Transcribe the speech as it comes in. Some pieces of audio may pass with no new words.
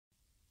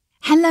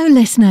Hello,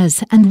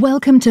 listeners, and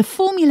welcome to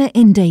Formula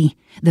Indie,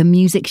 the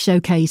music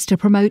showcase to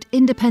promote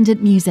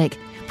independent music,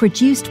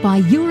 produced by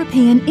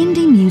European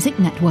Indie Music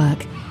Network.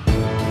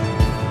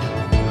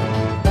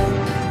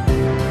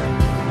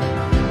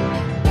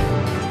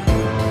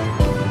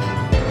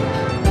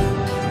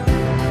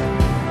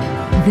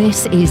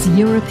 This is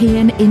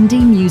European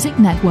Indie Music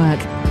Network,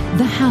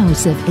 the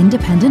house of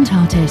independent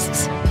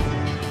artists.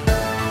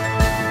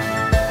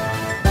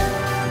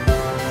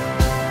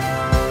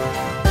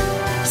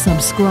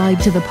 Subscribe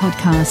to the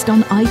podcast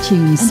on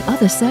iTunes and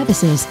other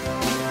services.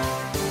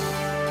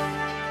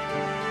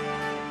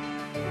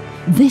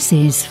 This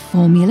is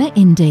Formula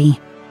Indie.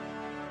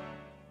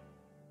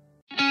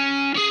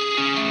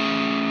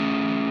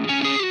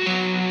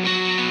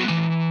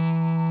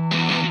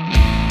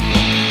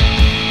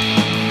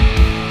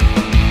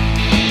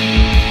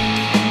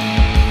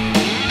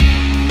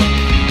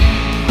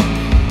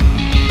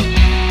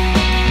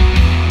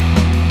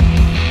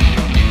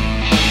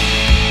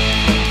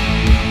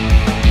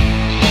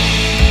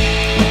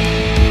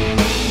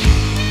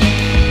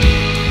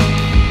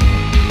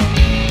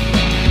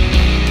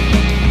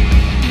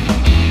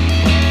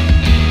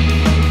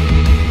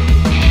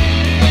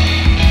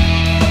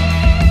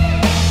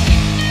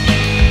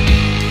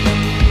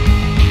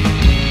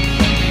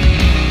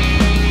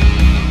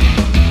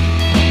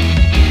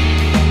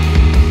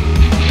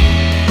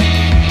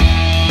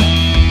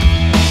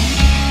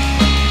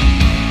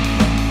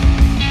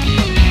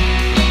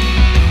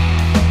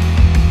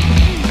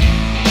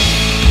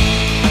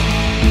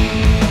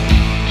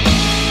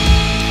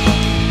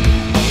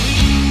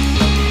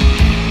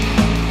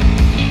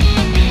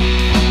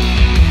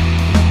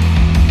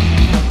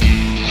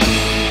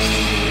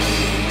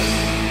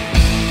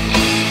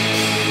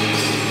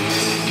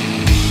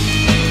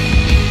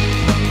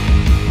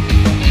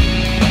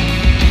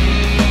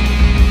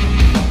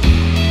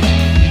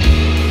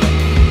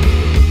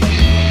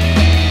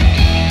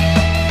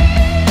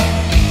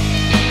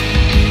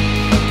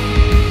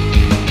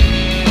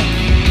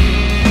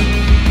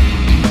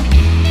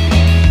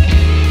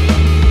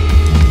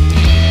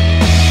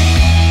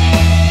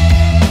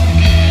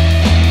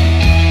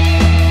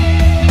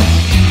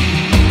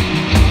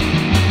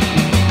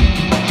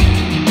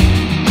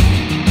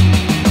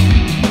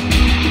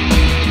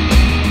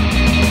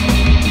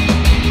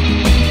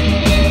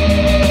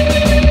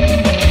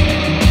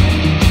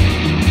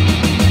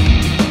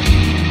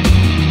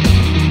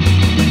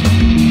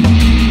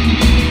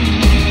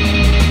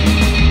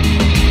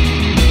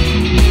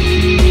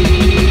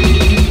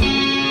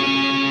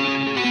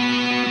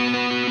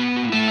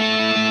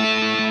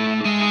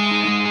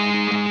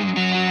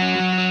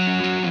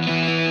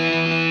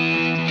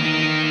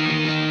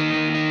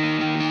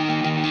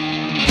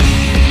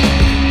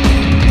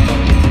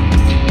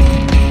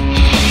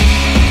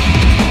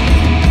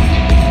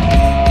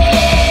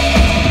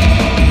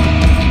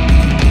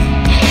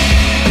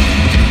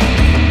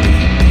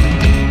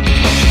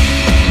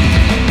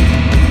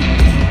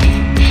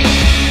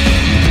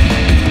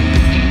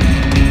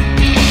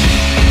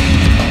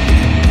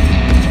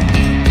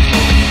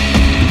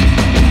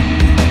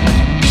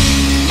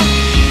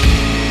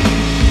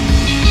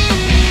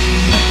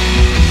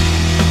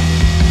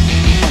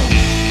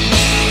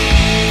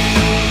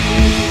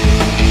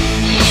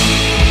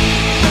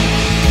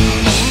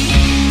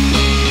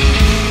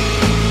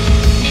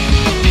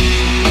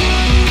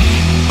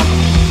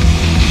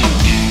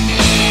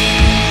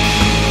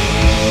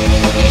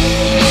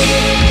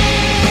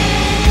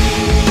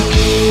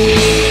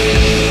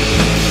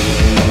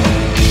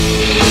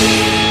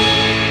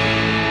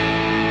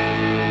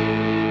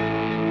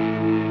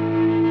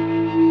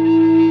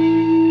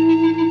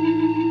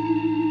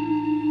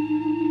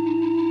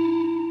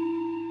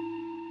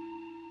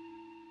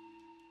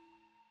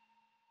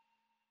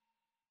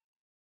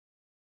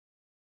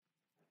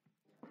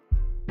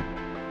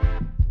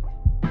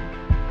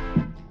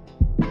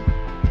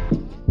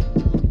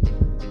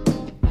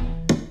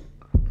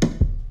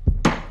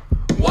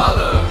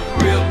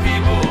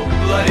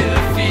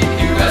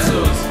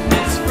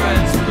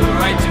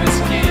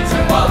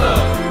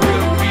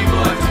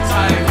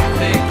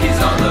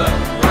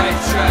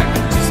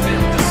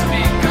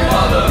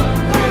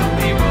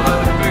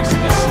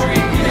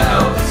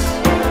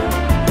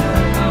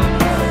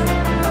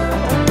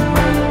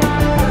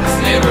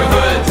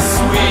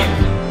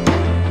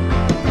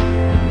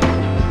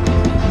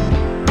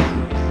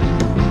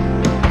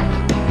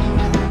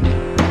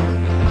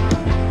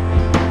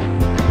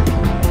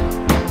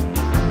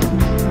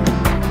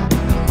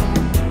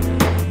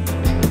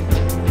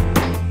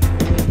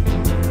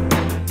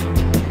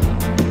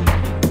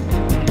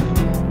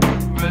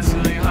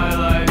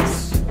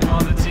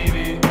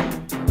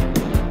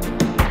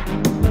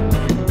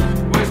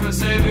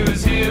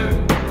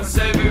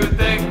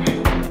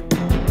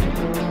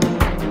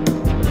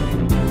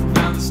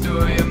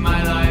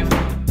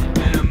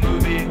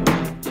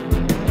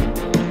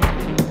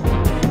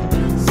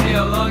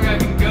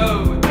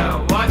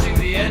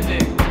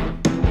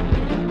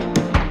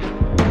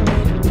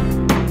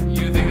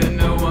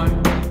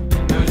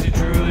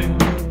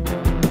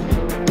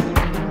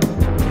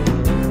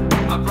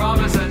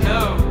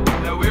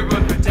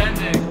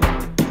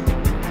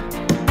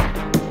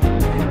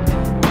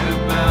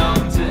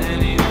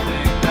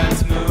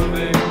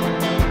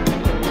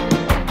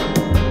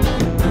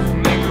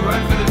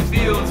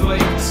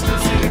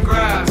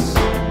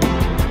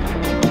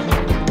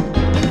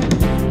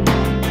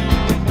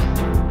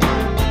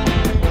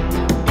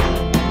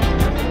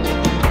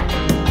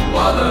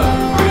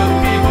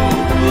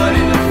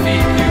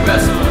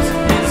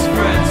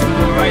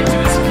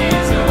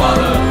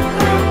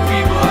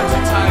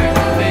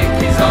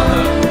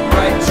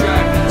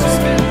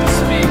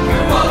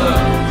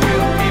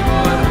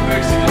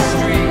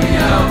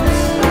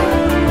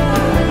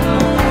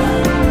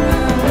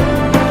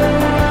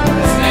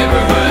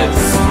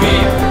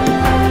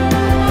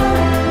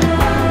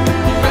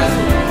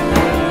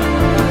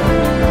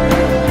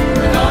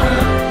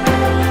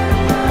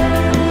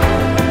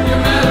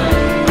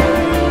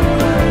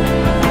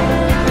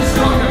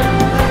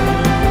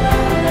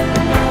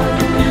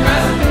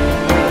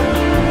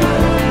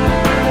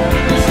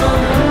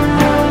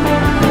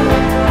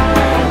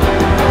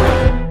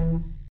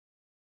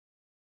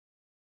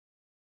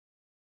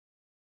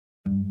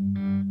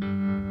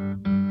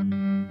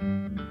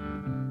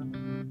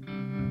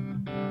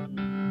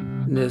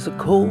 There's a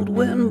cold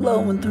wind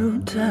blowing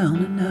through town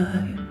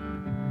tonight.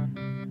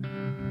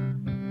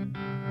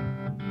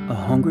 A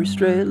hungry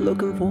stray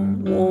looking for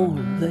a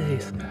warm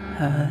place to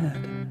hide.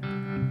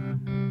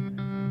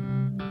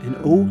 An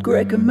old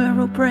gray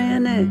Camaro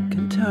praying it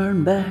can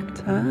turn back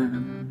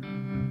time.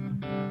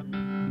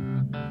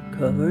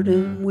 Covered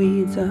in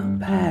weeds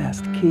out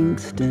past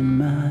Kingston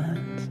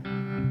mines.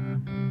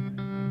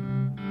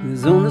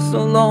 There's only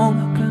so long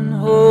I can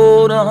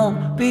hold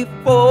on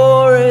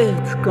before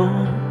it's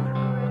gone.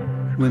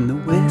 When the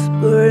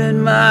whisper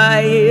in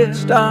my ear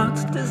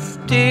starts to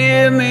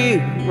steer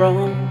me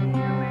wrong.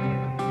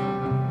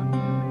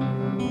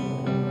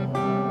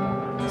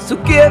 So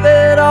give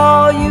it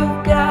all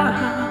you've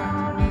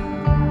got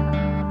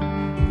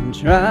and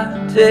try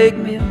to take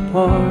me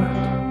apart.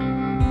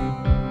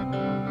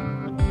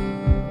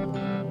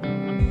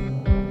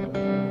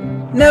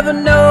 Never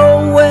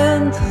know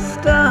when to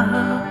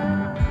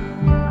stop.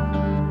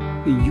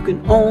 You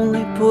can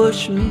only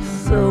push me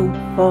so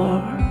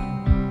far.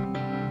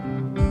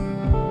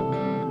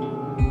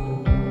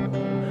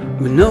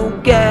 With no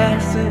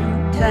gas in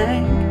the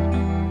tank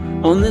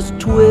on this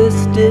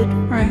twisted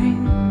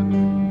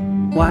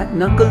frame, white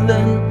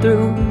knuckling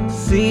through a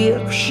sea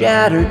of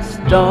shattered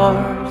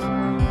stars.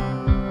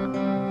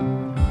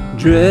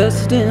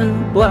 Dressed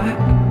in black,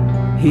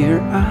 here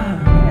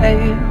I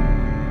am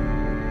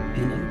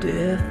in a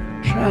death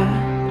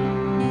trap.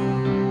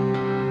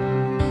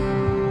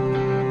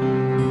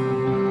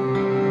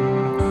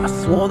 I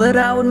swore that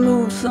I would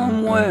move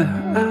somewhere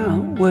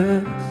out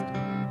west,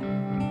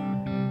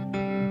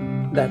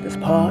 that this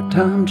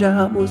part-time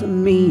job was a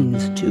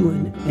means to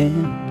an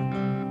end.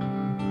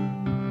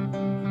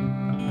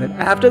 But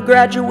after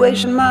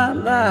graduation my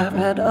life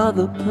had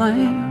other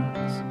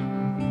plans.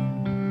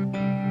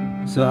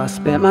 So I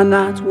spent my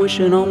nights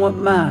wishing on what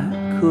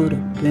might could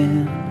have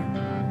been.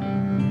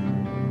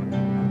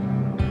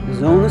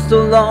 There's only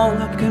so long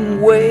I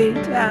can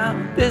wait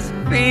out this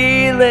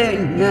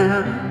feeling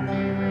now.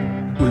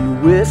 When the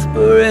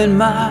whisper in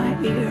my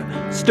ear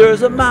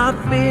stirs up my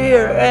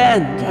fear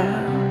and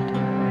doubt.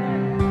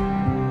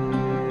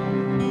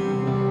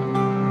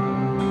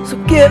 So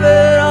give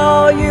it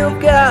all you've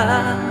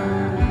got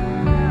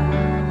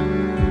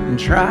and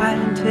try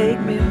and take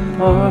me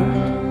apart.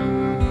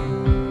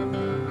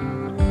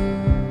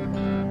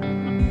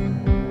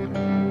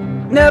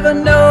 Never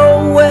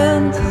know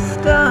when to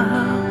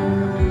stop.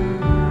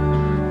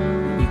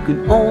 You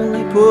can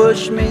only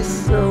push me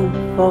so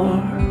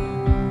far.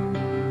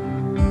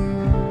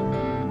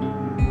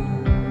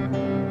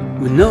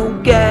 With no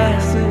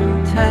gas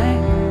in the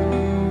tank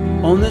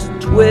on this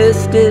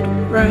twisted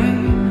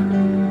frame,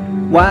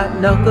 white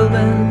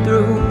knuckling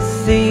through a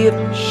sea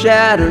of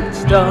shattered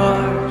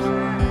stars.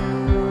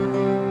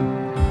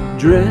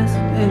 Dressed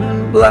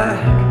in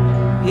black,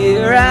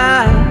 here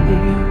I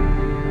am.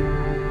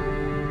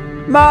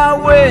 My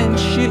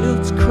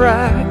windshield's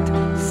cracked,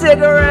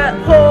 cigarette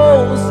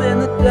holes in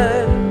the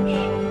dash,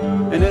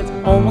 and it's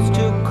almost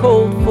too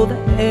cold for the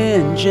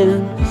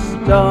engine to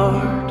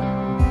start.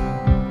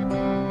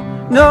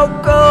 No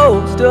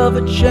ghost of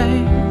a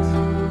chance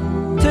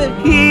to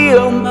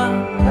heal my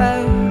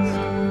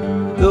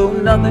past, though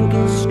nothing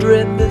can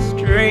strip this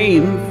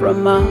dream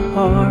from my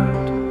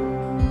heart.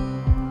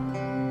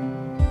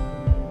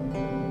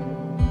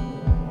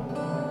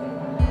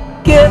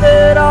 Give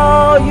it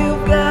all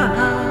you've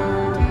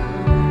got,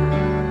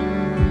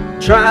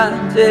 try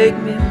and take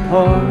me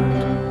apart.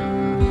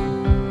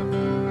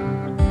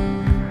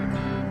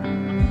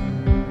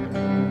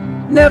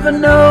 Never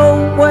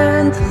know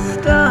when to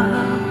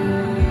stop.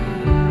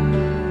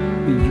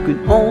 You can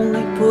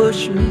only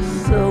push me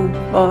so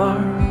far.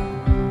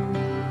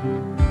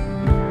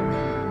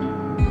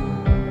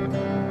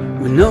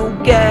 With no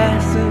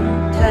gas in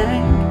the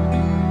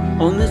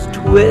tank on this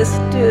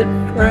twisted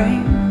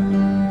frame,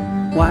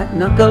 white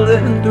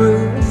knuckling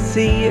through a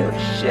sea of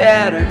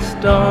shattered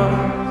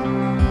stars.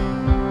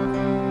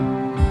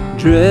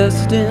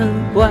 Dressed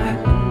in black,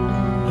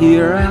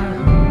 here I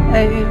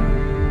am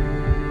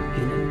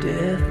in a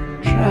death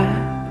trap.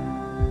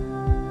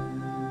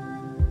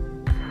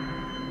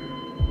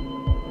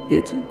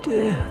 It's a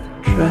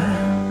death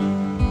trap.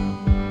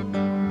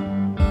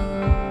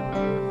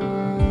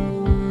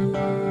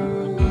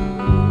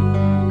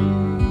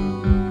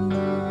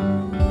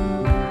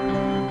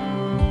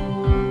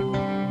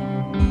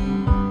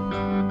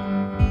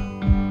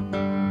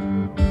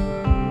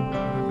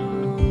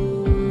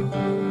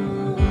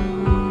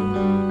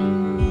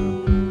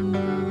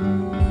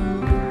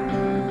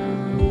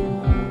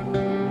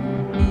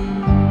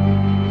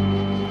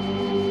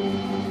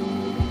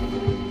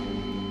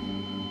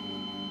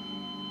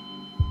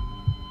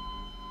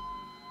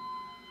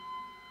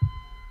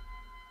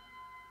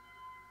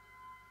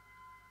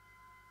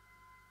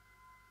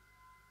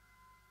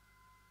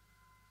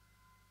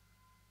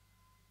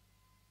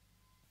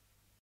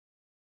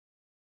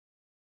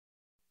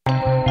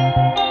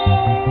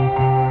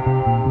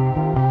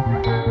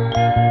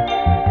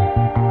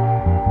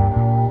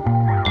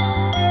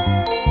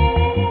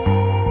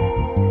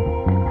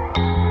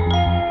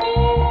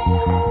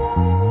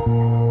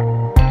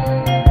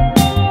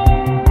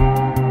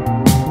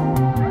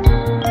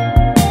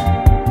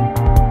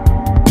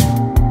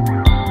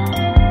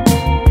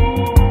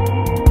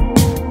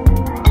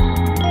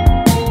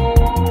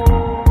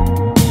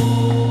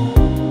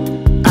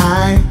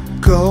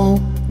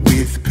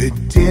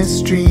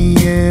 history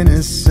and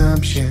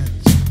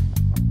assumptions,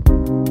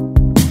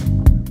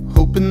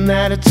 hoping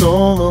that it's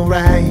all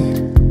alright.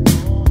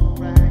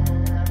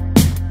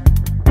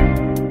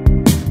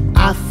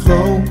 I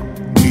flow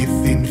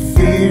with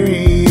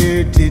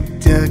inferior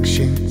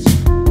deductions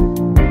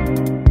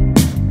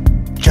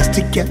just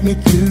to get me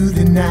through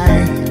the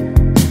night.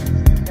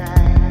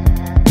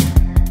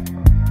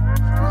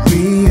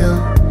 Real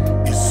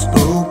is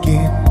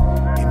spoken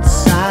in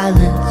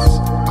silence.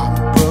 I'm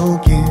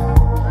broken.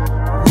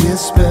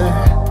 Whisper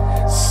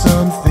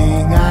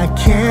something I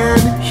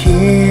can't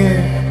hear.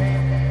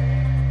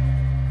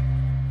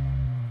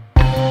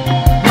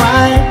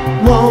 Why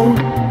won't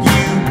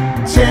you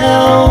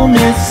tell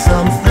me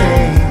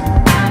something?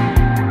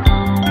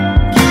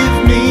 Give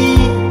me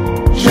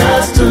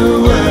just a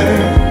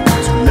word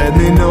to let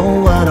me know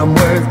what I'm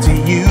worth to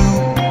you.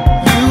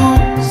 You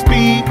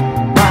speak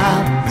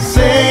while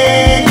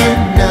saying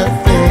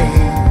nothing.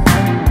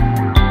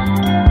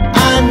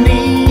 I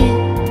need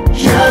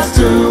just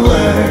a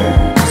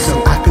word so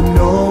I can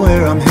know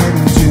where I'm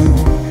heading to.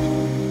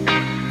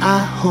 I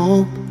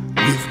hope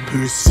with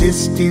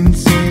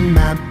persistence in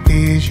my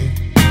vision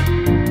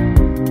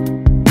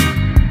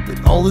that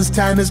all this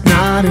time is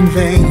not in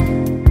vain.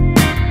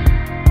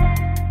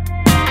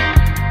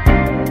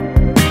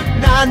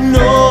 And I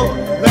know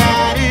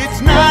that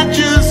it's not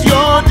just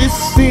your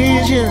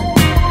decision,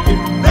 and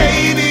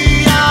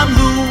maybe I'm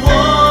the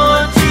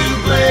one to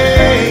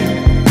blame.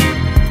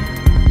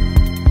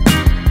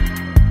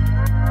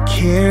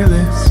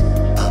 Careless,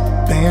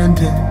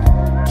 abandoned,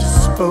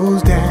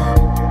 disposed at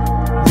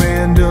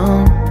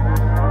random.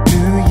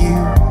 Do you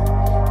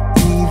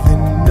even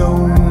know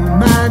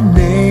my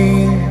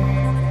name?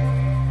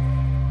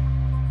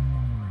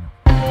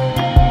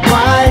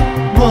 Why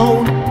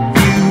won't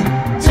you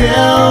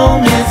tell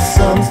me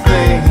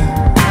something?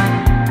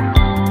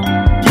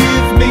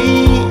 Give me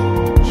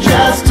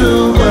just a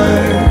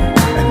word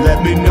and let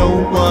me know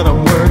what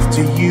I'm worth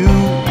to you.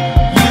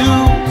 You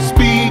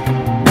speak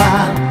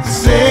while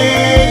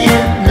saying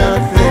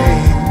nothing.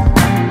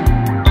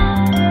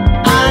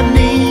 I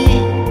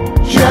need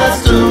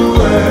just a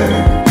word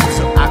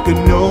so I can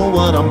know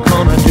what I'm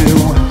gonna do.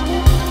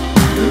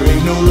 There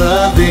ain't no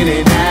love in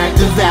an act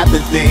of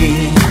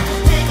apathy.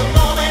 Take a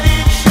moment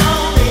and show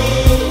me.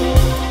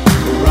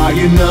 Or are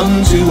you numb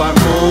to our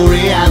full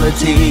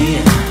reality?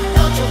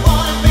 Don't you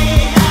wanna be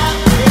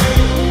happy?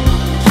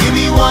 Give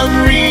me one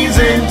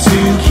reason to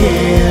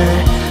care.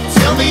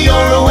 Tell me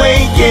you're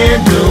awake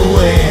and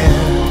aware.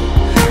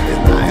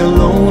 Am I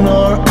alone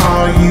or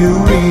are you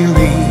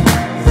really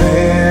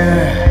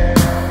there?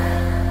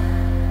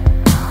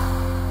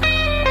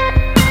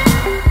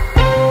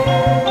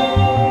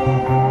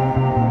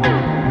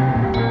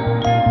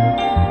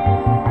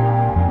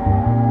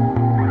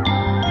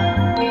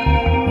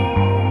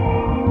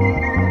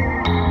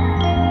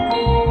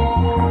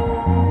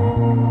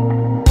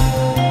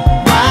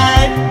 Why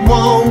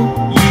won't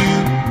you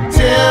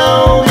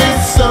tell me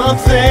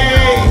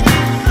something?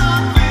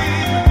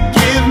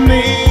 Give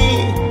me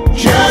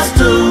just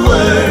a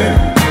word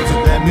to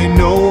let me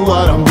know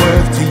what I'm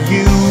worth to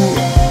you.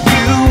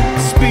 You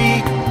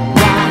speak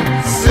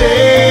while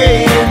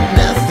saying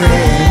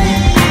nothing.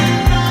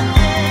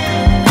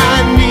 I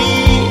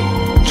need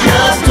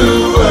just a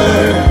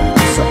word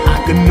so I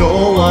can know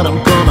what I'm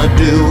gonna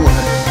do.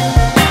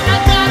 I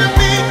gotta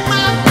make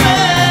my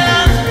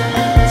plan.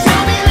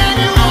 Tell me that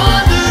you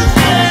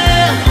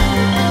understand.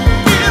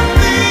 Give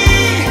me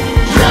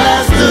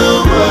just a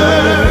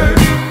word,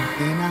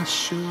 and I'll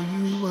show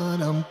you what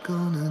I'm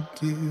gonna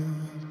do.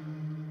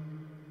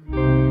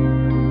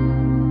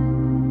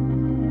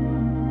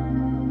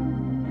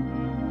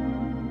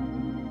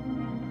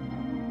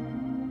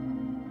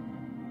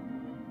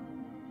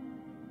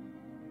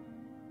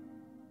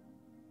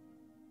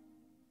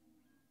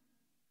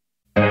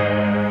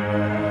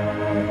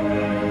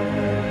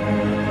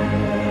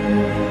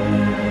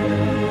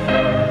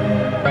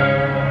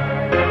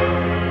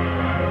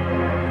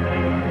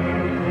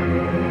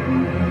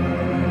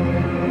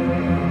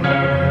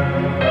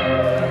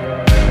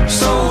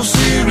 So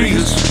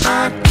serious,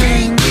 I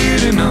can't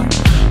get enough.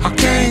 I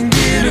can't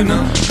get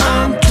enough.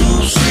 I'm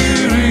too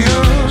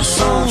serious.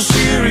 So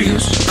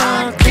serious,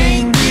 I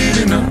can't get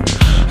enough.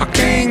 I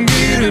can't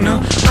get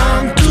enough.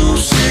 I'm too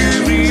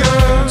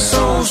serious.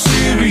 So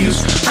serious,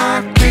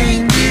 I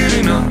can't get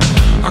enough.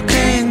 I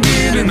can't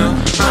get enough.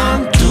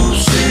 I'm too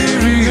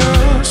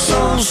serious.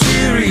 So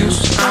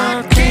serious,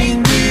 I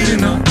can't get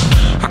enough.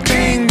 I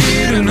can't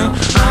get enough.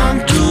 I'm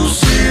too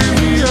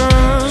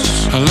serious.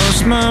 I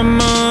lost my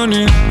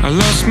money, I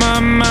lost my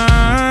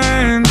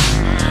mind,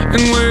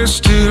 and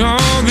wasted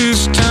all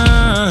this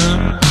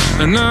time.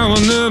 And now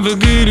I'll never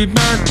get it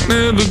back,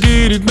 never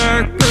get it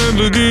back,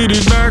 never get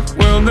it back.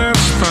 Well,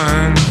 that's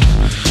fine.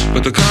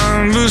 But the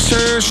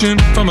conversation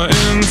for my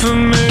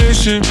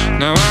information,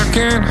 now I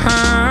can't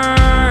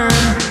hide.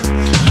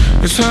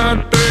 It's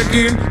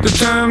heartbreaking, the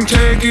time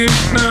taking.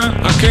 Now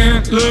I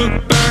can't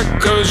look back,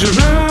 'cause you're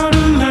out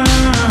of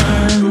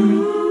line.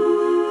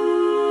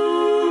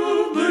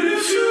 But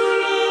if you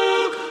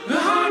look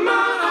behind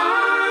my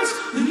eyes,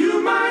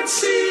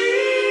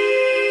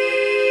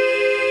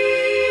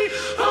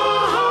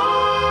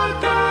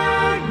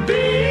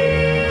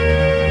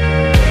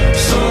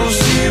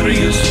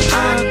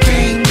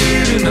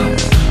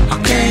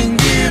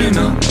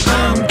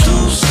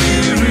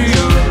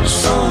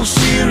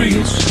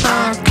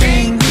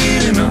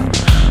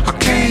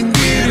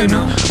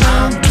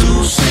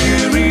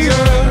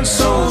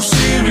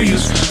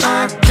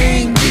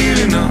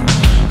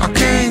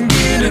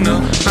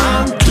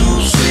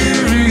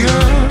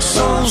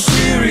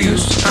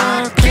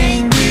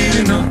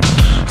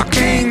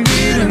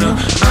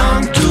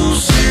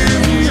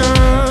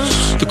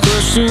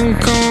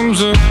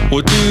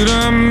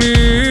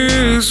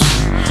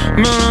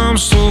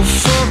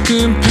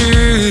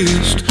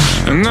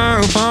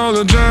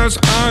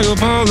 I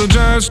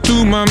apologize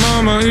to my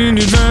mama in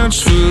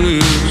advance for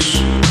this.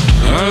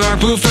 I like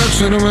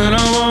perfection and when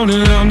I want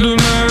it, I'm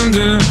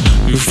demanding.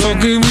 You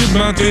fucking with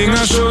my thing,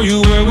 I show you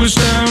where we're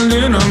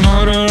standing. I'm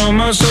harder on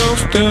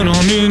myself than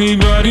on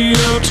anybody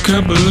else.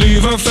 Can't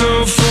believe I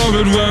fell for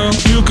it. Well,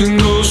 you can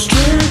go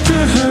straight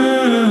to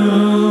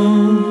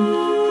hell.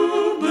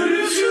 But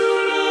if you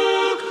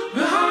look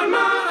behind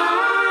my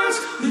eyes,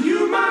 then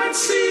you might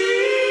see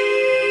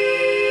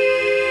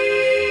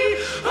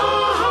a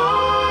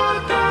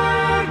heart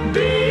that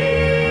beats.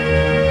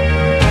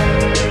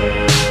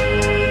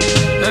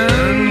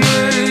 And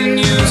when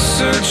you're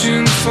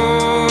searching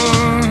for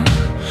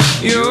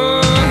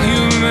your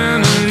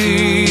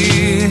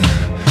humanity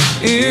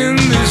in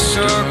this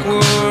dark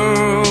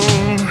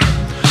world,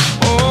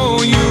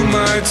 oh, you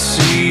might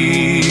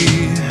see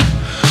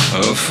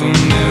a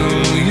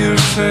familiar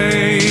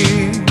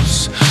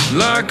face,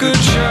 like a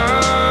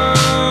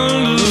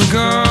child of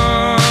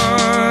God,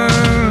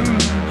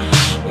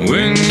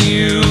 when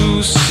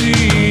you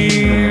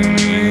see me.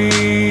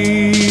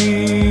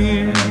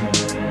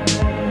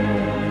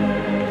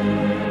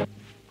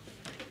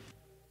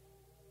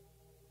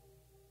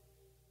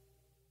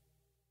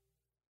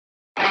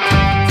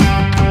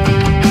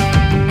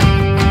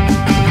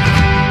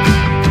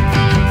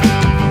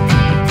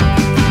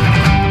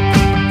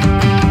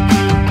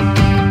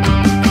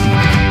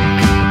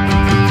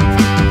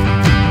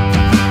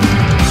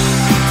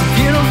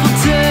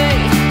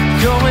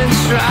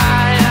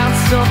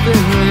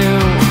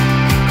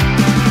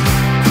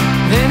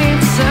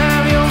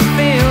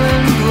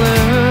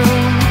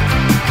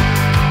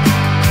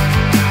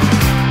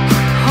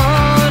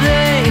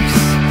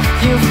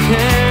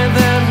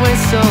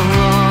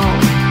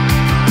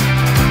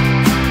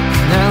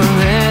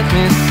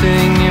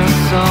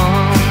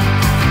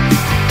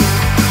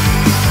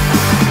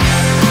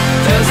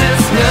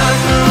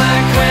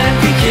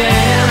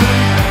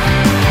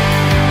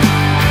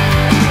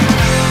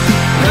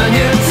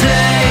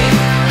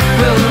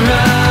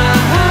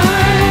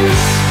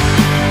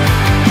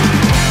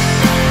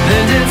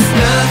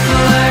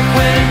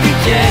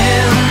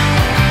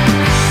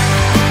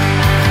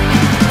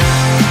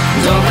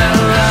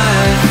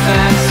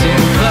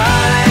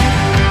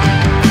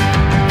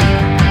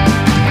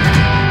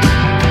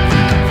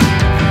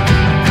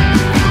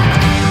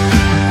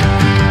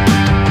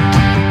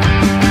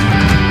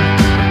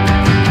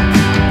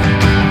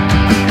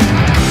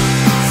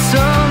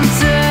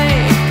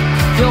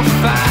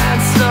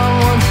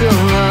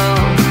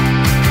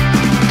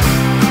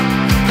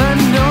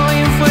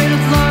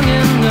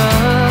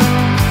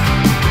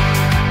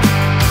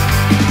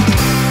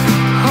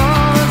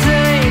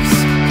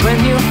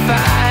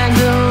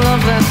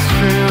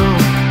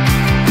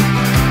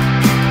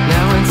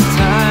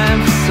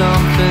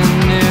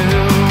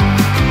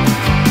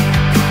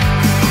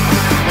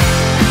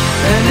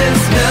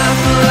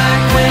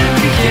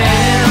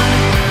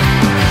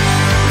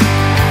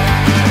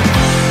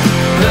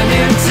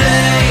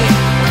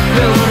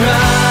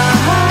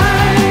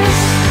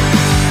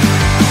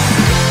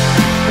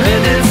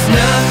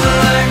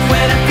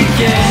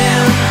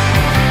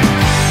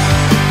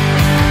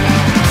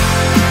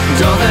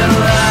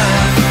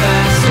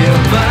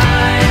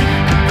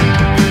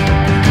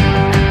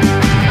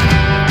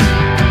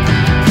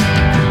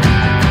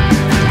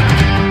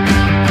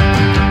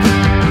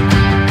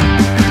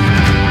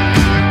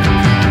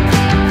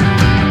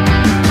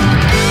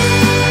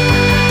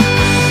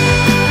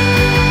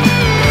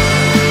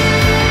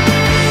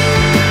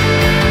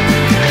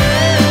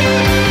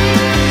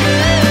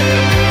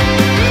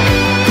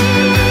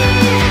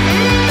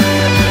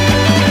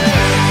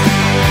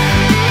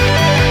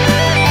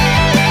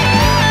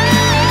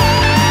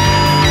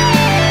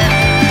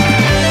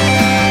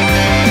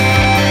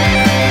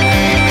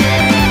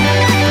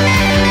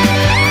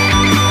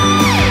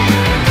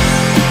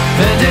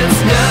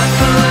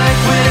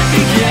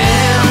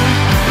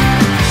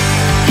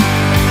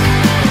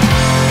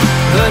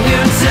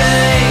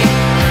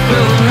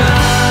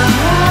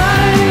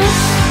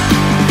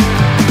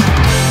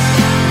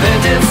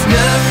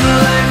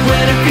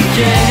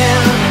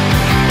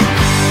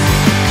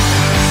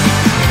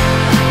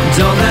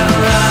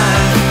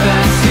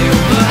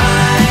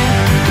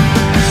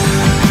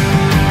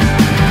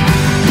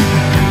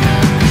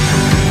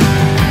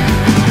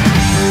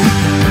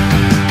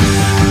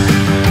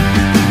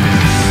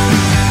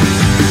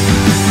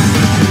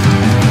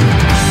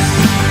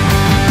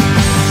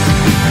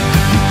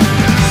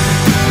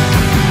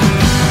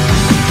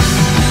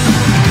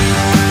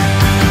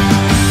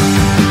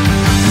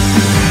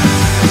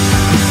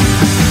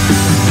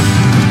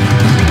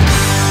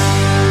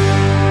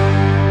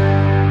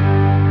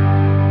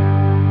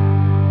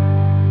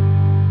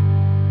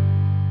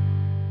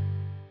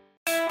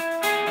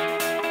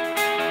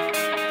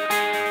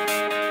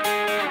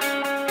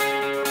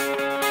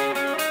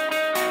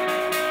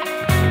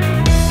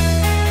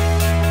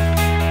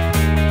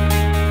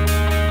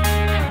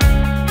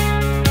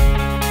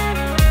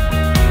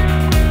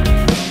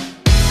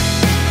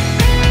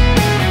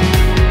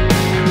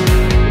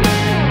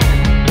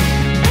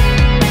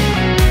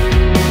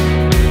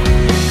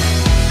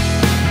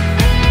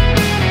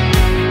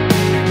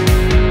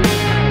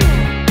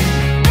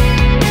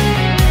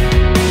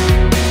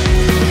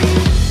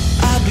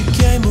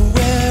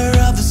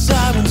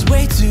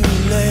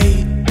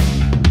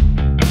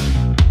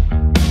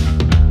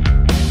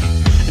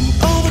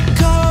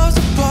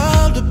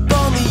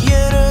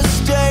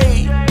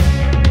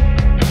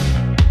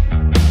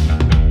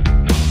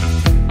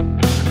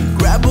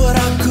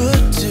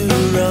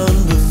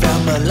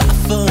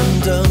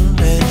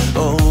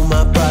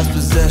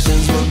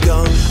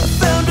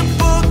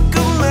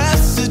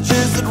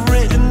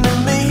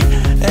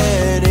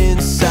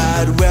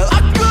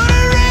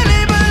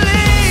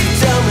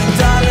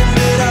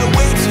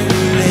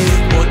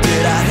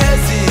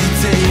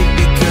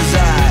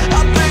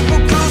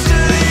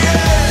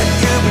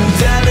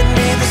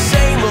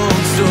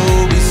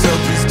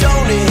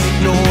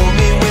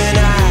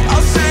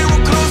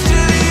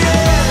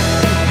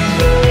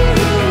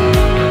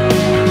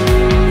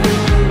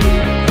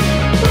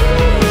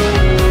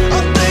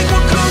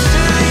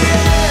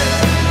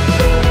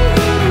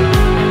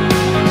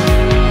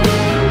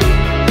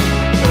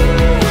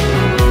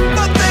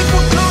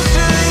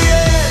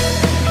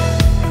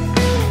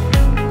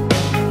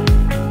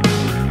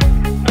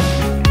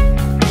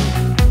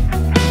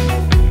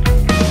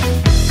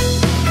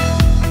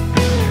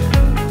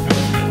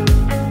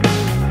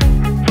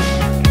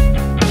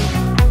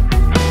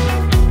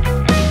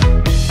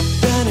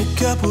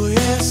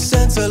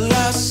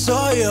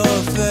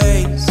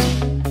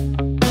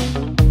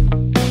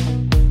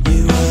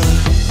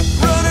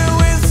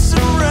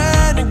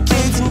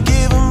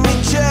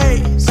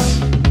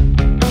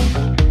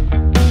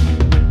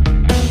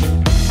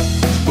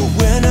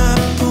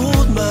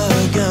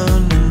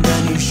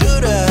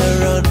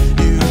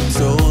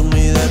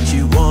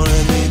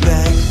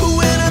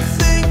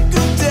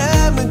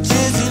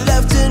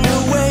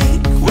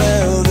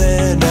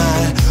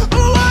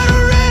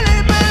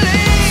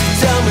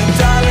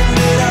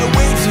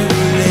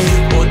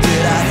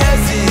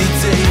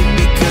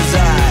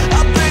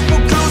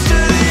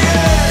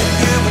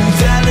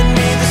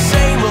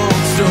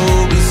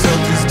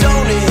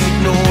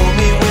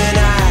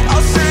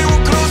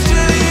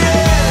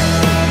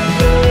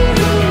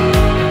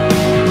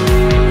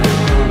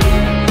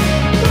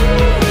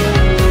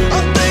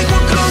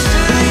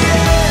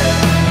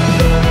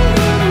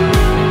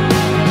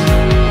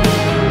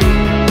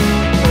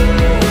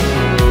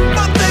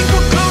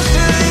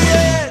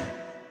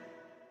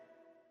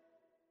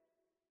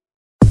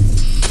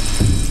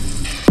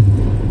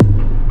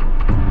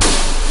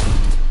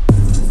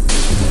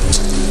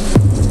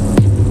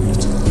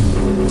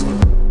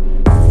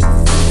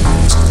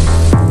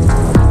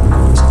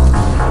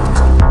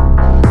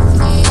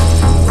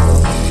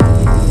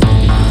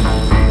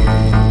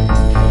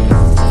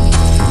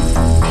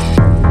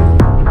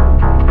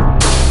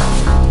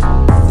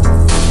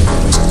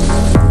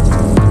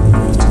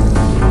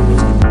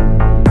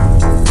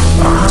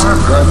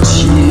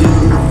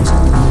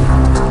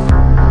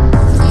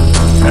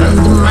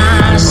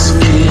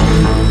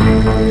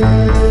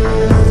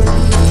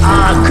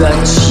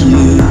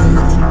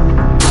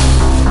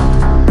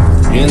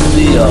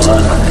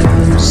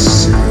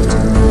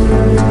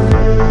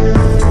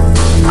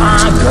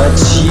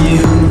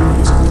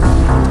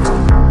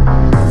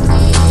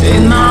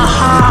 In my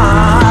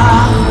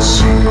heart,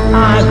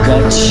 I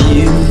got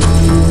you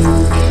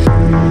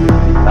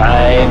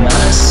by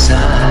my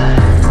side.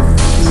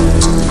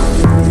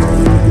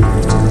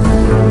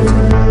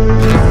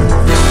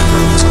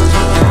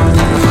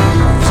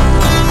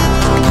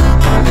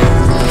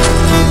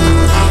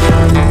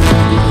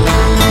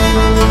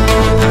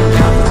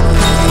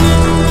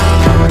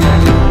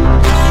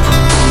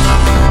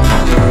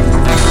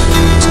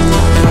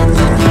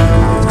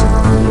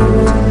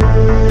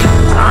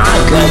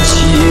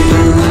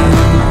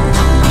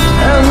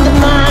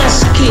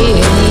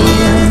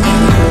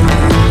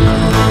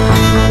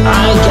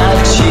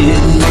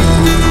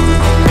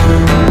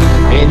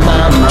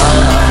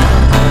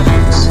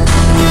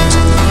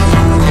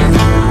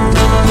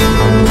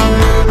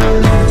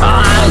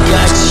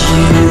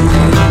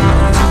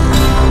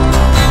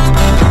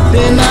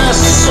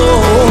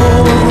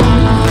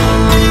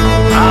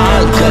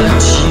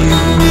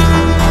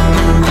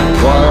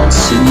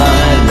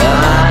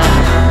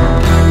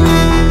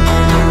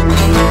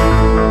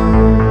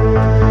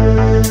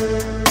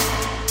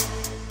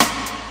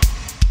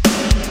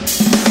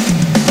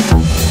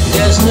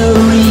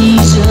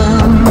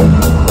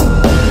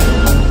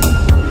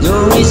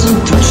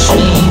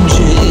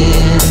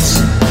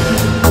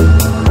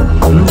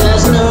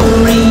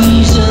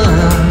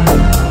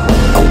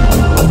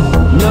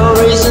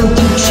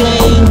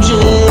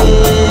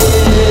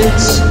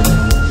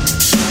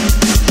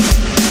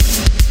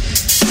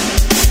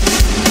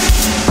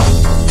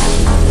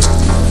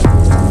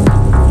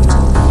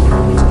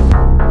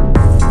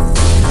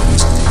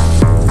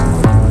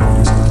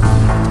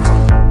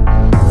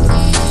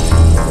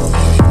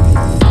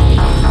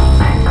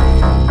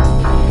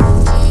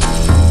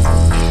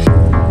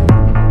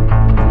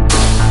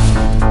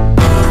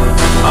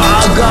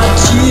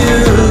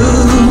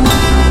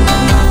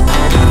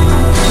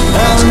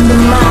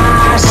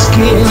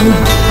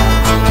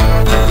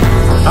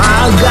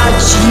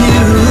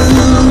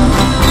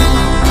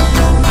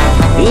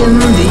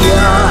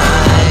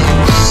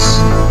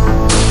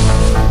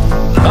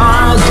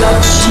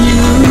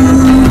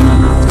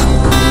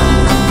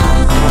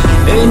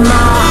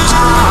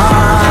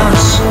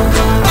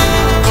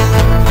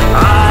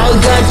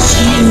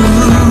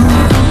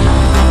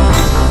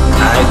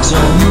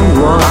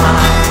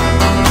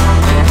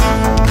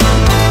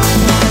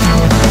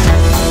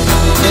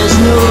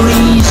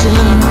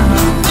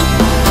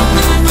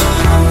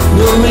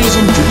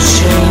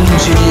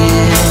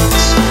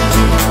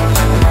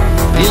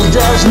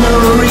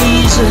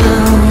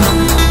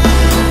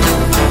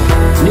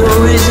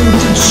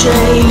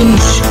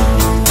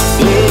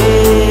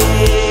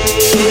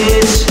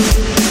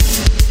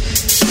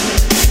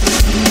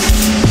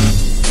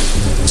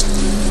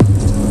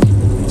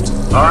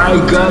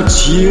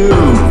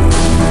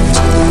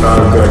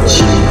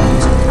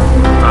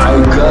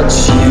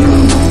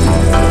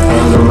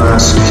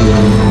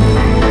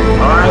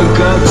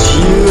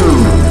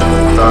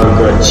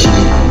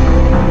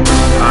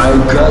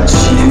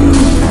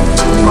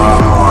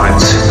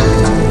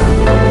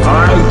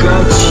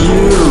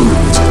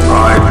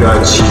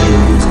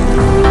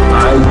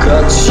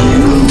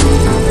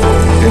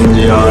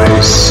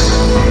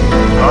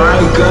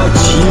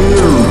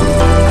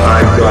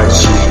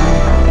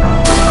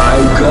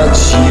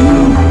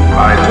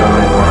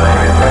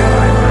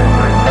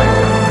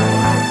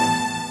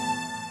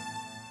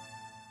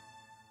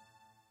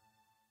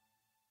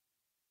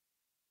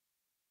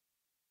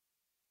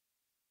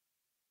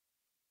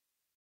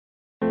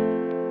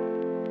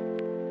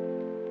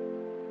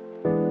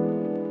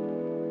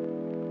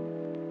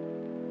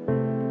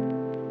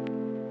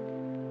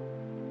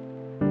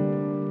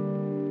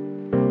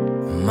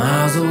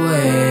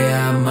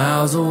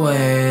 Miles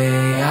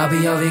away, I'll be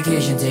your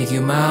vacation, take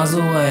you miles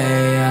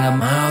away.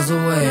 Miles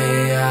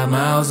away,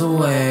 miles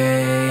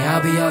away,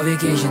 I'll be your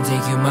vacation,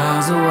 take you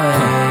miles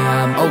away.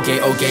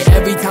 Okay,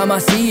 every time I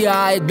see you,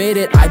 I admit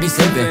it, I be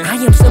simping. I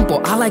am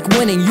simple, I like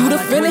winning, you the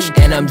finish,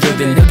 and I'm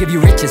driven. They'll give you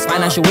riches,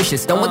 financial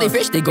wishes, don't want they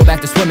fish, they go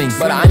back to swimming.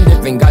 But I'm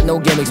different, got no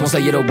gimmicks, won't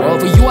sell you the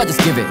world, for you I just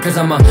give it. Cause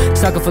I'm a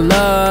sucker for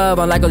love,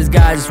 unlike all these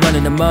guys just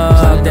running them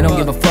up. They don't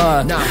give a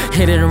fuck,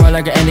 hit it and run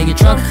like an end in your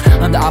trunk.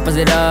 I'm the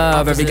opposite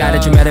of every guy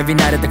that you met every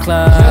night at the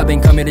club.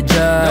 Ain't come here to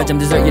judge, I'm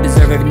dessert you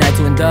deserve every night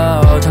to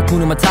indulge.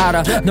 Hakuna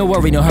Matata, no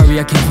worry, no hurry,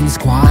 I came from the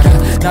squatter.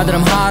 Now that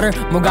I'm hotter,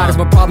 more goddess,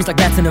 more problems like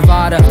that's in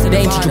Nevada. They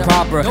ain't treat you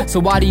proper, so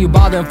why do you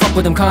bother and fuck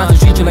with them cons?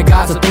 Treat you like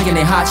God, so thinking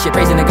they hot shit,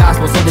 praising the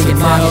gospel so they can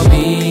tell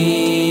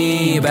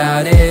me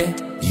about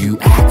it. You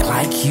act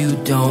like you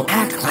don't,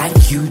 act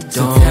like you don't.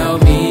 So tell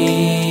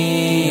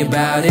me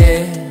about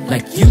it,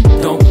 like you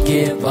don't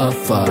give a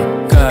fuck.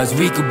 Cause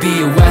we could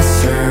be a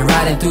western,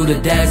 riding through the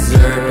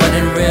desert, but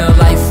in real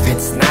life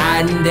it's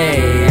night and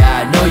day.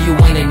 I know you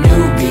ain't a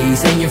newbie,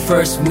 this ain't your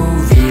first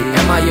movie.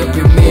 Am I your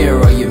premiere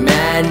or your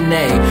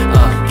matinee?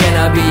 Can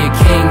I be a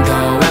king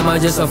though? Am I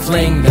just a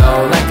fling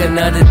though? Like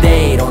another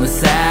date on a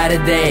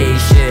Saturday.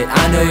 Shit,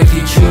 I know if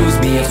you choose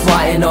me, I'm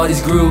swatting all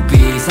these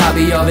groupies. I'll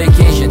be your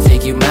vacation,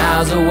 take you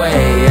miles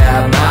away,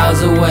 yeah,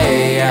 miles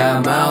away, yeah,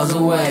 miles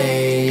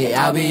away.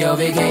 I'll be your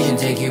vacation,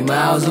 take you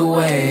miles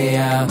away,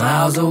 yeah,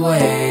 miles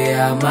away,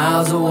 yeah,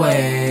 miles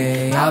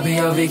away. I'll be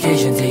your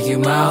vacation, take you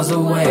miles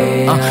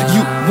away.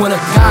 You want a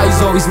guy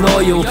who's always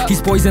loyal.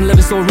 He's poison,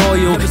 living so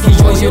royal. He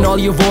joins you in all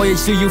your voyage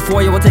to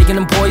euphoria while taking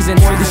him poison.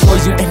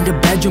 Destroys you in the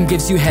bedroom,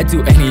 gives you head to,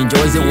 and he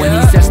enjoys it. When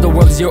he says the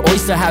world is your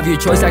oyster, have your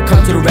choice, I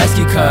come to the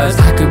rescue. Cause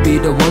I could be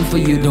the one for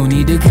you, don't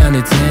need to count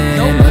to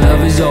 10. My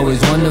love is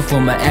always wonderful,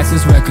 my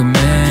exes recommend.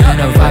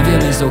 If I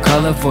feeling so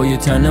colorful, you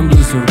turn them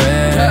blues to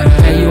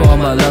red. Pay you all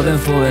my loving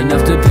for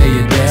enough to pay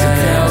your debt.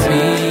 So tell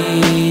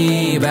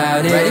me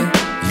about it.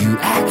 You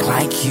act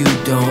like you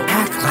don't,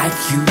 act like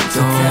you don't.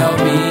 So tell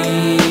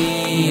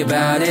me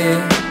about it,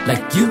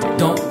 like you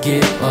don't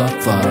give a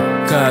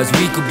fuck. Cause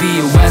we could be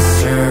a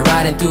western,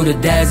 riding through the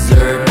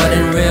desert, but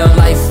in real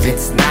life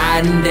it's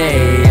night and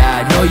day.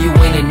 I know you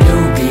ain't a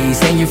newbie,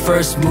 this ain't your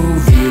first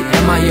movie.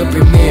 Am I your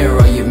premiere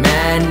or your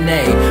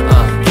matinee?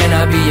 Can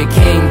I be a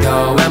king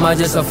though? Am I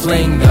just a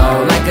fling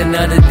though? Like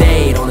another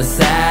date on a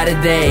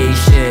Saturday.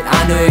 Shit,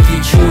 I know if you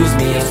choose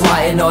me, I'm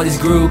swatting all these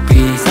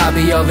groupies. I'll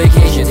be your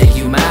vacation, take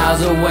you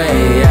miles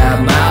away,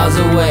 yeah, miles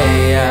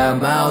away, yeah,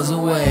 miles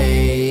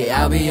away.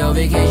 I'll be your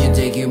vacation,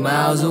 take you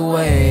miles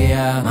away,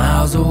 yeah,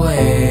 miles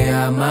away,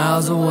 yeah,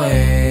 miles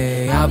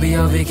away. I'll be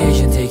your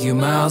vacation, take you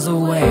miles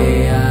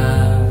away,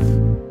 yeah.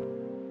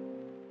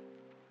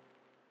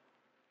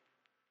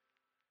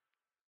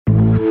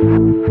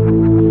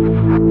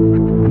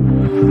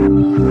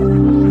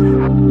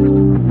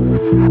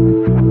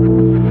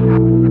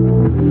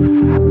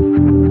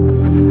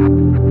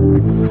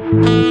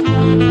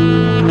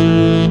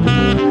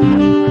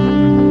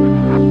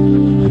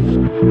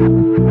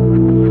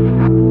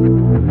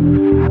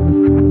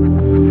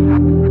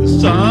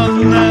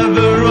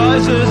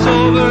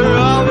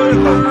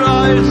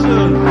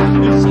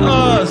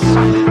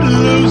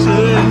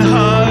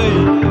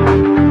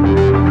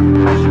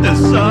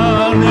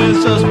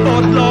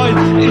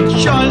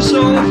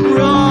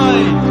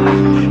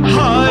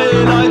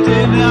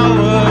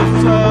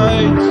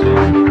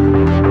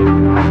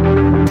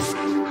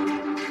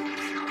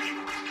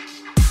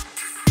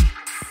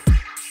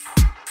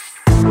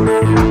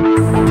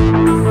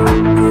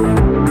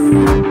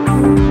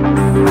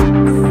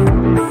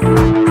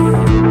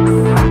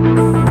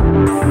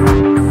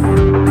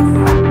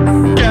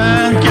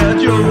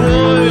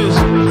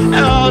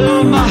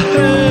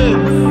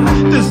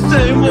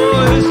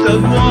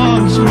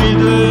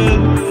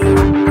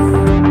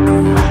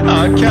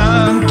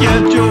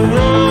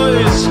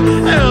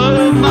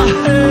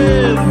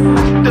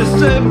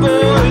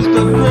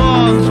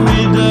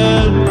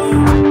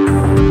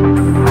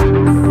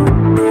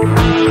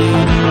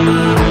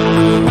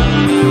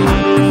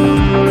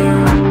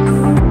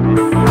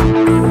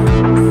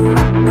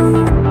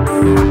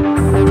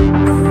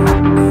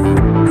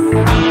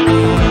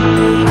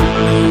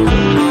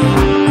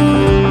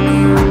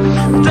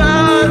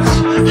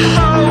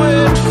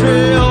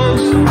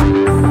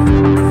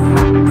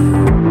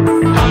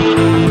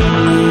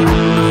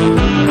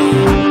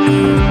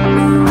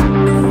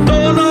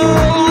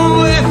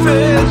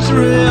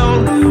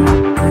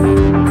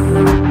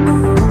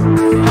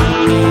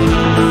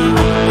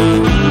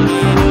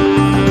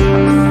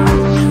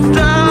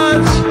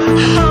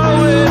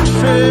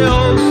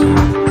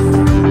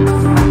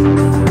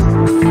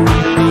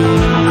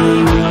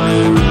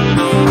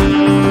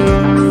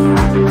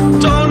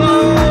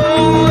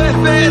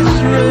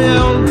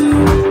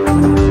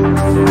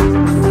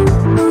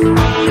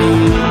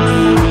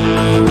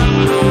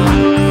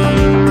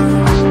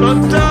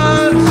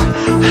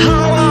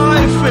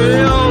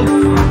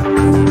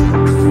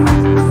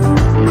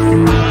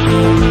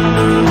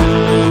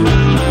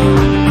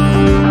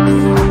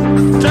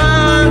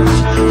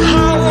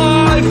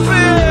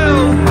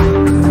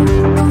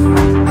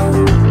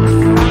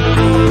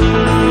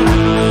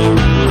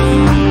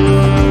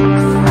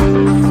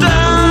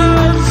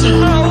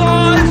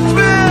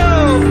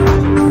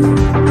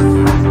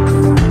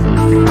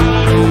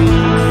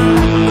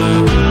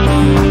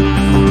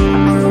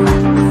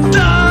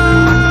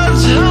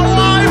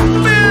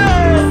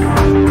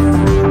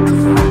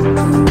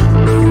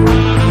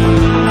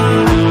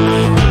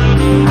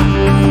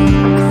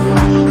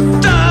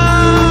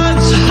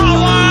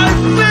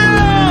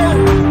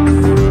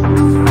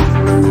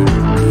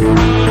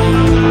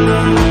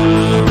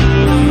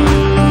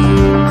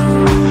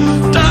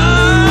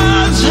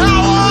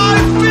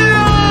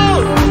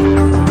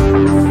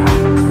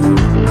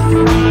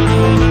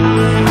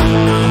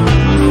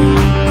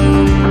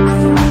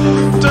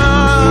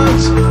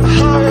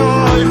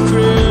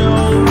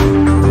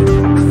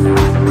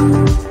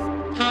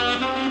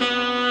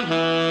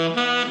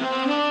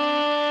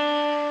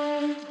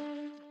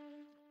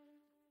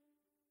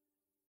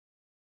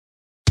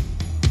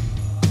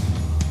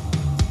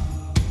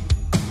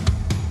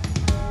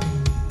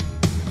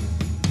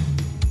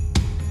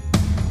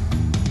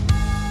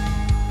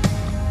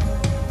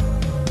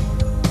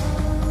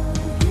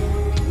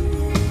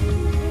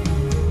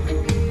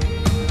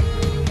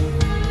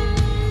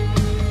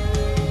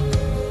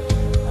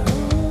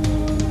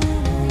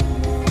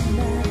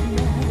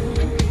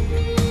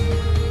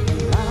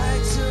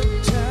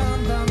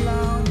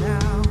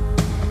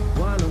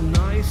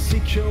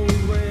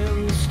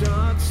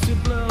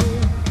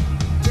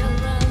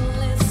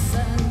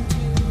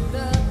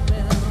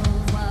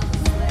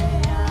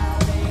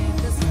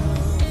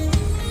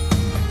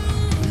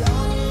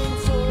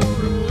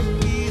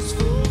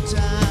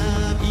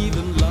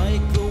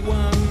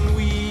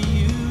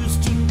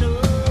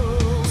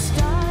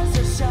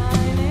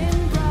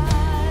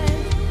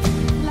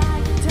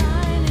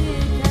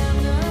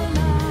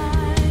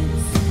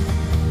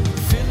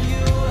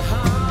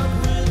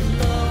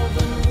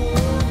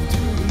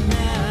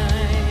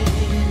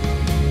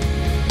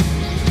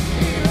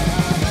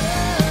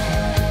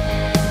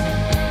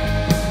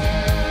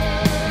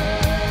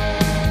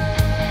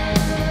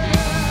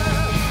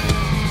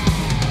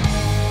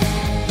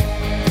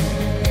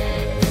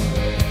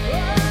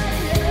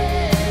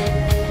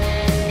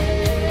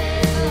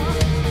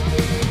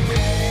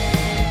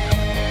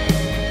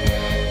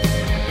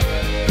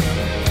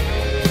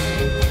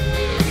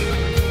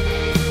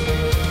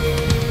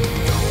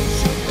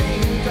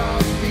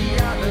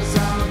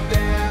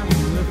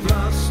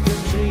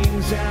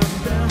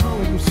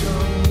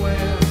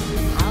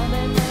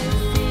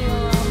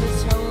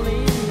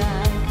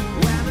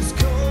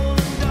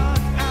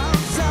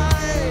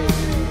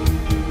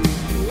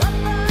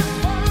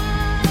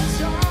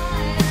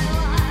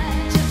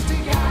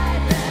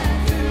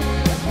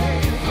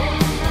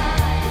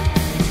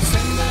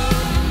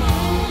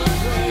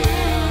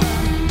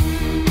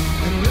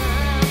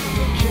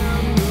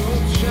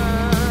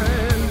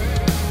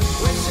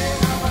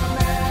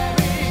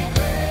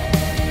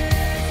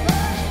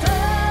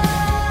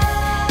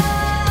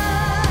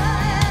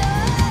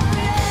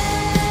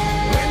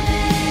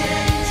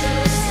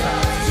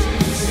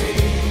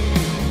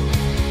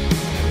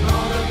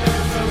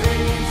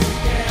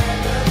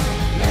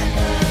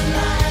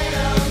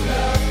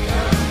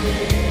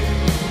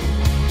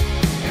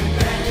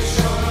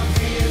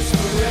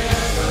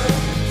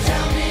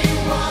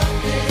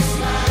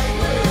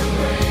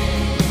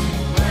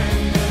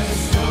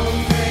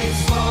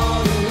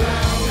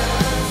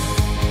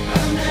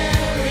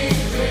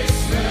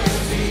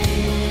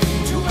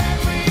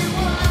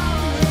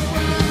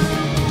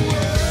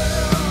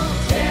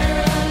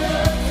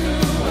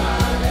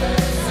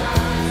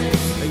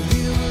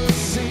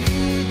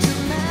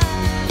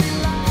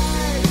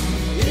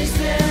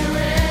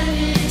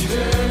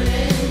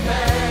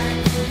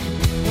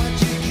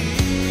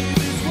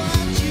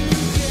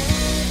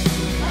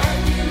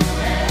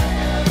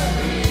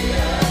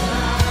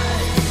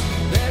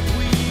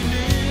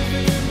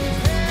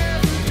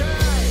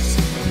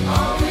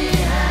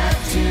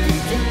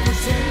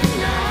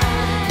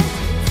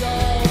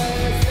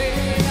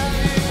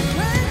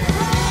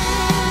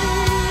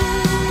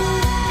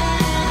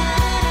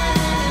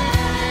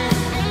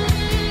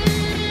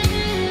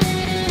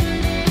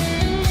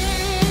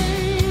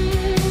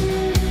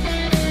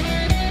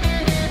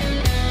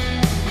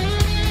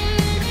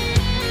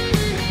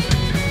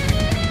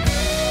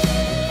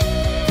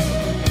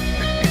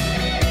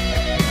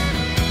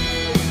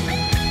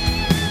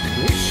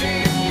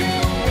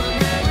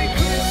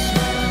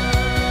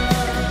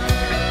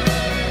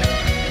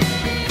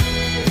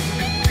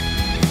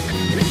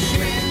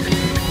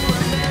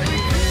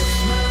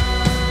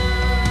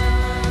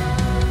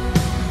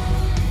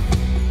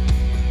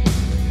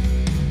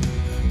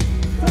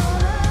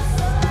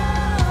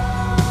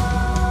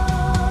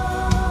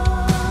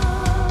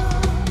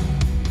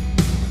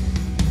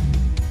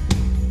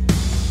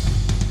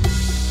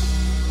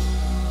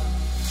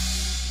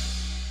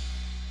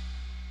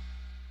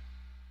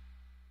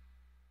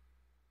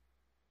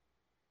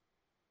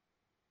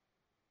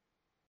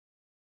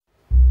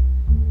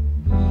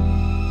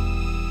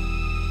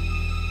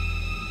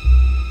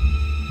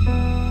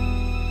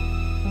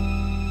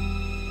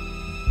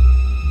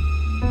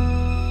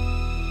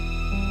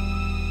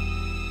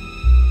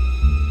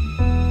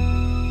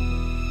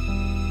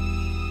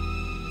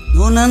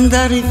 non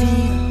andare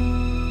via,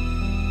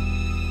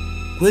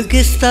 quel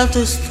che è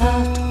stato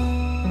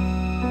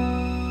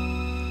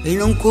e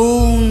non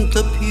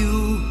conta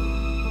più,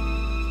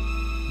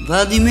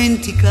 va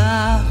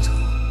dimenticato,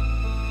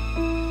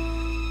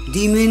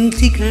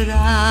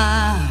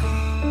 dimenticherai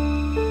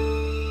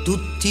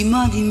tutti i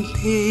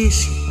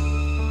malintesi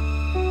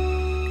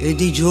ed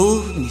i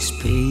giorni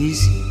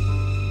spesi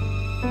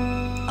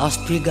a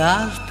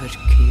spiegar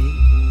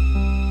perché.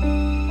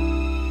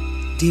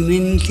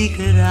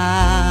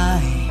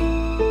 Dimenticherai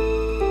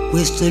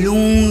queste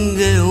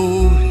lunghe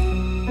ore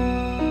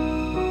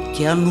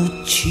che hanno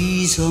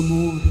ucciso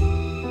amore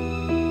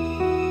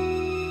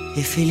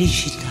e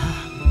felicità,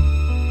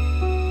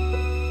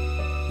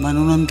 ma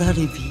non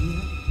andare via,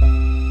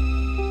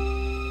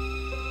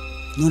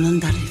 non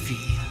andare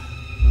via,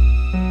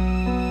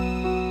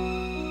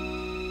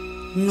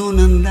 non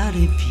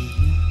andare via.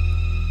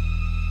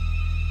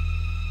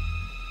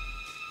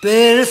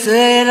 Per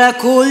se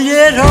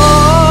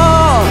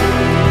raccoglierò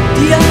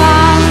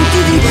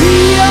diamanti di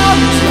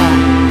pioggia,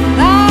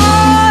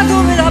 là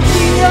dove la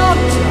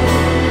pioggia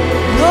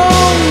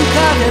non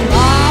cade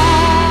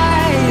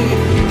mai,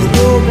 e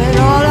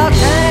doverò la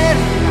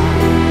terra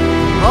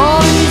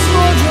ogni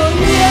suo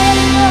gioiello.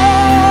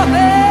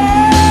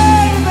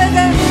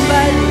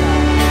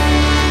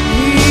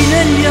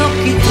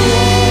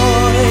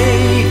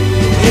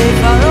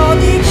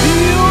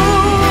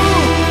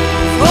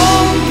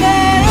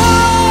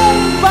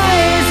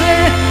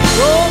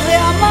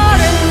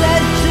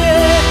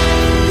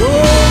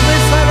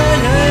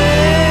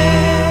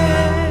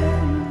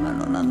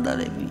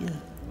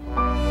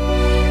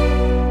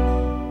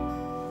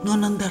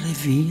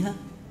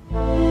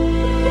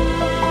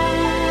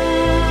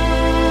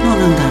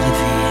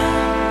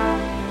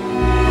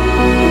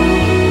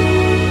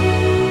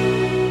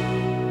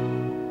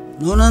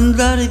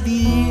 andare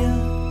via,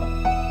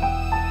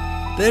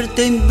 per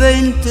te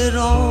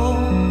inventerò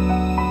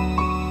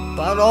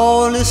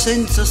parole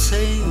senza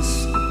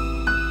senso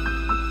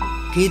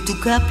che tu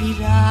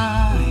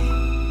capirai,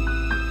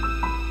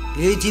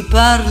 e ti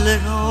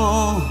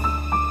parlerò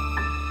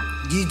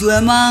di due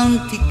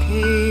amanti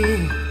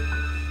che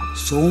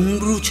son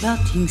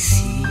bruciati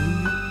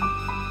insieme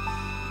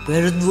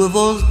per 2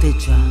 volte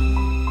già.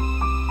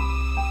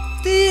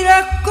 Ti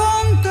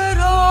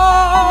racconterò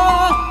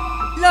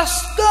la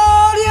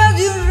storia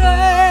di un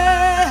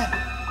re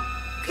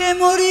che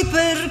morì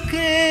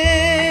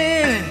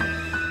perché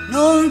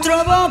non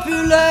trovò più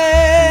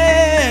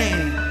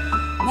lei.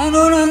 Ma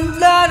non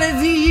andare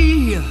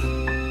via,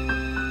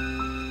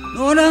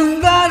 non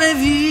andare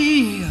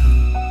via,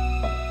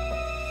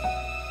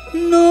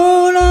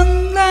 non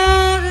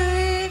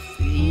andare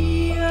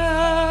via.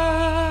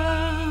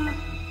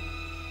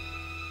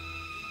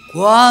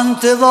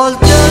 Quante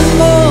volte al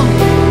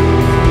mondo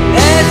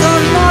è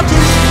tornato il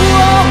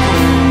fuoco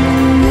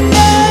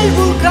nel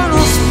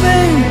vulcano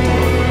spento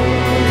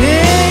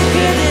che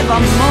credeva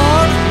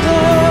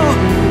morto,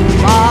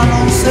 ma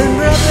non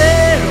sembra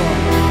vero,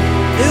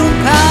 è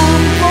un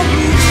campo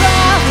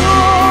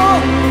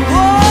bruciato,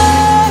 può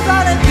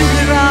dare più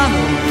grano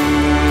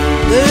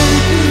del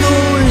più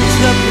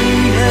dolce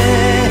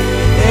aprile,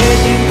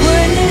 ed in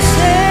quelle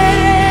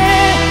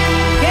sere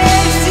che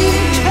si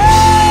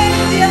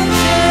incendia il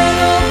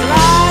cielo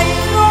tra il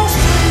rosso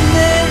e il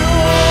nero,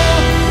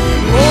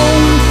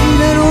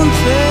 confine non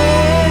c'è.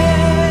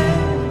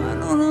 Ma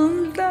non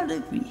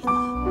andare via,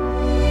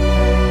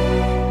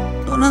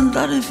 non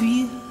andare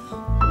via,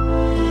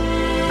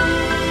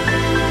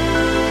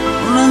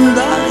 non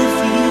andare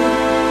via.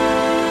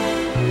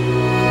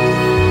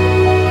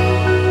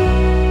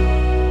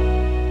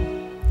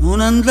 Non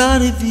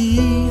andare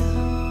via,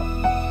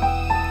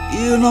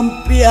 io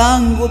non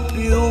piango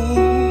più,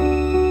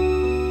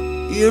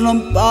 io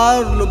non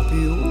parlo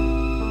più,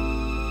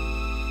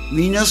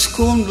 mi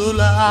nascondo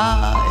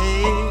là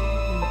e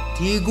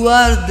ti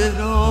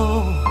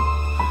guarderò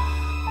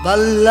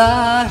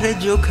ballare,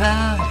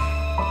 giocare,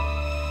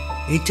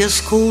 e ti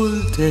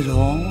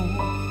ascolterò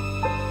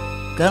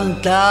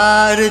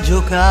cantare,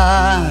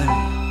 giocare.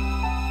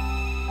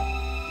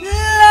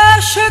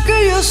 Lascia che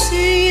io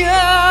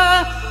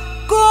sia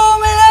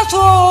come la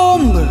tua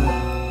ombra,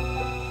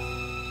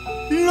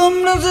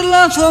 l'ombra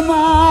della tua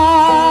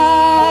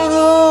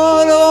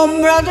mano,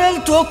 l'ombra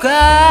del tuo cane.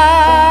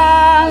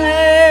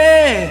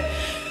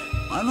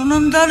 Ma non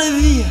andare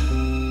via,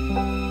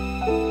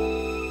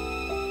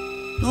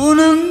 non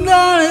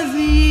andare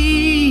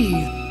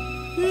via,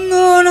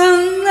 non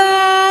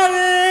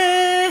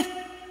andare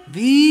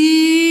via.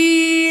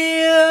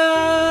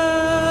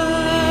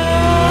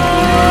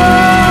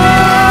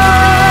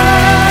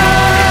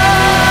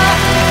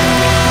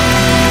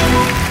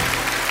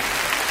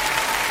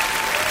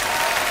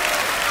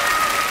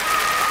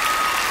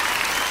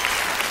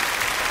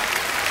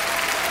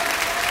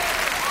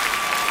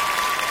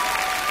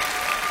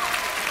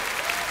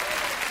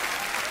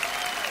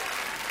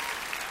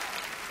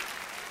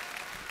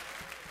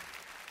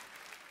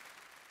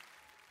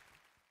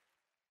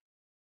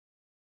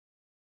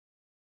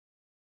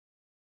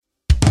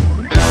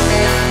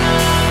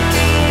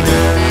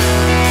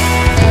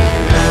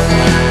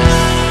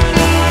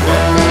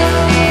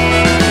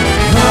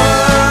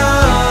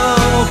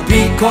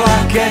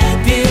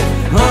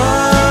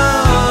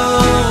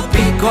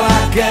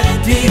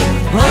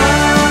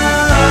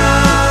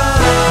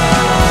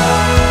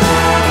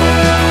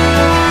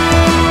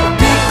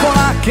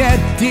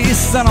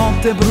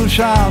 Stanotte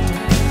bruciato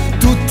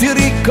tutti i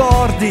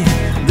ricordi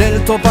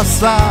del tuo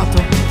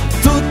passato,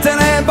 tutte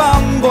le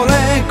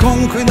bambole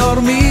con cui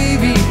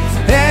dormivi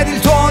ed il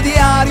tuo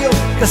diario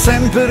che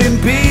sempre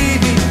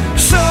riempivi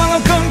solo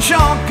con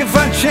ciò che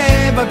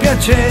faceva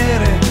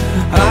piacere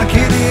a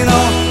chi di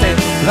notte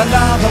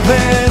l'andava a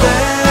vedere.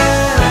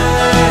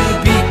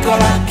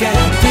 Piccola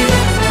Katie,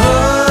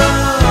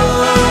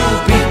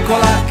 oh,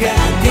 piccola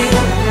Katie,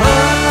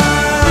 oh.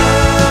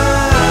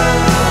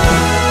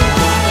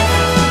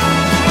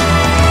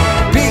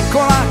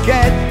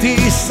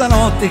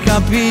 Stanotte hai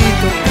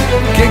capito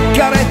che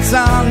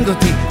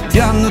carezzandoti ti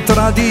hanno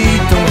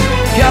tradito,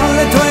 che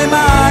alle tue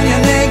mani ha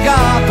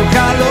negato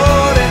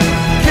calore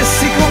che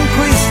si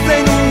conquista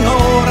in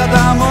un'ora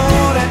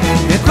d'amore.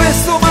 E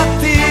questo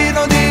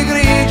mattino di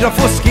grigia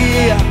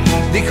foschia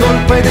di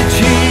colpa hai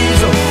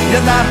deciso di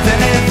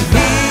andartene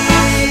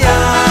via.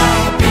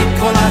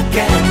 Piccola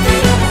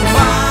Katie,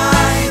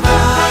 vai,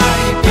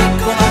 vai,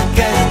 piccola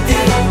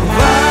Katie,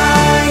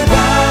 vai,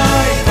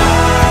 vai, vai.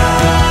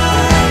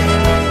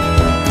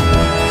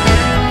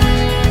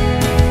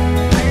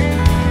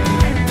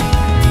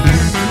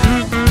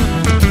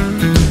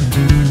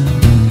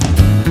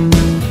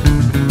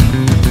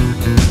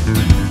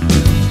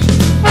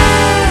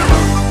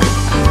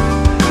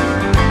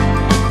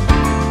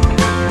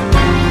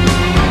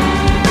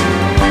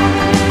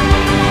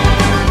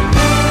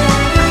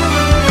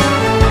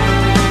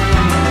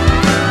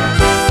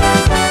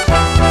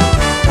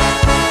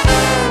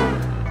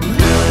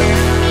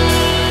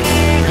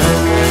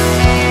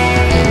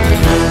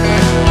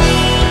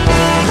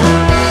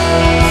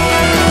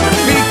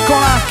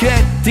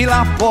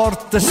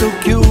 porta è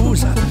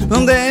socchiusa,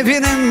 non devi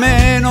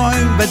nemmeno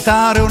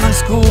inventare una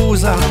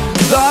scusa.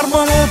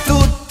 Dormono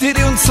tutti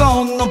di un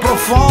sonno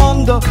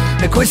profondo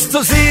e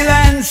questo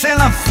silenzio è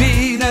la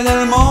fine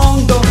del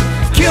mondo.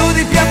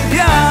 Chiudi pian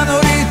piano,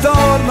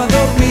 ritorna a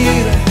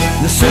dormire,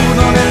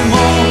 nessuno nel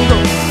mondo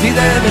ti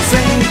deve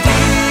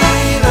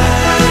sentire.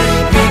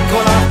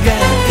 Piccola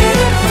Katie,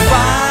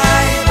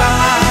 vai,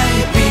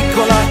 vai,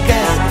 piccola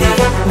Katie,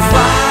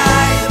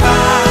 vai,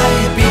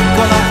 vai,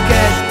 piccola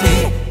Katie.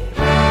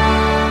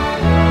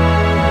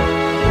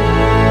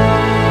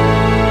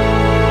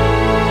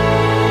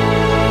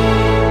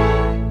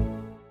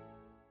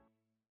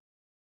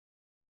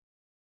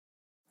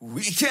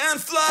 We can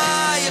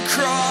fly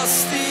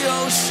across the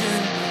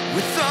ocean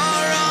with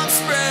our arms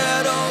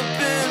spread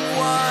open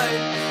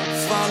wide.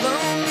 Follow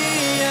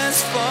me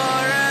as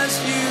far as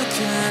you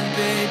can,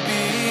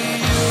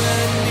 baby. You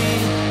and me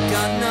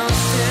got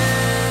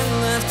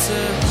nothing left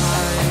to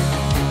hide.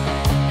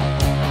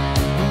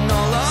 And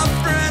all our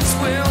friends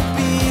will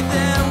be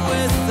there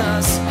with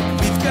us.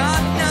 We've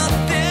got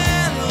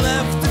nothing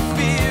left to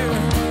fear.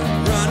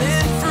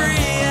 Running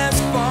free as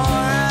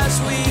far as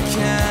we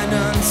can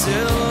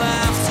until that's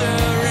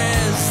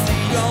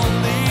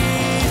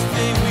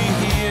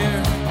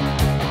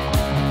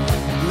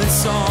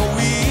all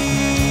we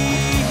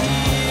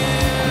hear.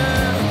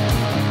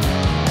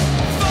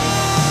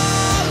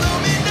 Follow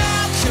me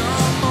now,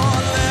 come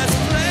on, let's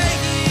play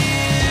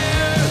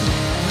here.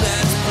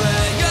 Let's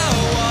play a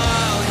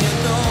while, you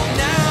know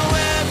now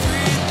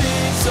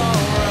everything's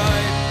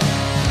alright.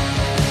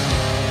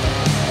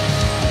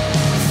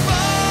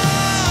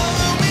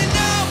 Follow me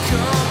now,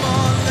 come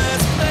on,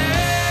 let's play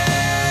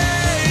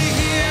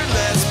here.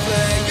 Let's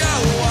play a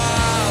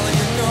while,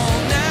 you know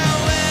now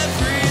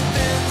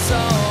everything's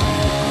alright.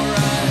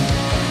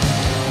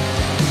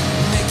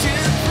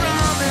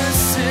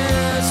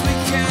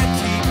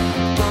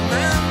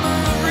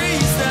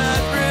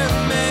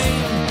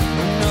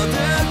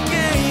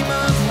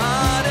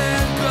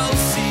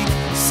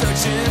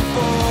 Searching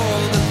for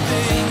the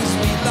things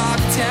we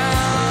locked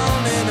down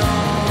in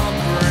our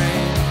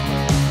brain.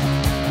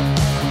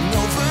 And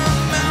over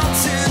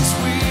mountains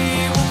we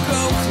will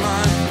go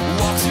climb,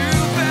 walk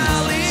through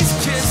valleys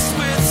kissed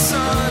with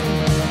sun.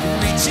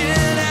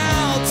 Reaching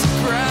out to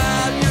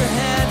grab your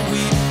hand,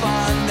 we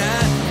find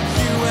that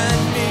you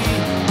and me,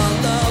 our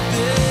love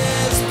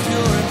is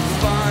pure and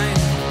fine.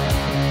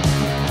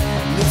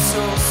 Live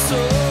so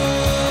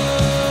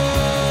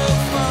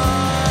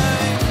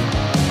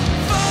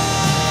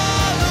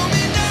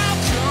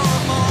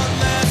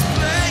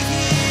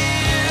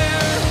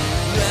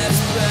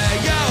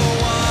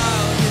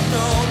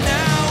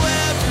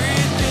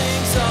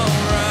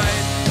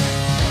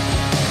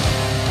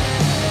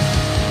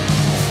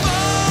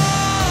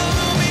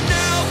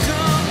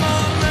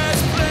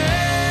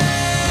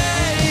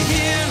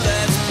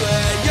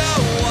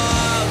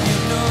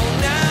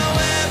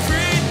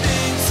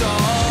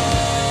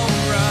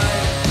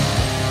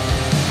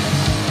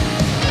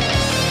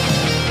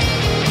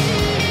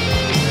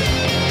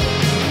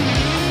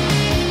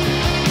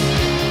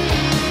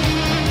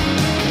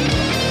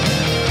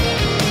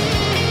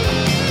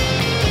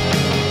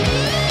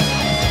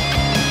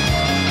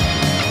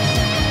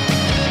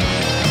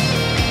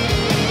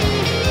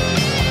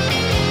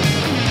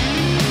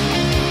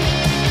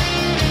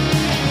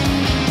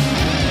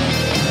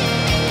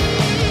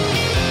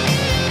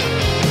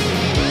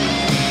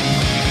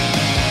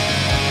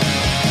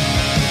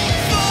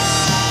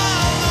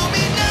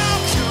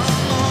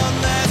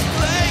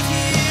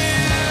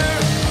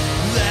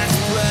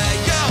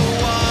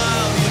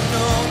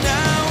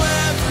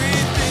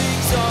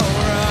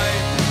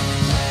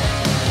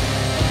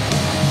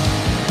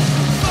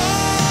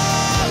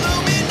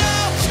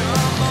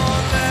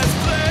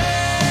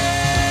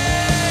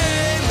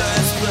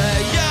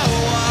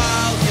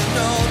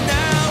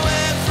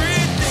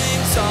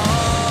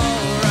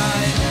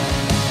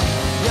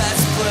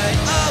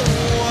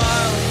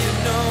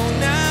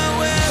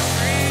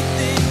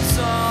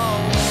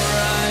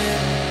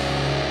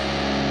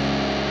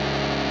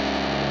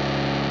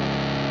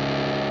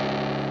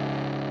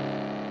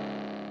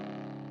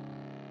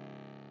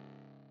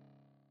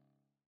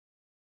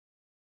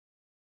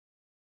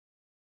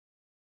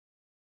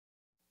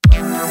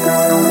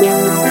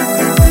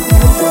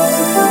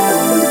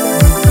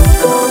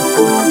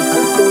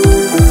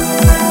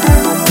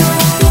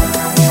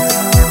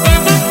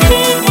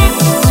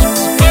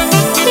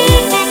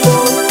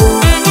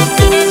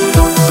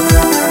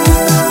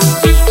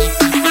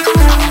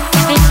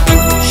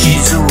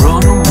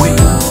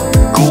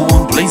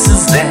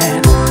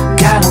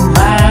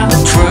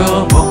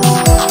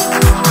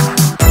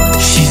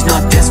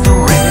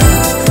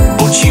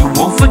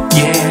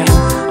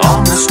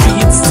On the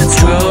streets, the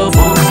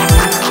trouble.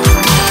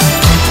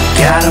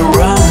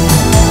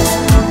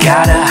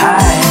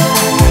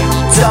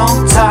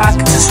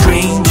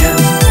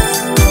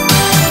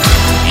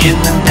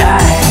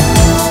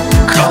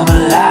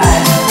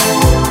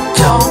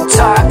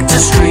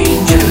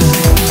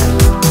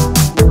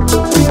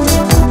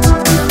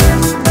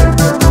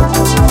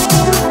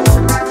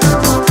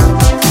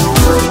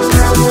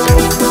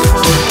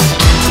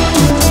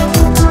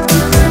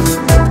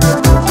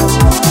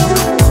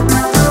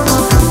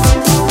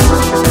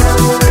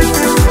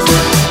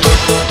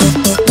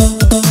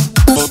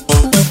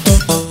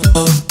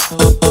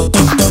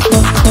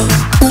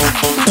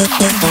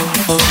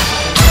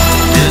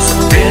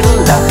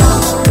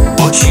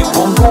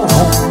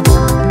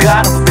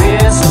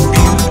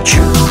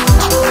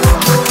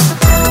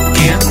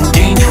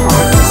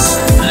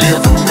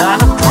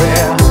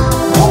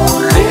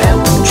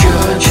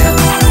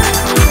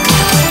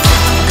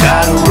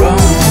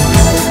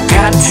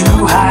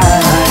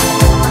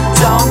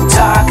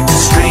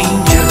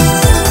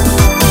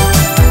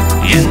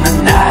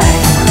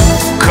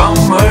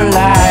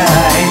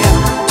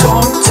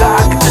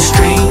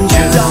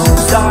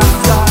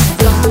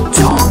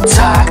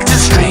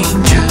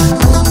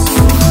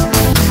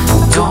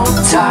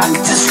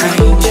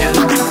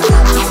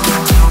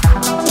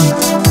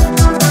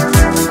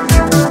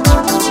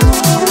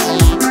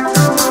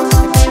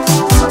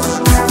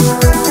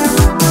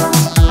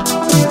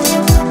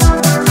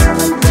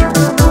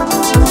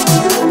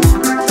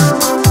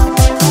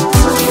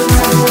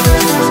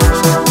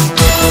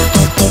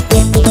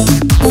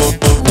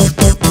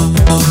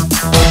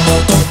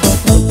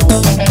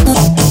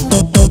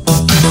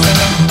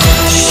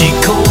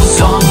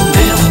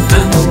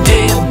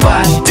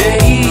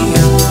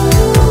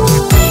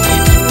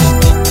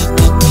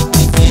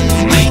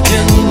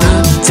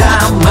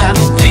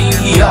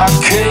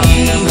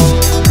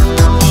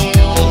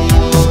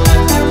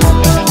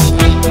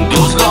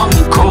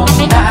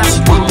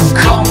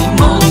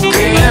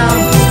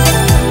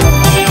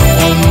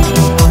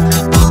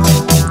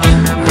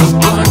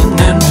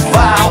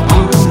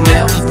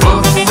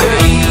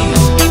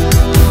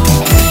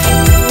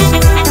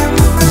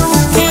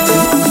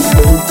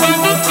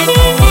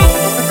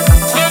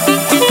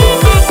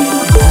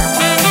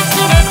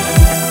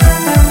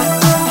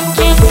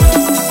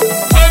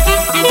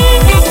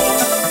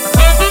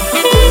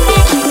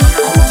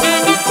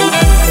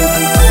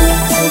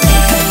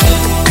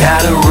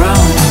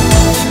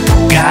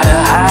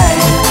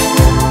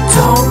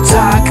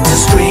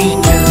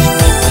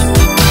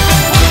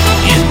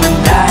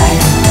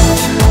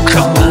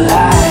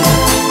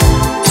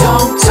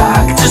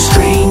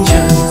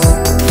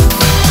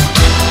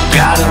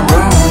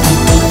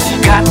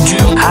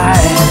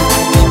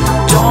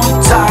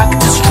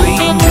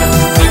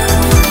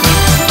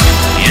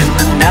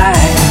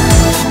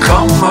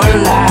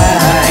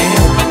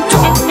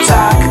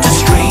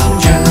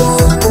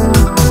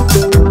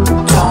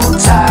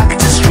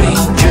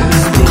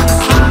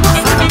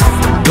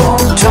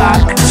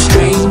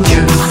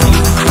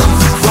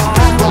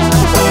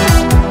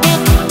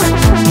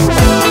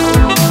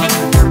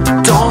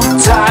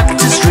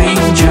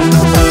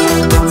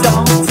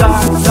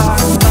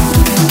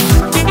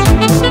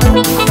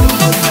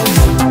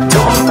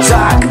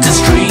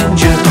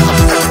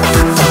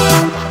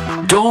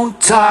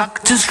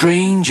 talk to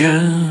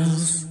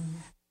strangers.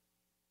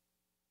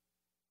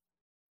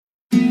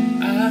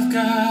 I've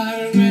got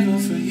a riddle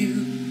for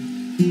you.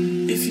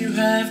 If you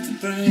have the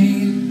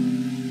brain,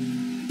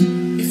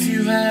 if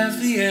you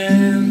have the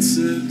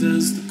answer,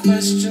 does the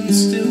question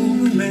still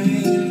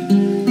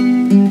remain?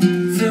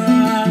 There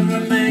are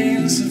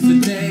remains of the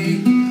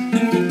day,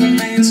 and what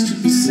remains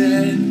to be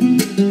said?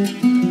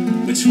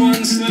 Which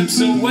one slips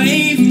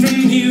away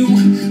from you?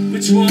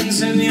 Which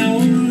one's in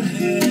your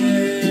head?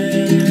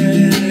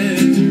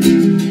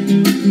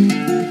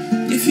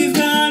 If you've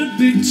got a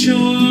big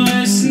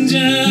choice and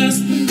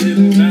just a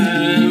little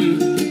time,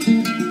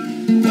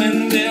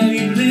 when will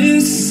you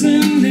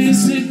listen?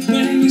 Is it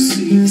when you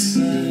see the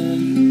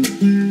sun?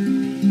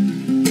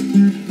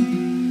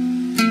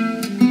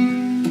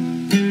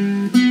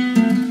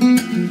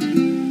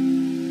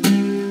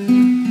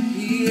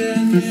 Here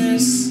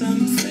there's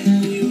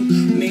something you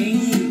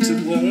need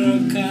to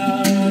work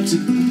out.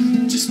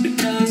 Just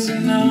because you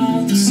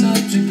know the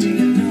subject, do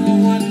you know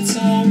what it's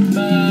all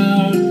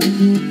about?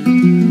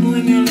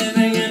 When you're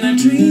living in a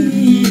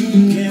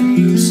dream, can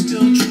you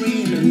still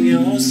dream in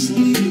your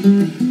sleep?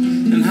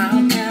 And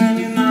how can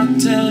you not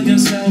tell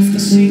yourself the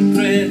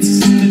secrets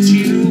that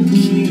you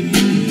keep?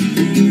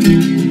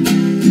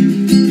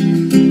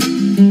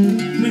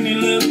 When you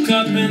look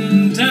up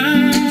and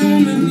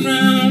down and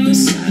round and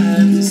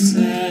side to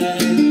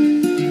side,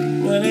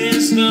 what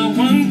is the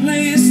one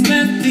place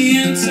that the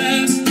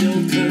answer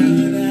still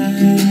could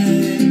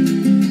hide?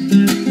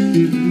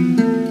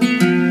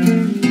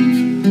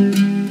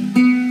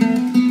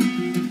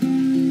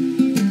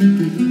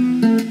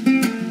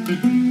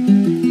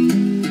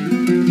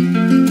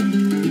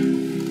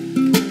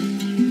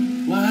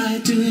 Why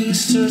do you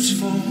search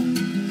for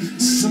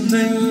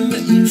something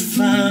that you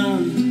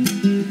found?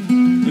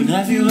 And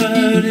have you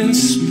heard in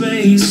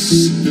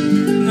space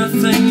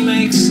nothing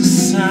makes a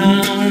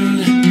sound?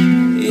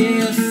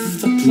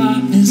 If the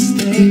plot is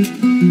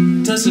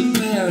thick, does it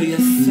wear you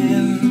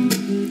thin?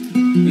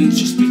 And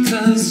just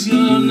because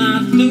you're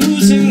not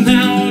losing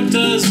now,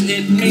 does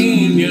it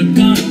mean you're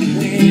gonna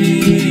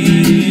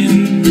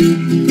win?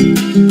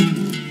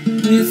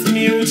 If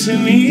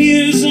mutiny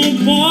is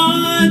on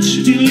board,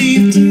 should you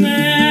leave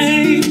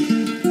tonight?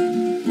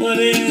 What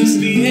is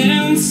the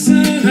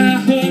answer? I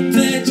hope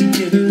that you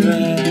get it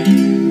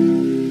right.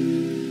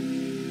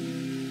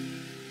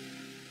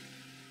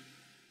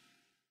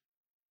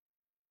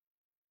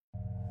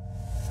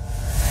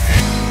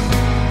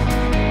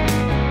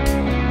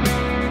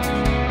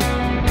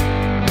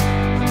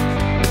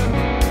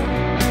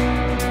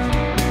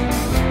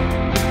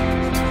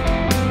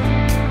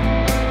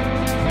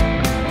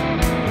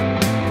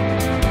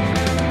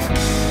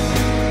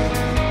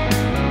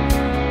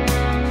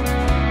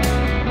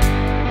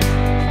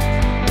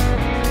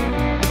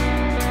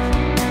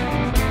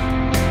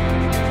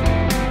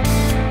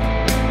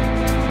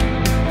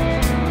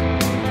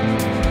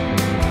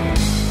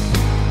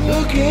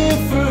 Looking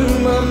through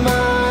my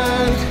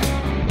mind,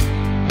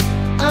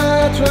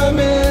 I try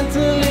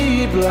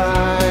mentally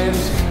blind.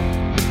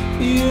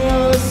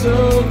 You're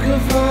so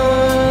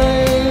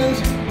confined,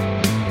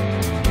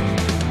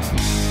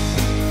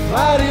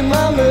 fighting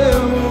my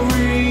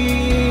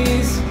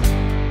memories,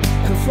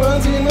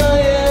 confronting my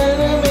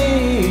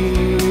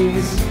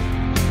enemies.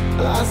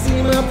 I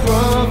see my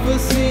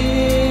prophecies,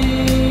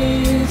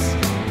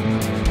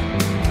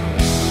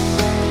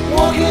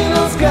 walking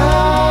on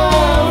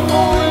sky,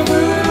 rolling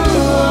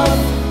through,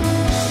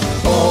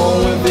 all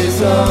with this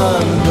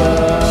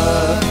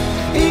hunger,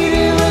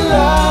 eating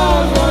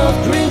alive while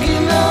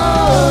drinking the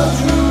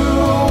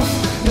truth,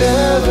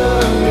 never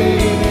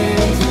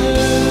meaning to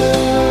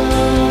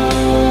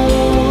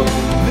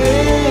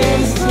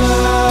this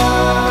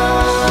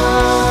time.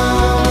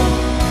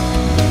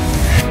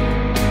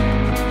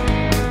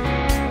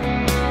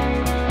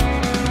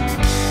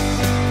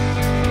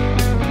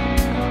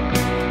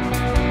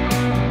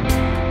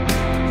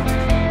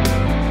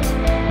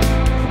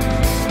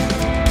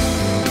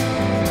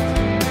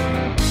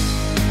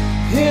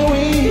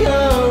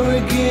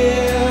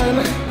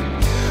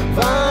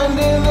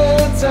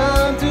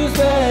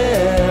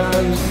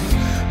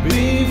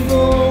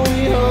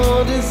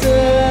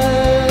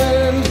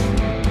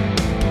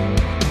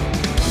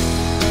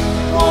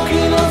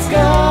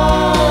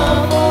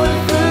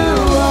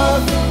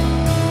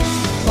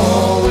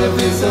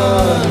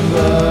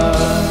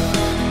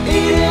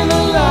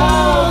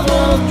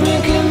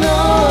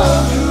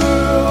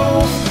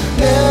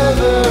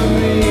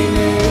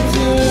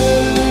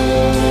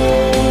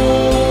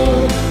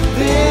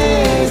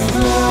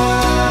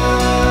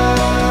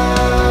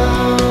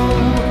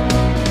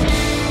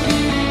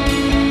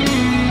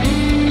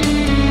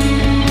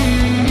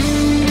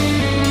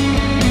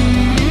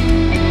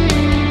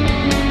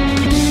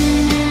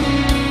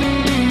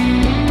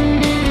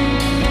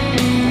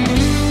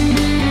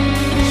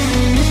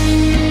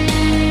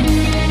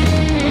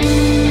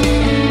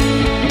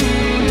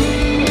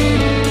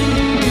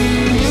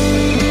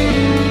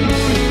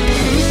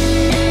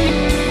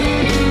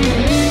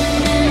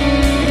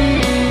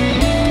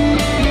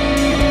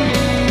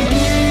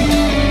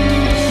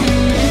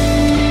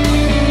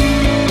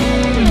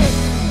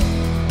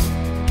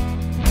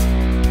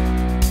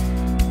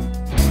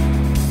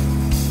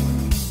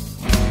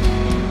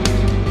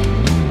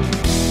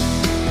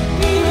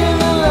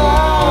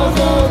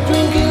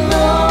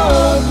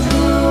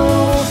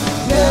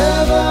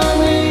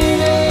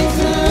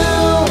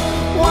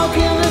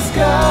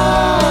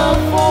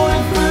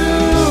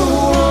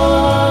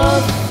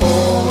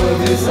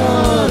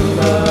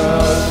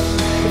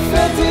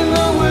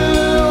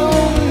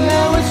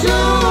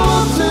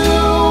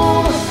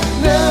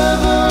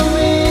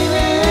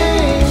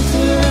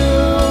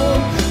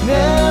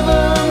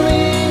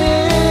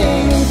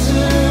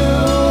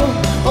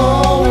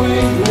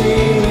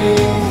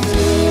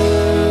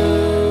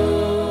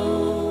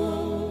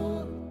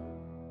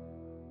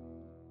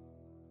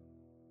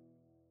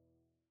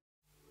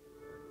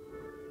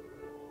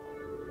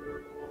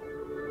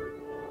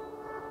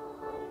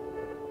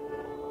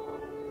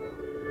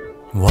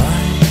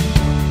 Why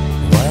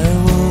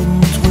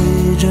wouldn't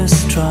we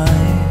just try?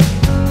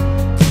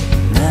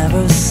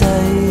 Never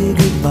say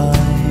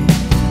goodbye.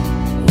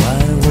 Why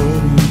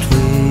wouldn't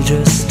we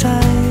just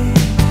stay?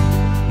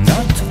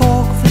 Not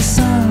walk this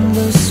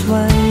endless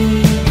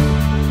way.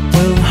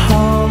 We'll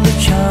hold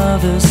each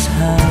other's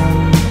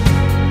hand.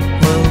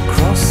 We'll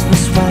cross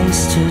this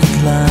wasted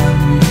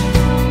land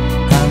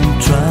and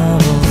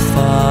travel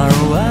far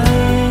away.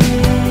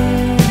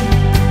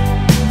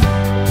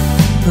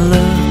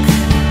 Look,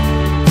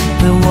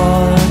 the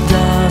water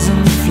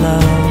doesn't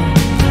flow,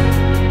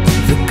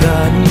 the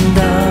garden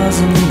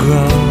doesn't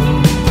grow.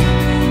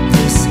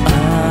 This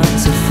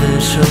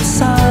artificial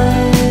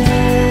sight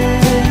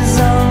is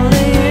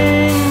only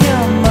in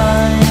your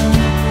mind,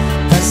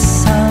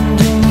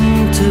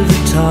 ascending to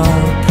the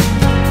top.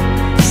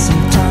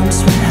 Sometimes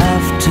we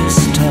have to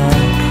stop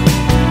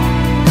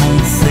and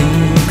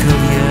think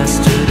of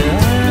yesterday.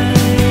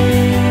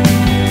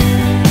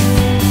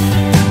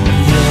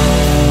 Your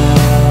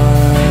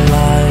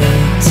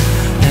light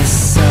is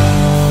so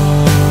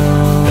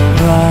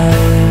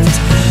bright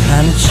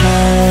and it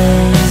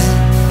shines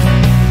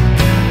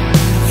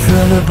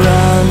through the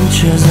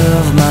branches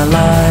of my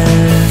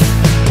life.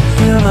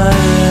 You're my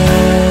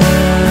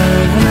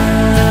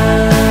evening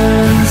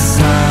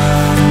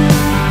sun.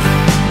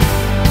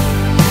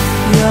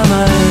 You're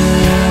my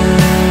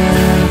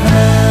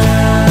evening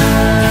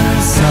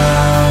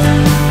sun.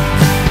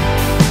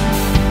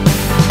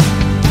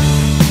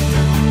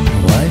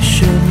 Why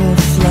should we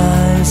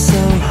fly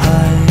so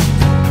high?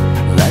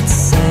 Let's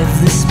save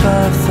these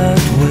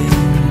perfect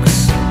wings.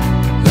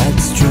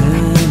 Let's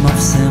dream of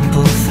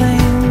simple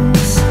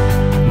things,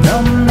 no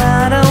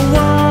matter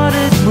what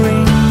it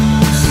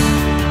brings,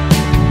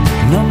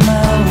 no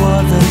matter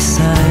what they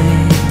say.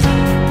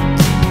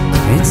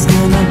 It's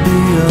gonna be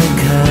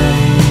okay.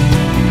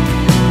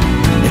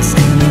 It's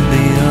gonna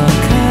be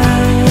okay.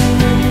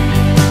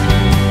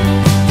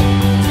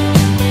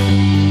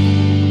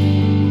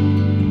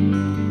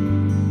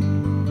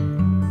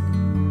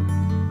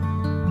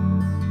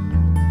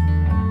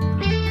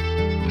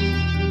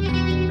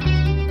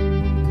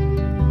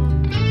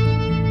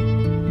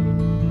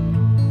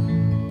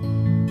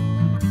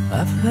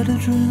 I've had a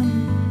dream,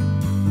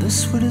 the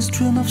sweetest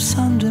dream of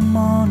Sunday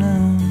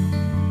morning.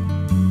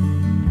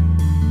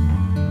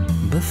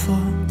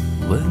 Before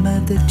we've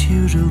made that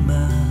usual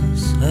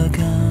mess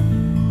again.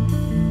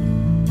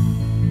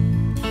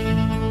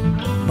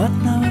 But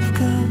now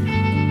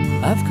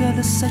I've got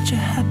such a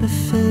happy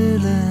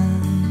feeling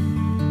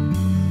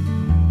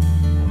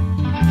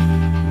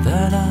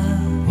that I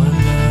will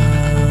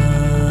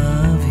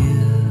love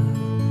you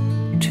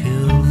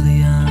till the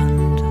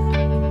end.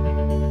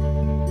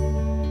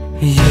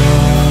 Your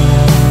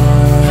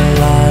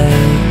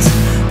light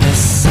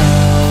is so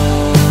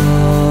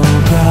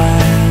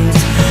bright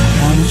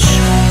and it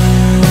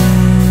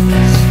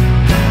shines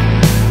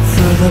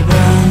through the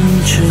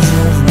branches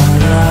of my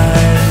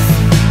life.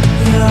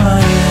 You're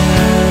my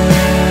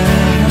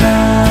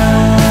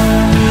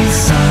evening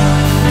sun.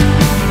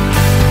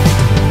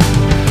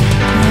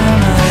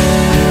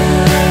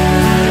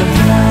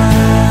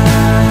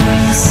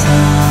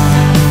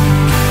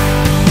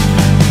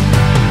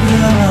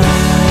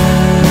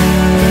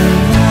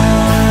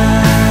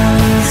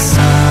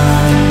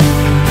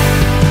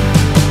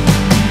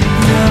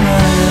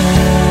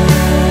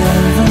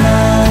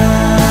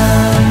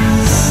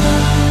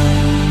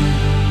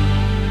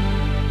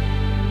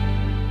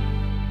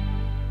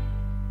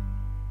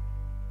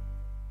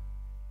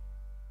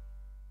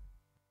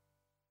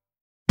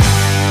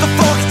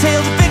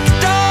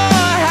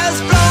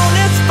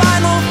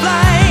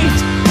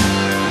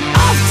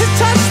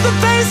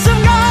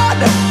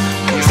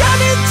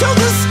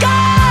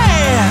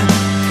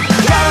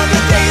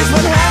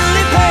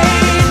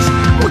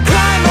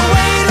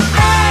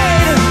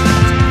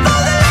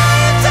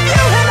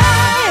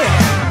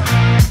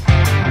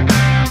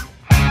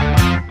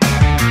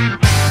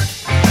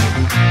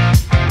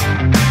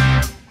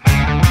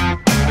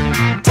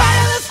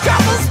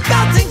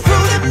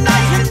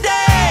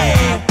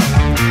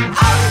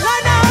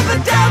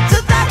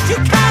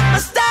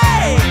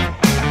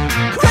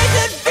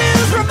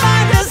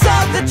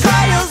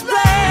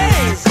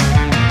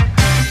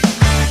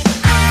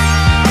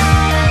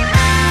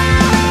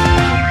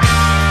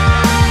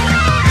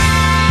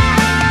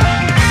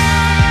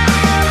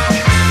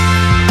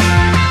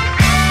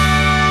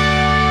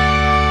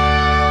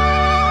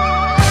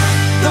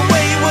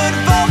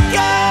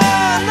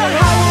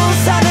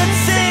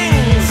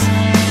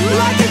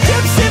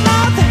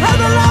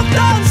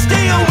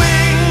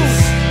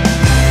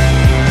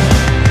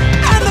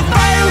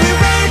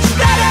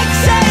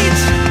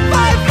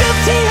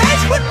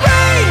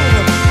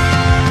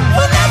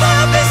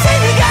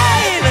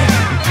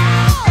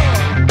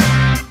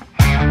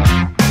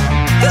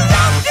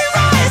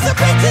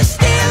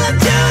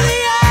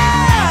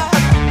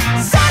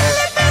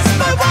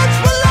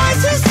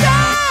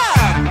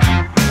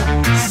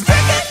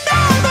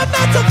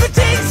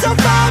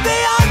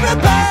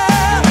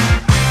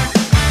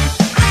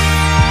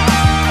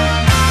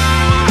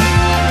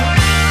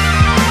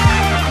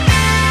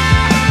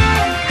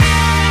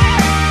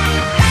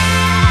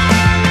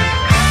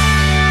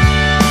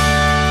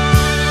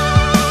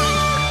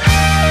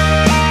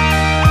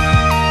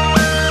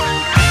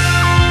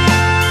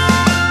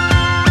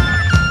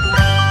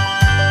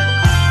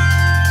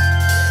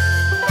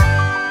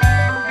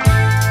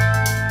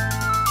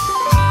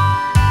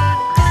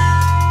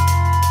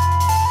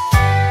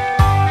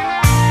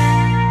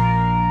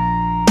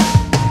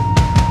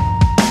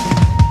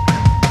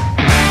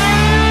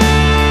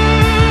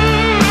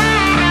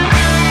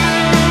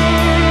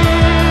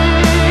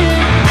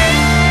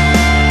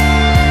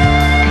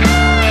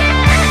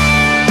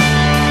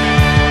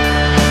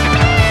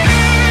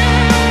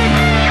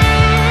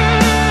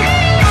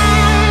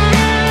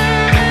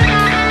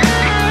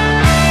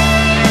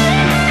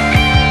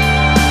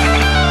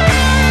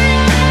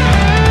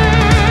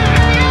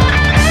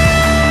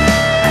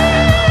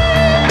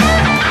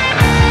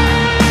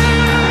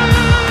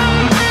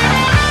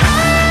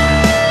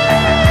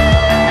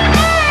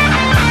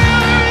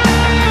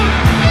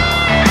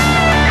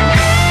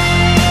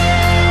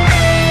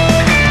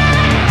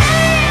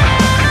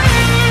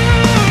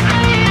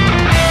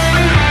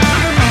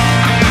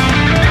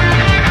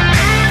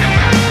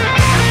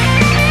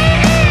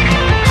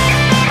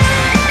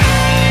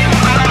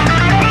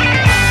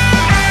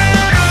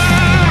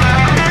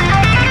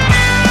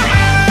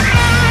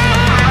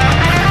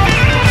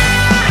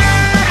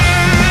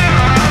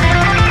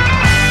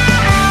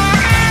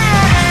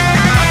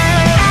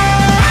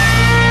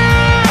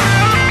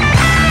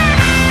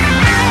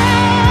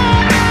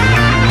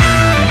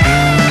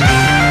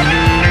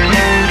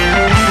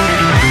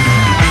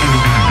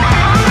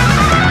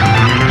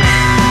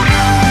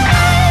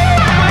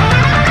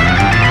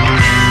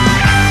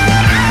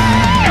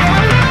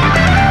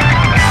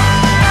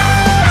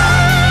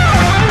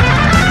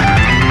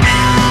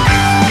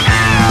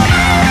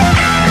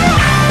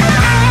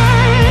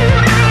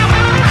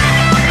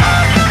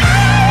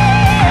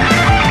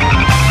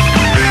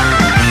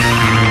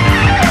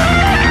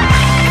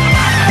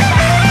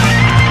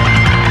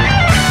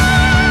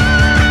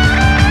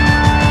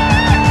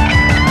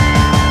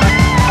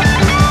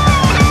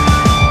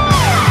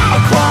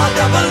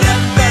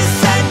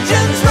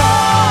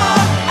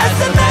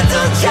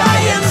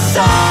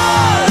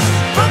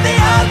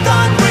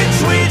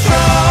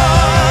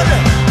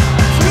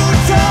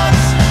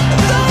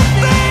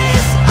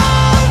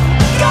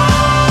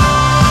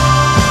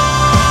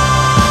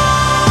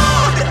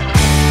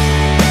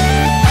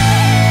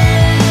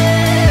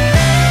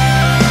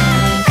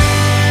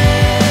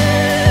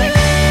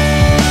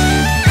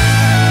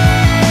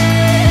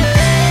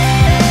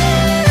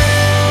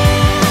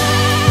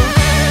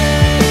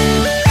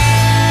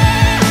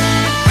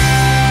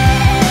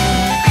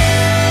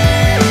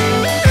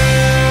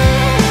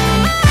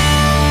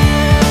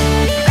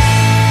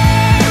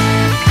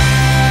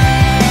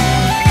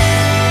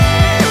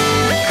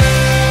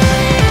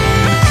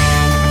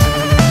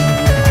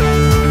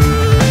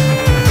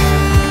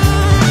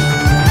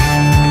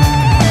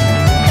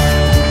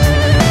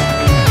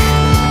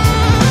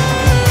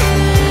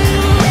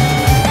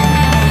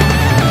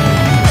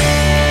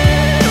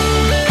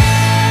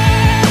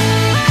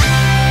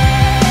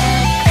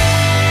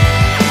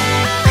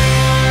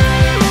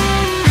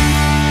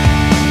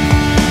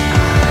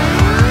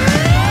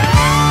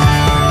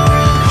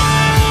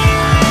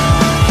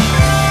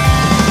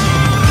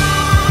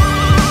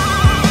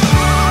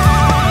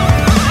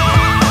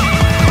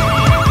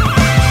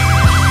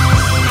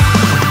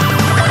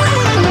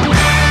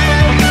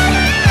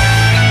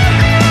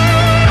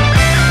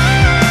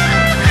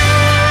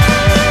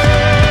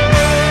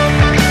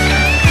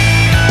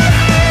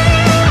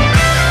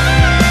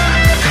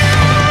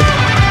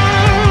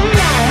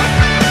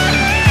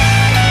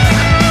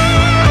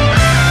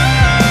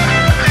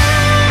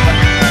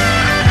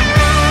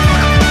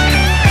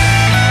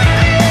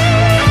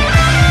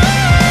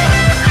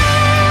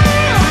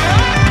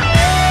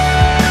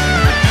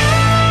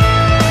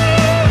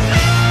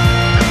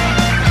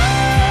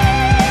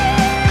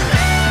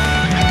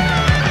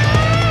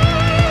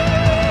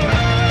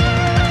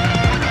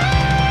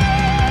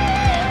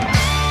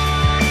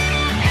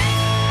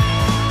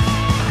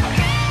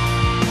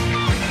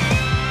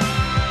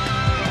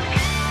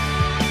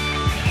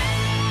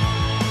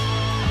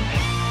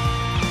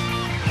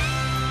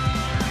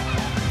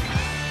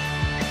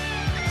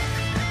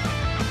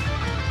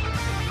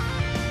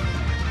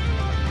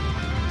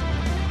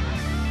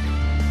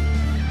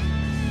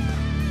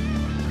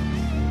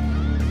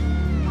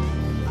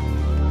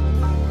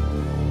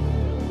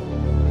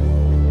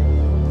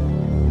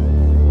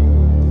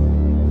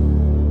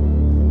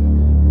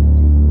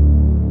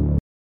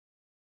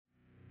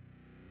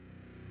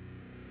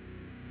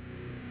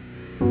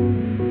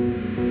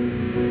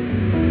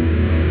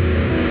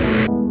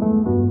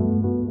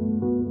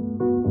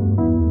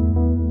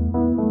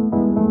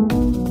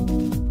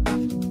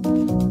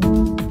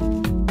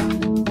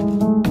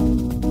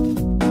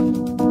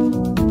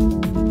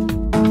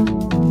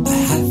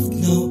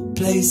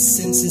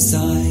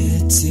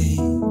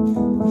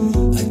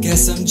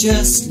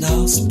 just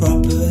lost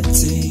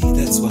property.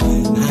 That's why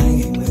I'm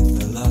hanging with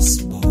the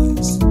lost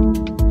boys.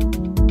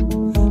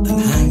 I'm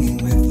hanging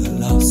with the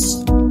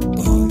lost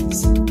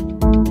boys.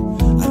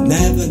 I'm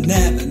never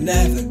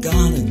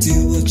gonna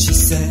do what you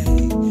say.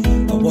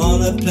 I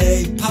wanna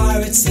play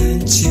pirates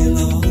and chill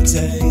all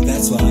day.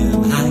 That's why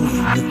I'm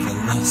hanging with the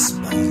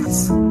lost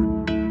boys.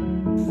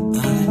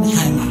 I'm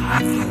hanging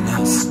with the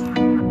lost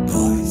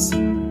boys.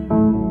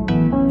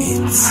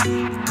 It's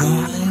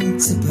going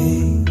to be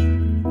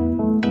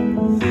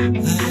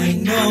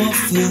an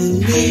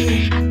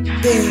awfully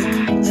big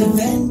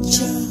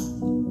adventure.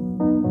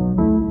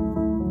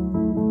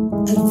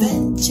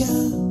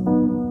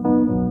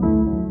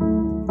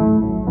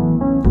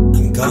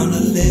 I'm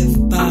gonna live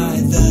by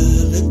the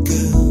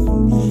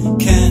lagoon,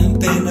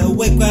 camp in a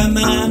wigwam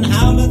and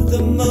howl at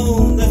the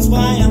moon. That's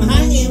why I'm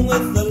hanging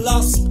with the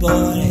lost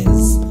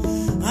boys.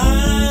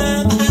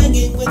 I'm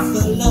hanging with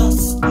the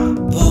lost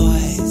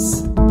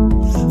boys.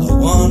 I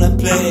wanna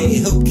play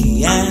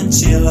hooky and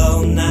chill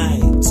all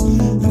night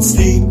and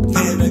sleep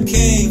in a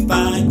cave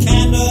by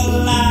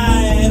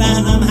candlelight. And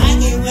I'm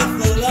hanging with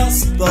the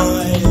lost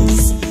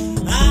boys.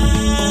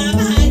 I'm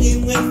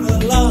hanging with the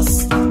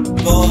lost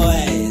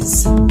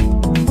boys.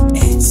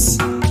 It's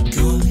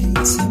going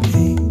to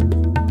be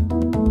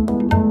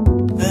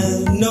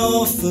an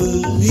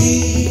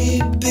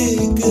awfully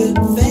big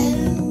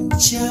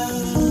adventure.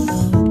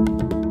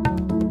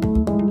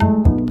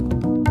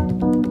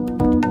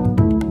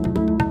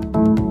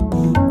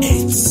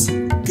 It's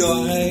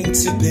going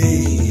to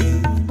be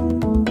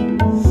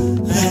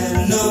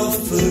an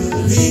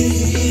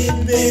awfully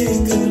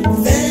big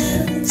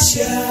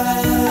adventure.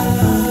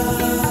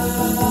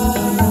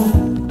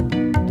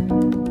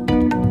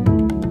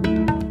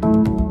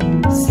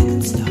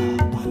 Second star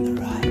on the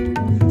right,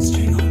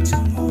 straight on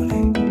till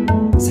morning.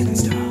 Second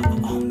star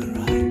on the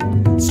right,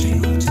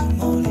 straight on till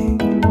morning.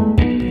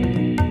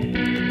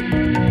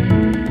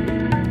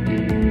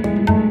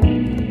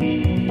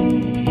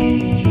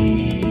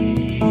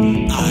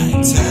 I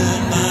turn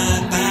my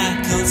back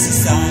on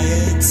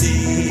society,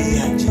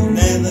 and you'll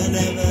never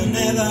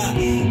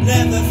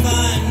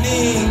find me,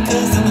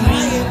 'cause I'm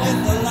hanging with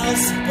the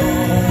lost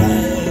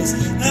boys.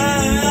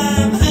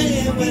 I'm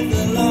hanging with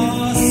the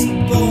lost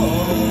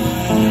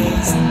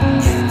boys.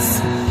 It's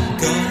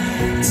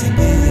going to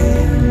be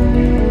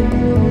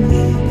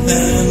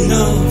an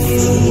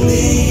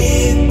awfully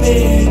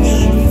big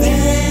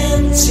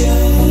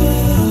adventure.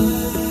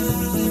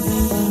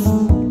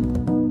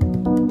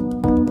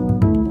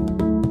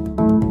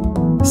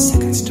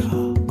 Second star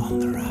on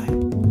the right,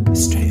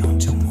 straight on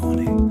till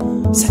morning.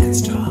 Second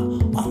star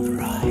on the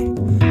right,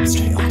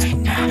 straight on till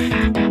morning.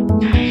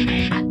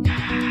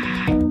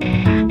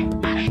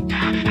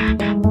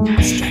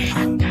 Straight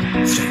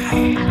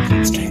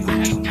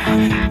on till morning.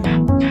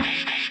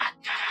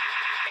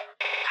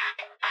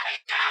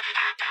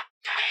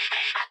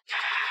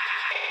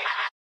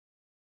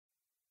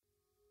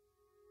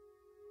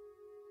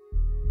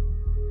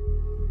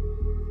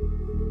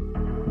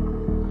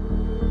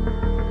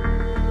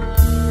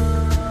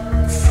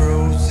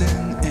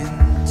 Frozen in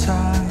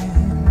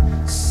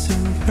time,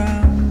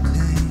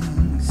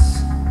 surroundings.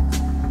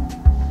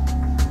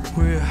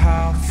 We're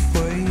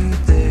halfway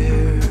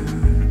there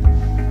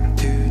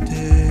to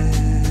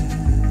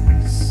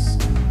this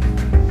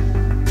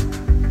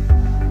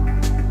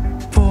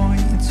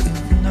point of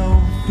no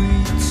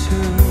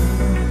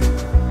return.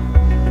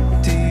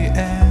 The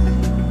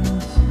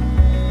end,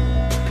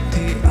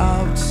 the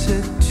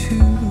outset to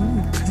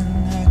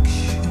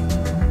connection.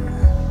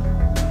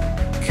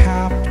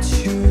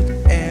 Captured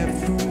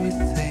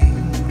everything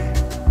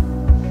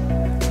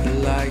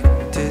like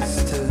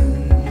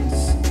distance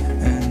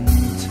and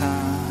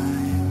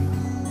time.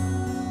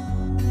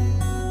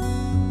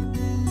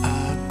 A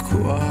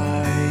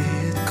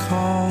quiet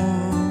call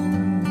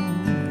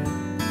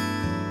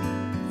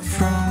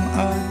from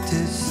a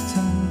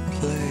distant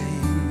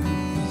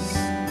place.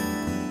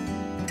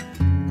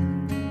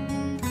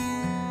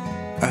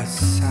 A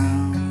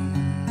sound,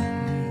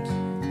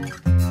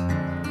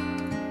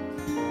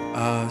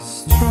 a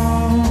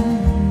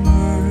strong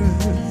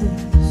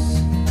words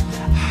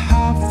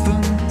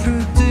haven't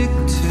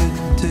predicted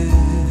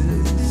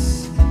this.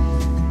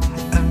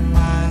 A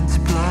mind's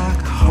black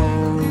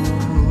hole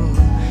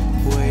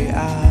way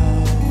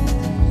out.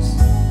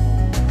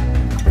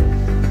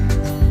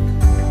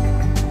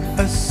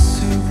 A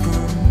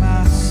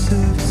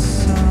supermassive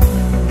sun,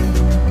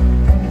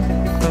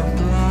 a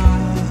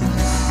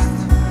blast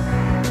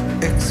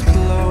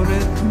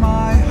exploded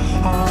my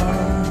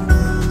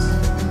heart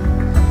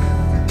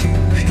to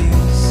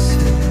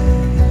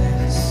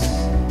pieces,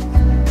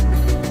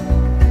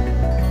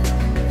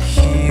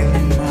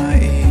 healing my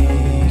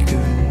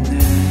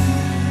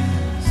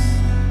eagerness.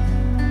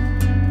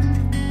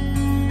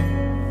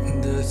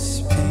 The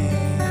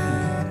speed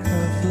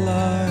of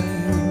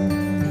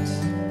light,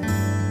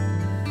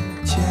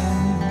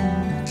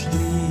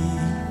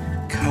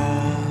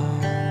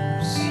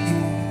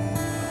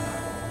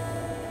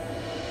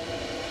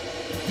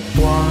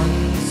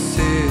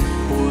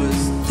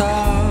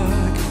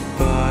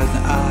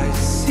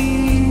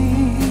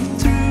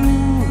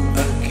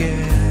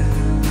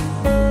 again.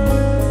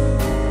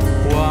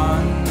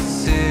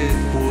 Once it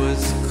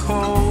was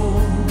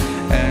cold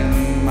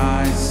and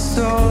my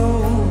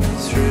soul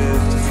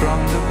stripped from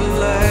the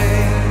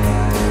blame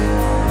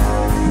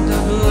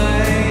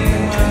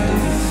and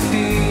the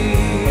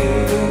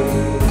fear.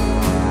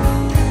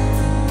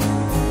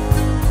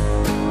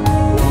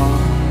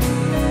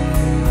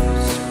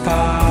 Once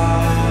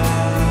past,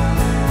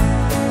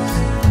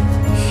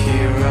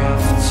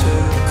 hereafter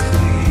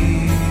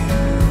clear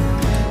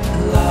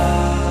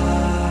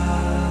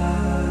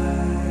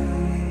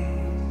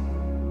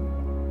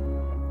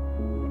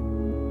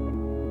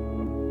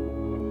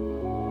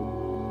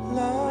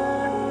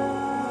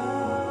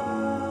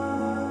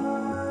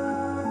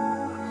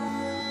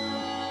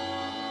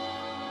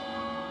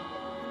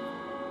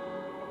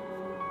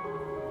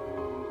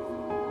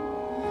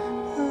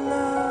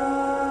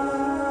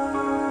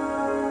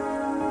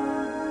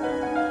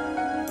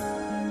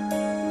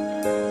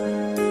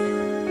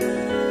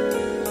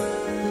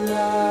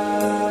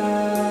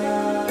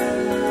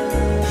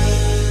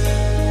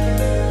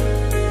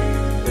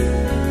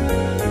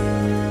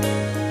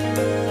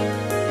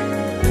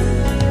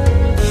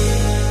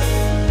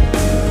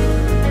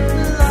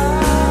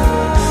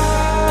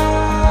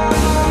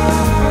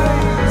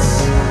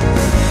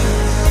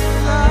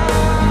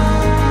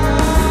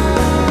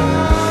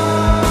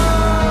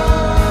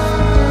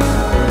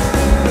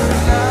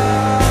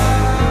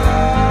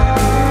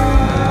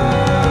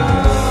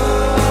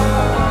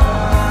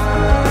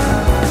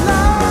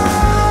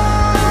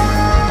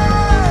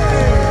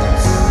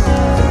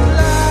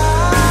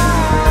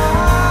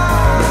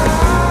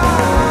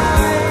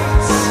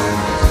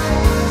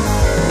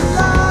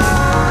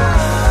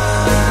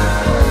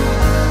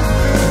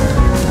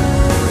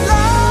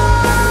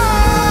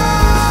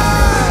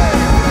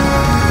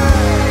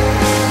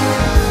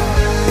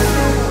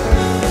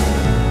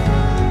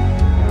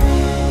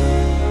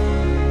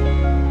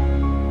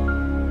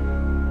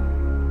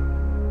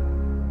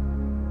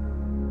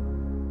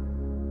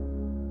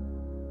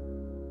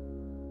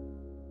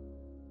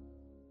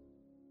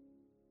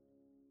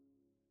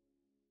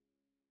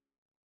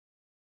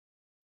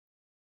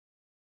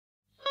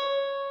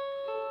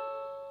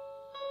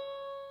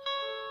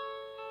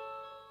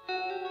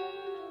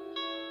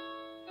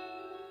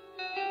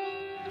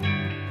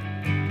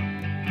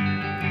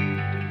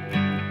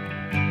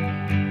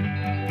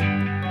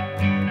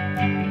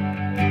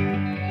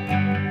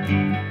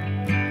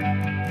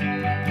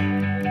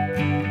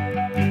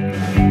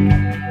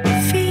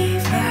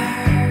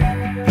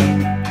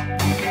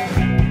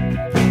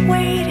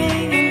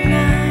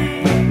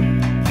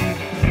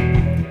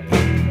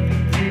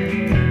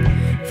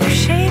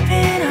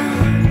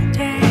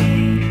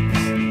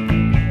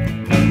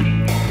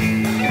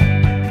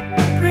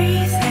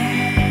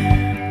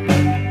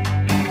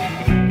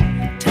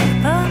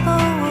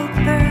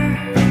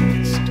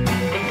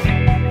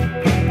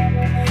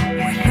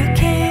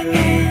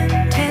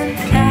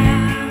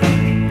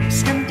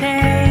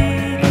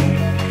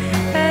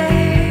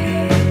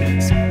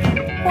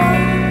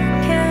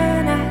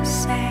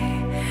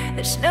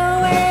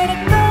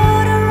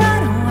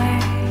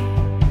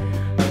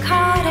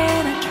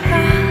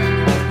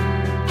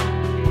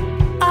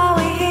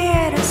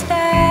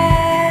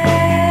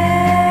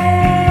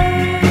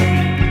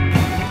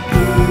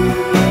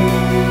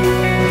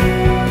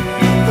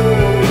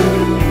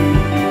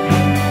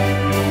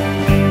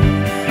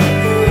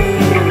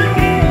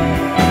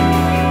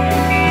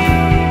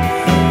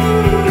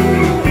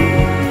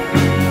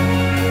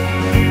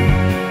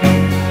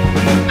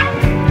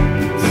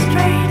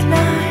Straight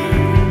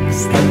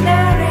lines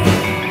that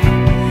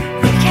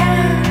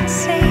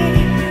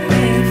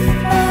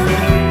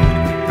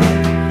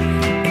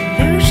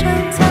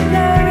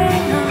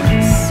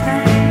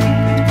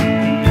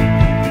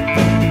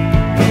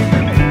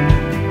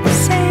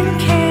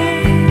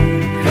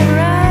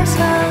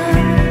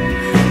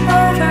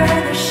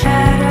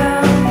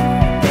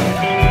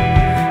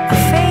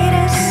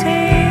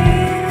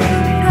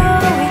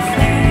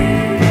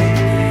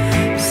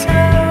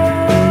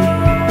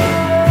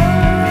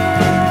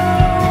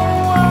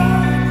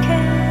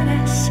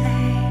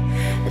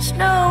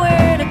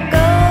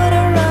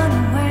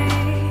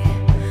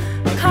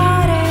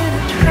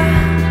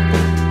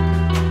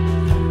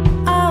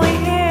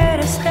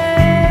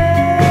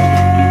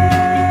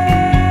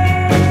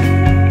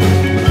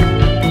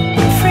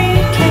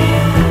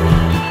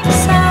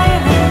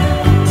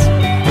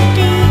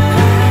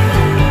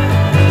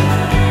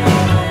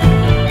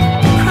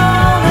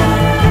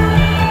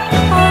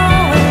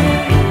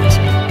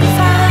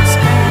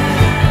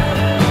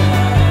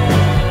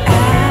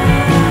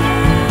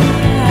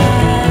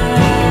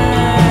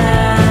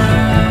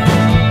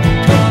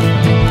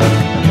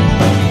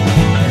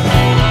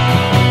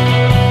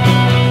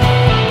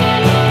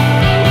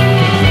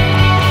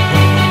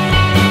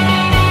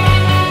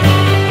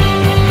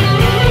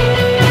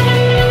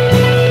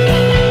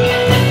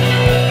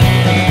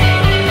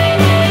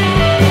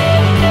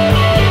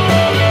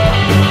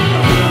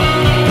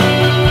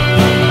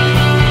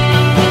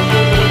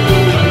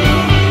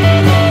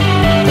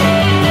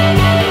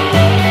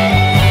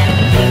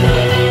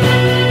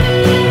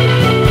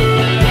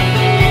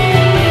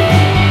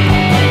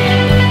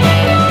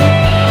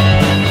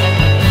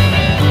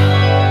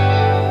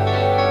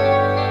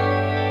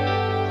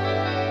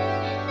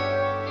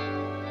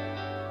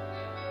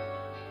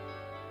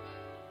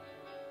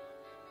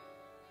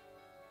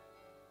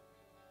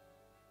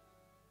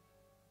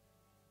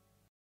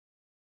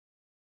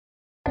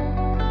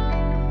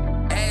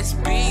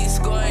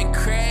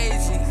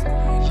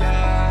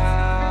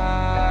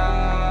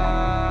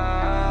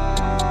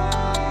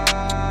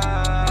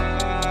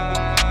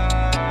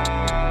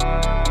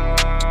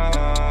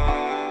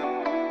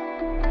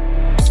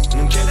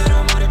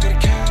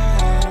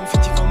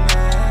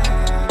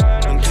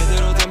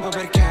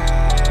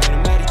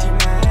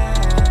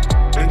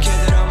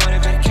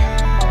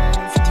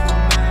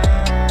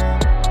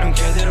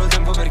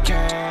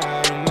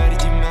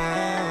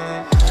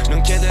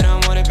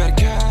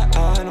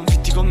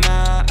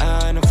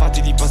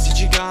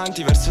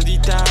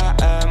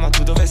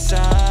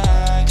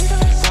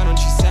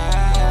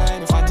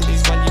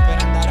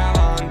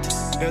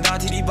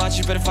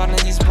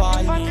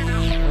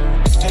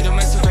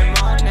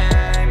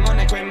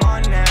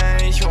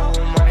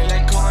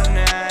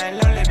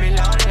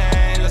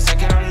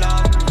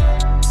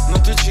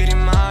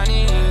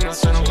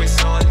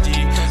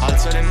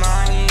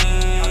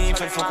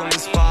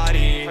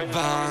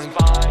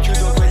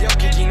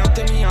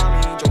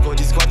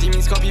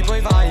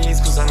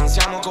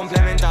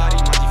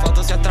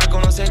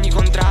segni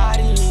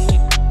contrari.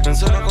 Non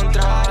sono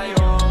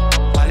contrario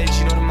a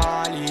leggi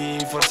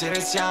normali. Forse ne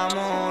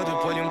siamo due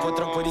poli un po'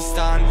 troppo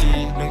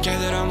distanti. Non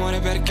chiederò amore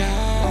perché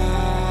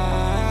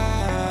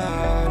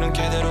non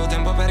chiederò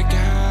tempo perché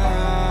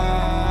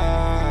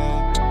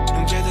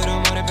non chiederò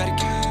amore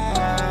perché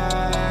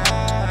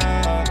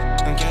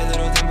non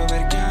chiederò tempo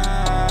perché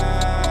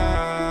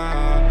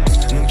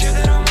non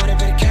chiederò amore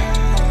perché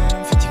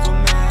non fatti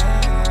con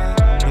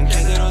me. Non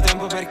chiederò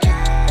tempo perché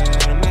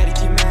non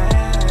meriti me.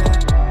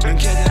 Non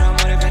chiederò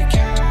amore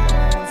perché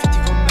non fatti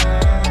con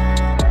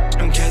me.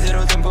 Non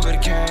chiederò tempo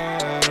perché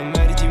non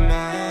meriti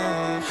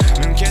me.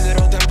 Non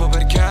chiederò tempo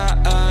perché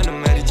non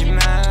meriti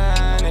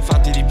me. Nei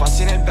fatti di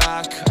passi nel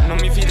back, non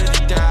mi fido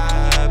di te.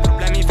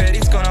 Problemi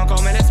feriscono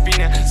come le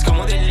spine,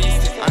 scomode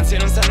liste, anzi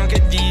non sanno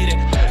che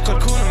dire.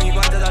 Qualcuno mi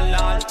guarda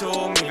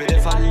dall'alto, mi vede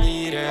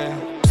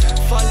fallire.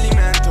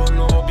 Fallimento, un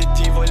nuovo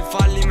obiettivo, il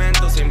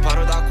fallimento. Se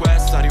imparo da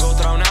questo arrivo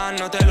tra un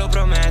anno, te lo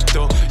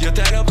prometto. Io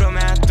te lo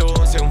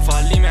prometto, se è un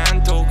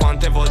fallimento.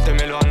 Quante volte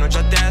me lo hanno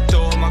già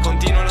detto, ma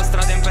continuo la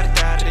strada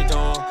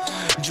imperterrito.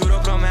 Giuro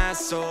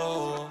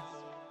promesso.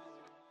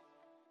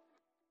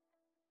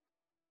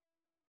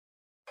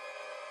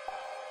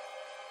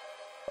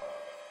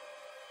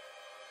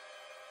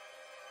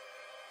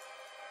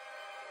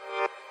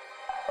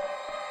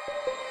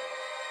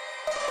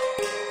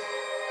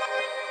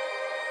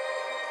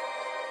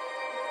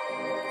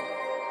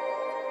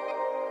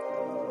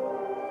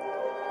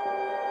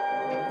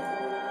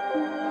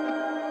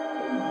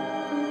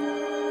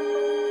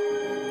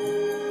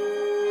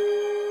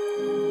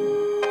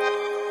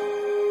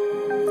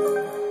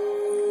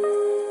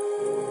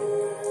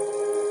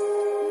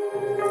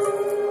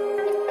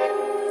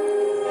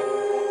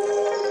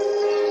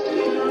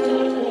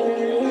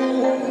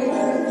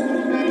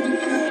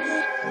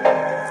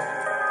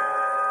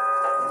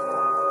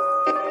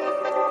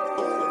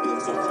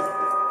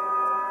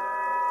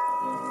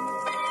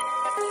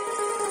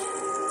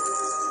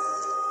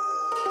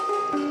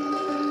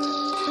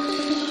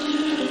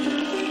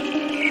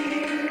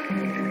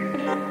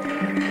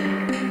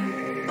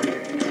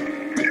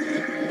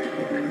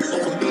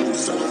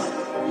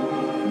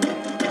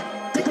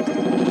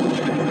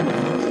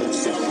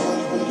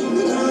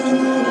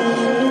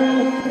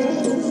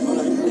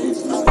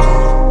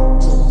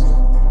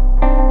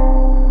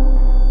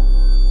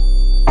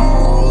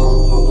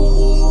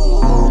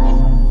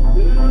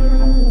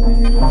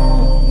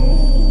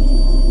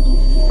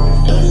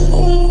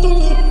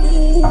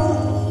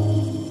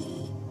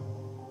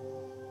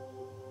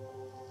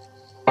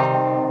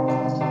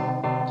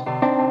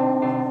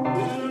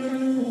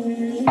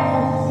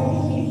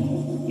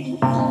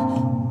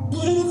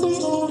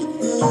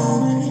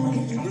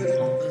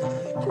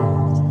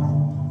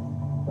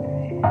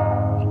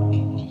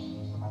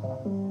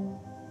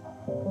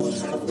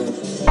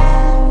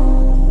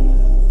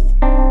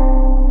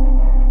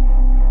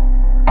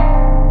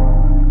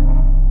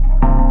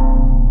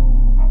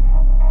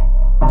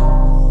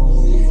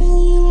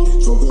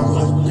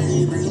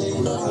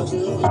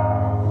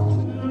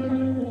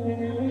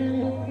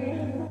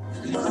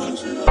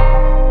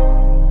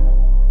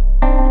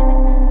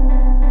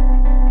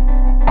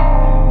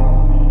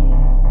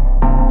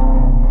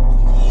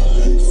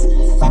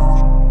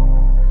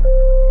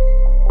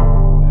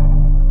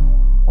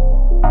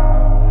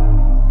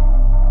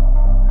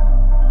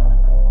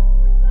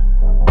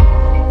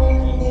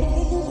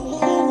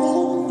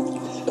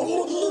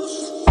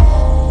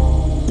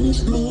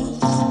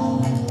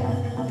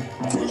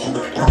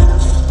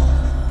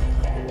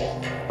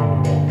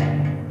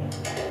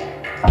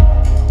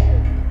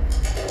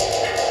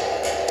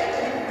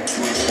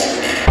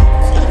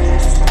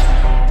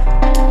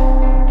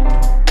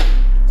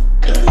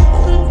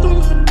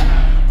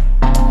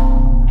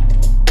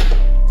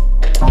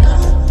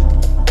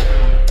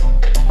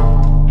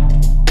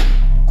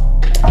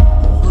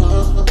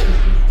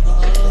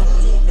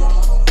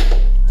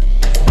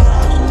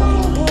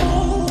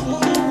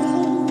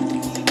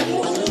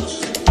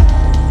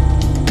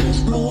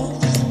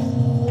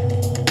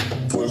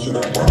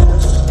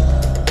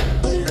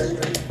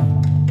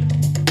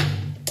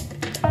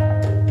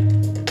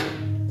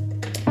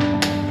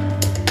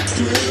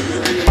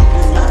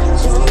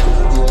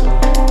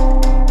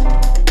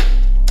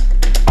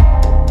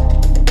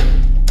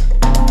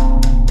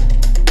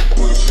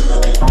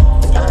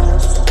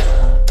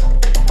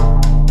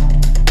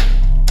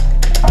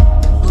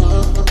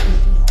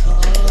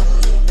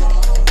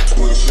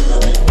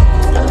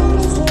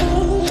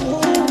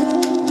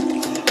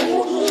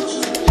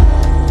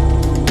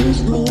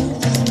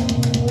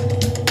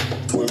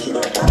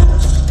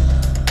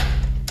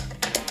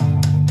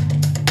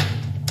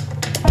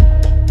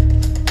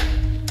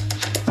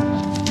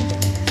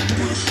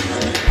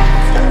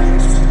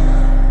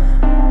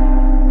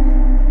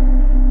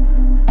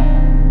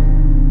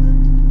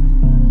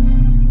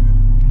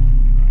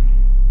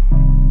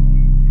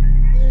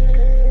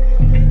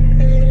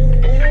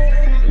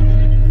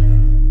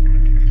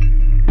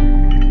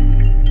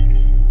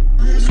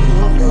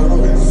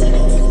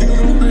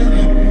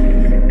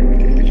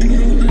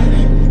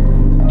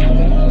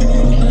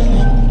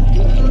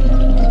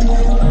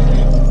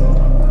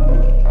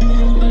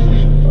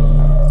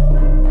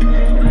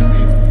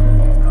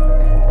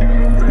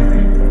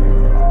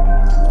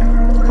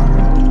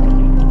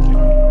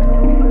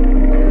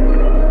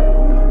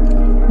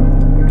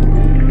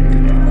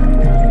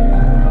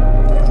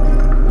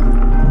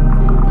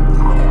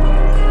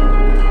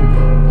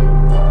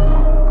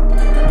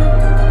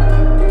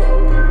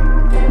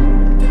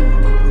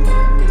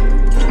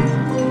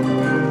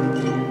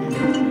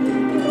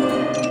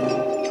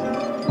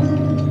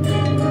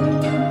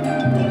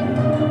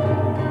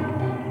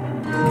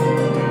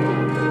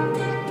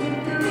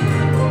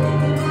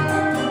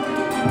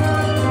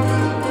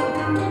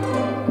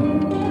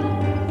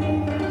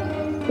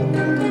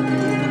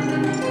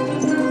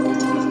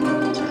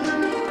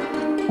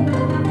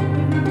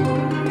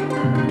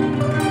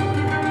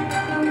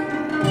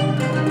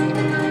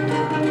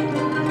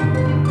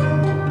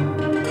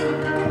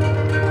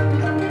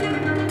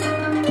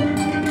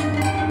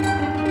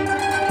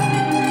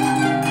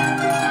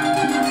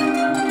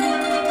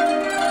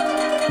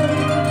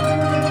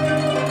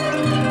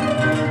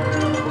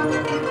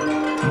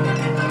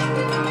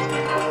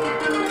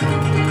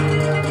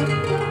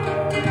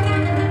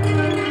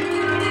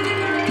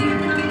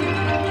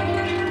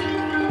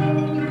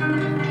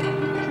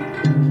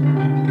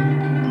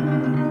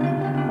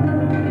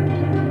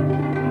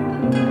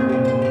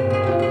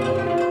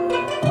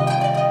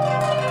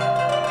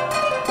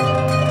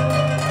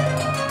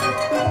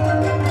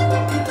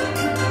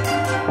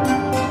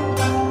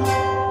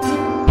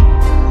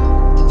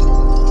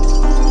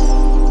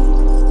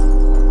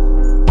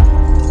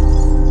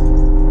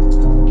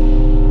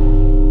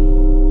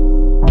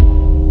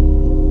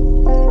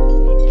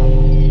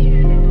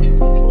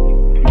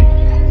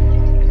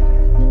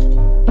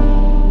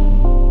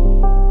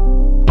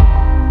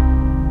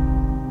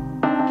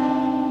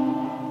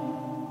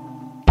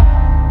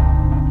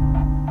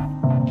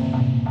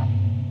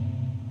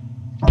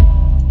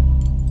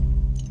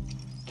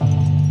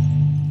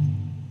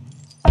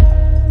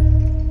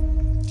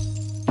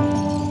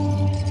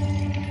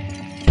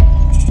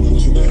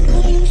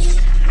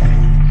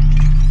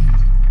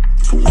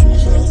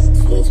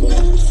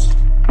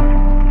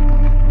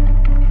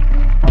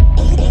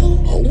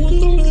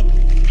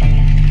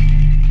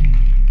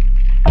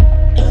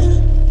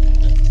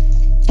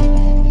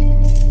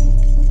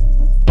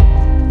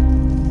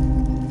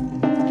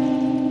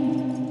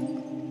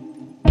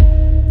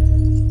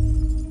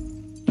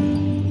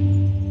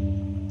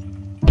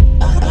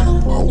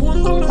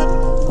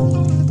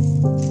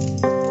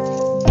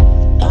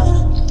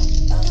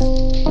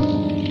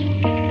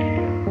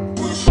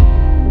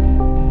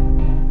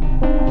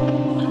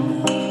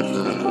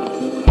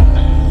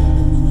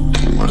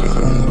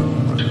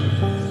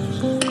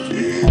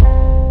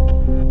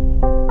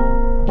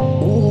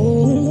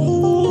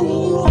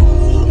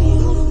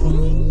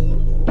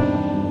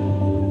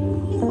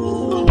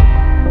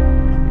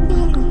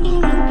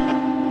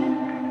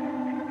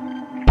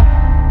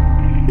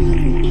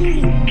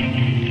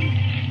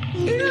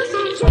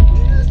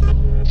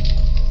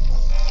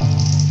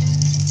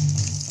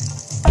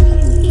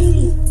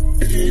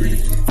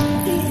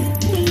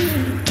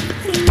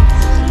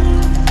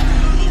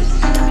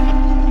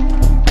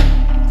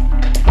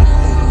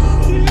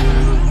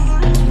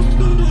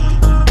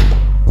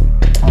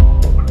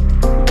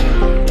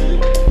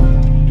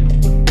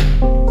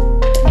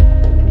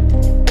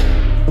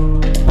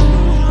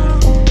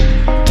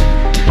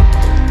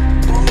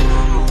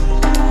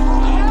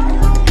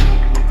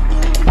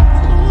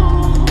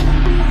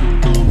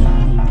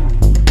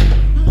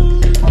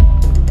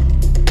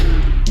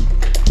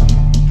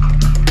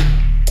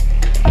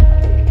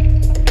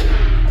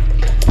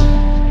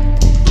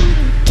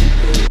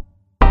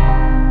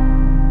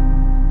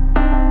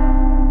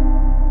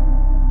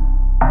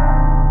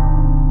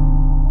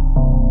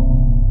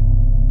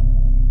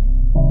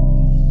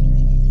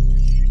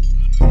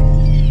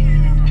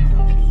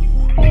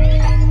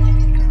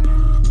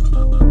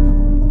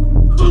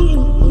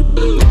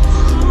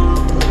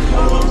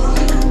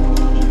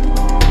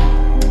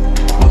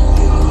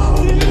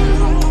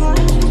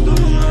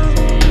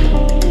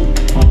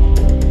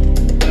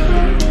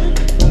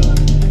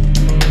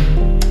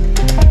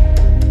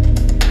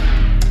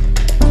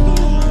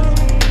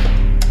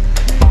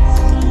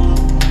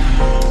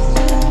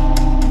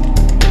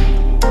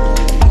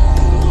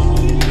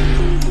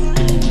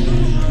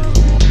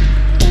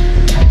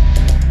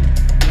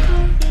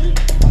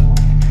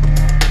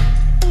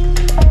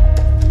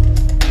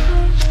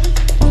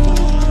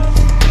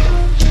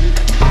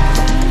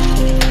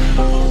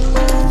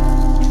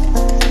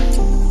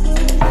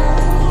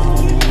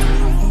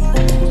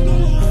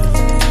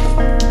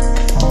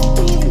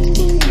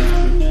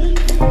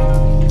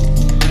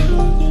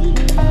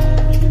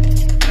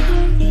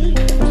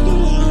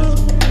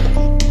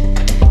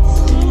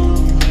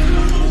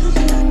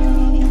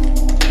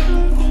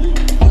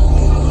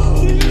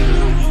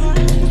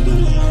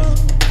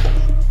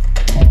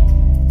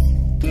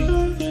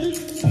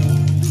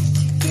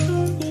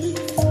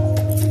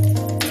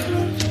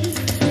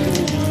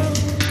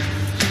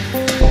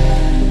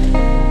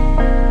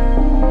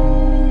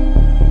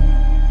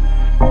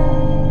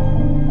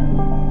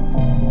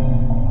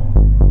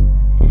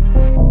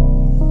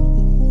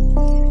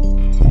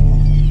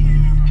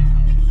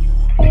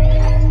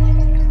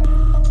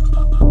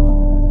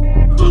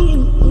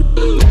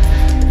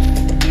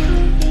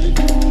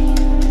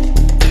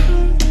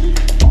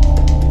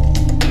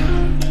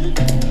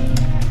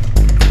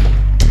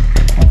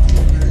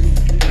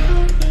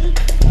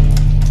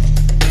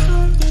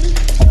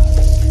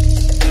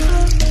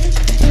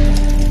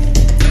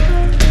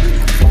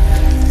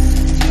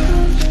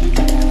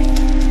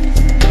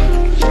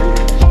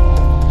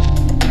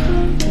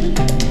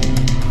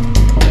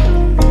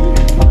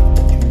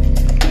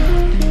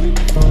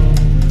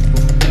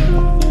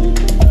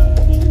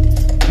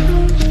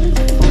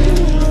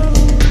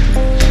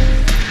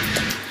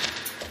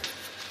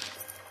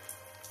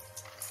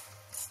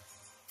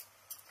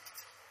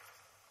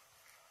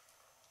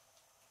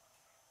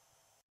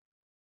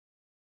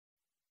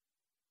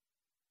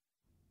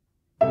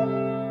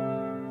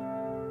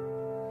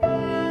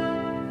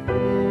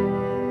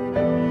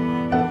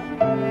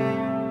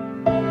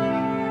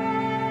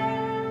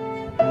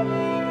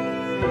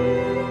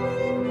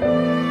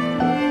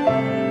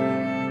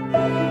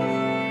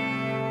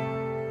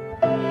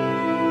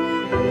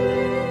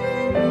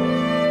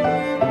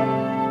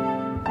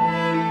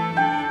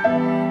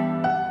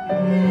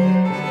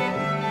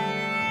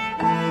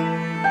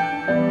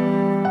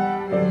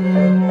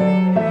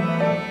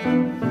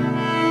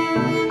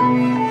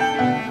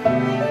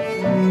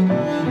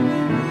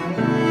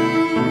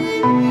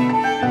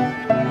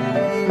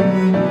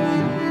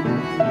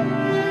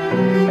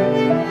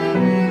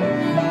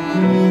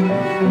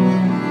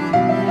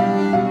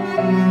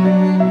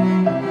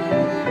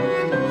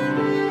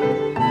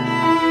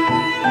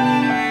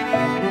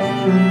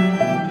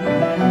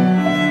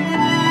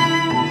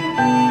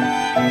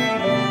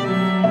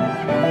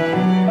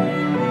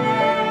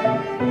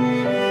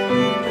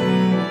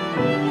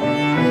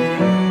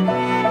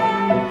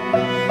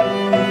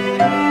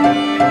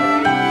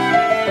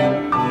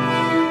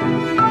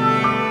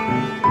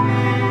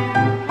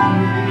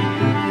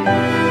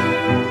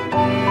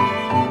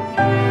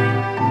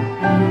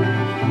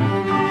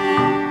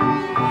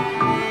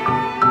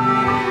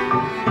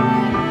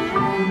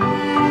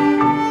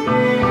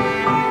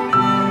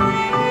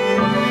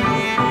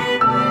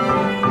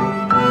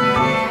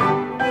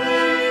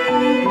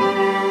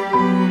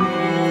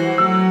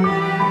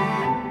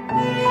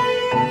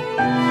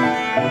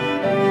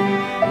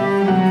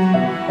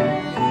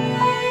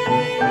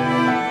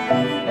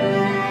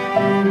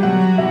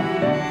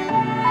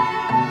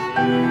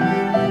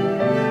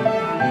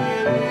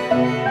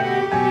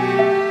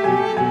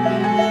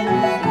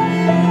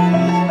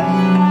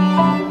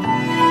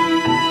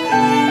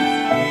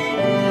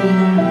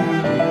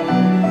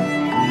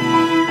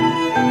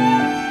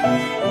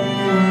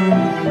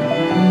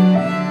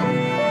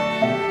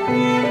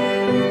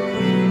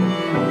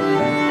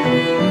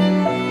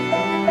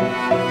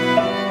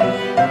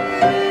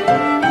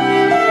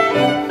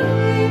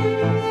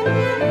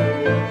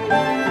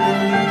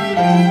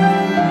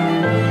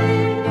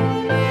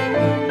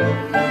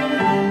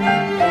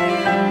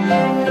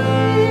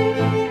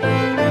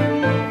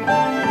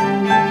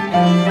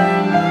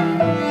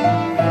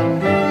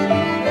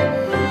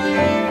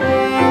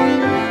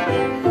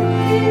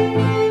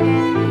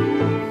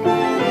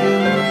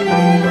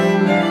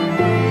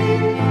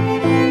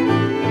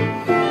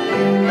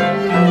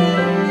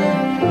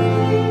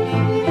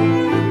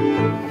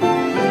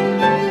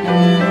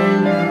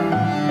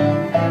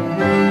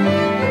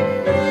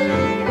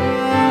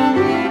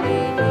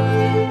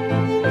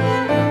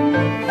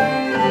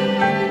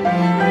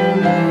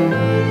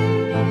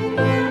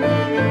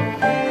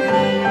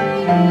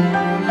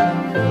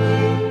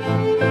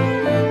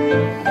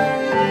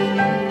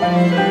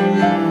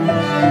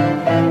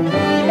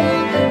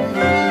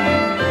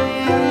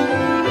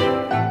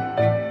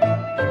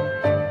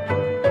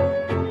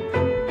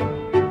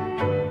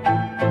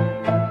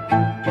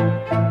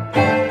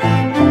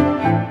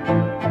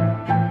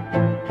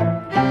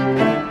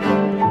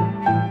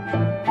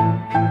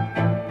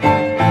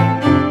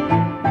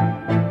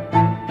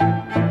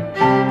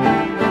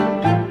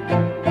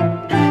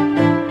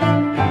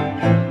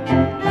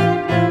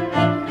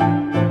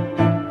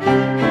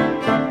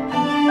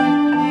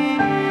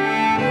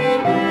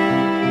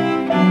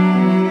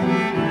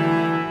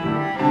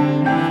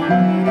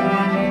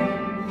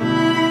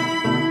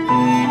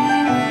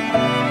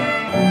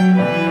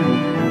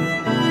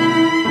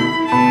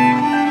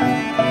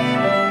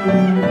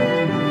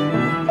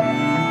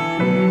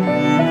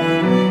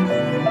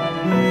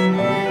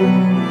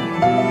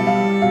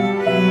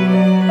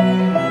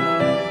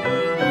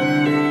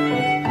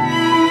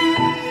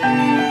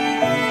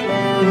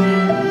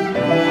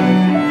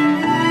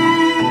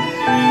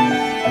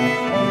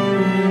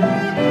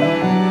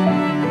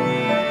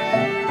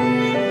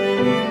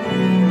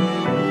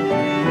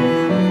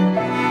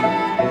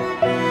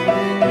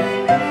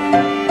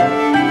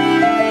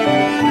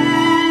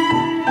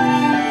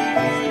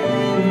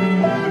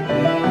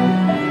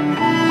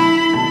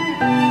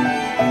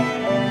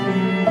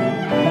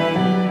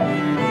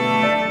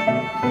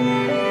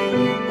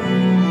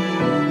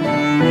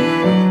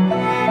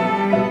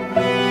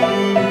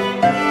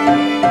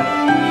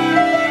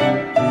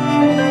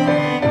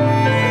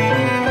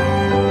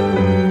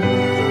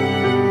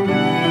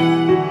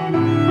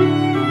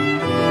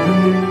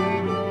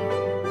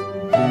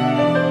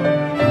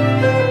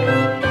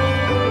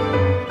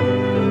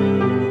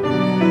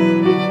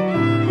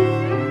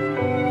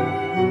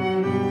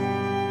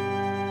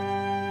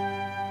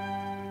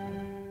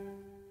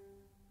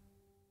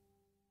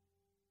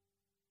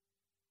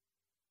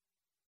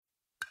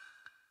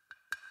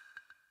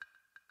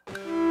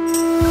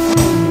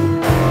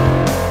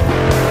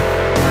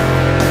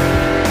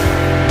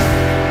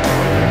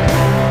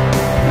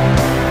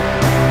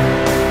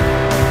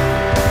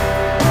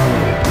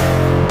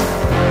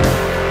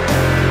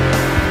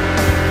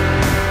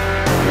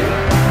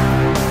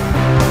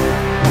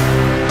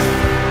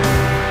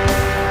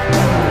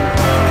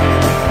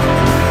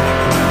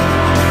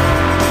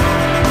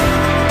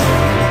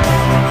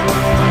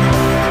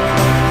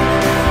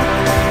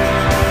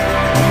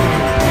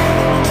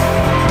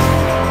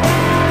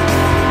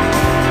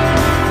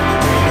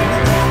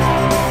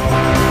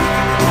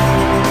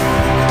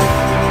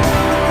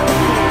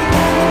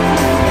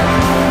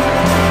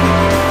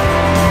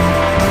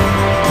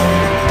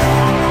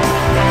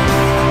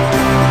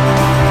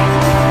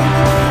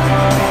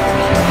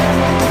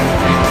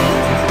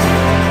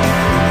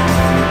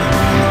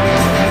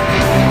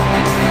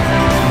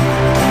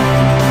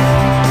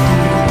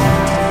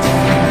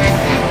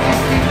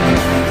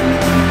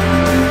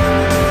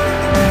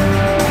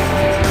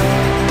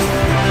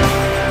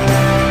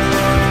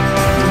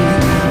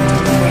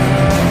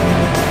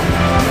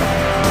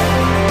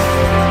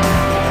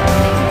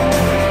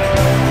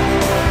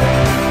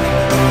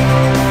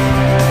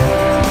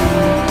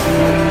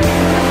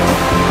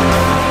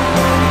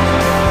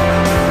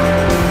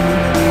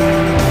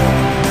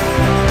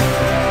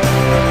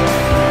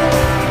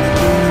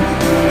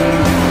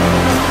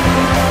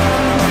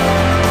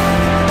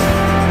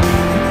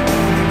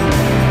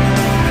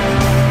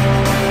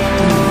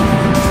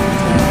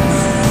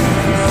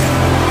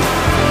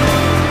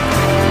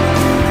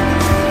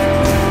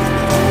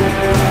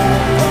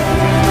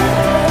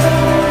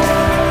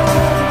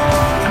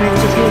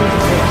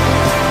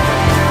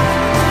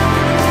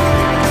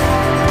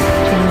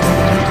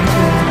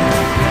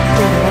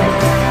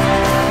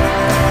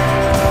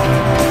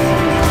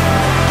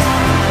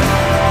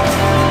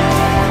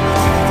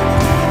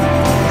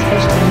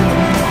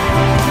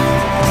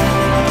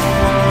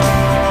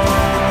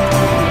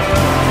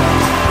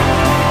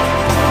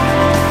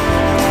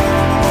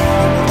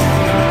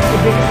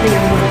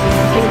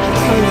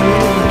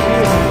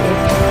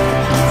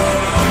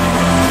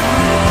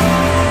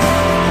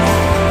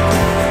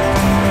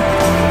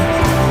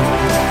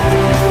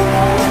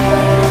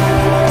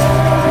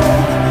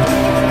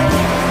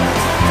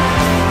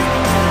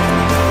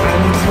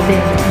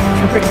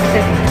 pretty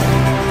sick.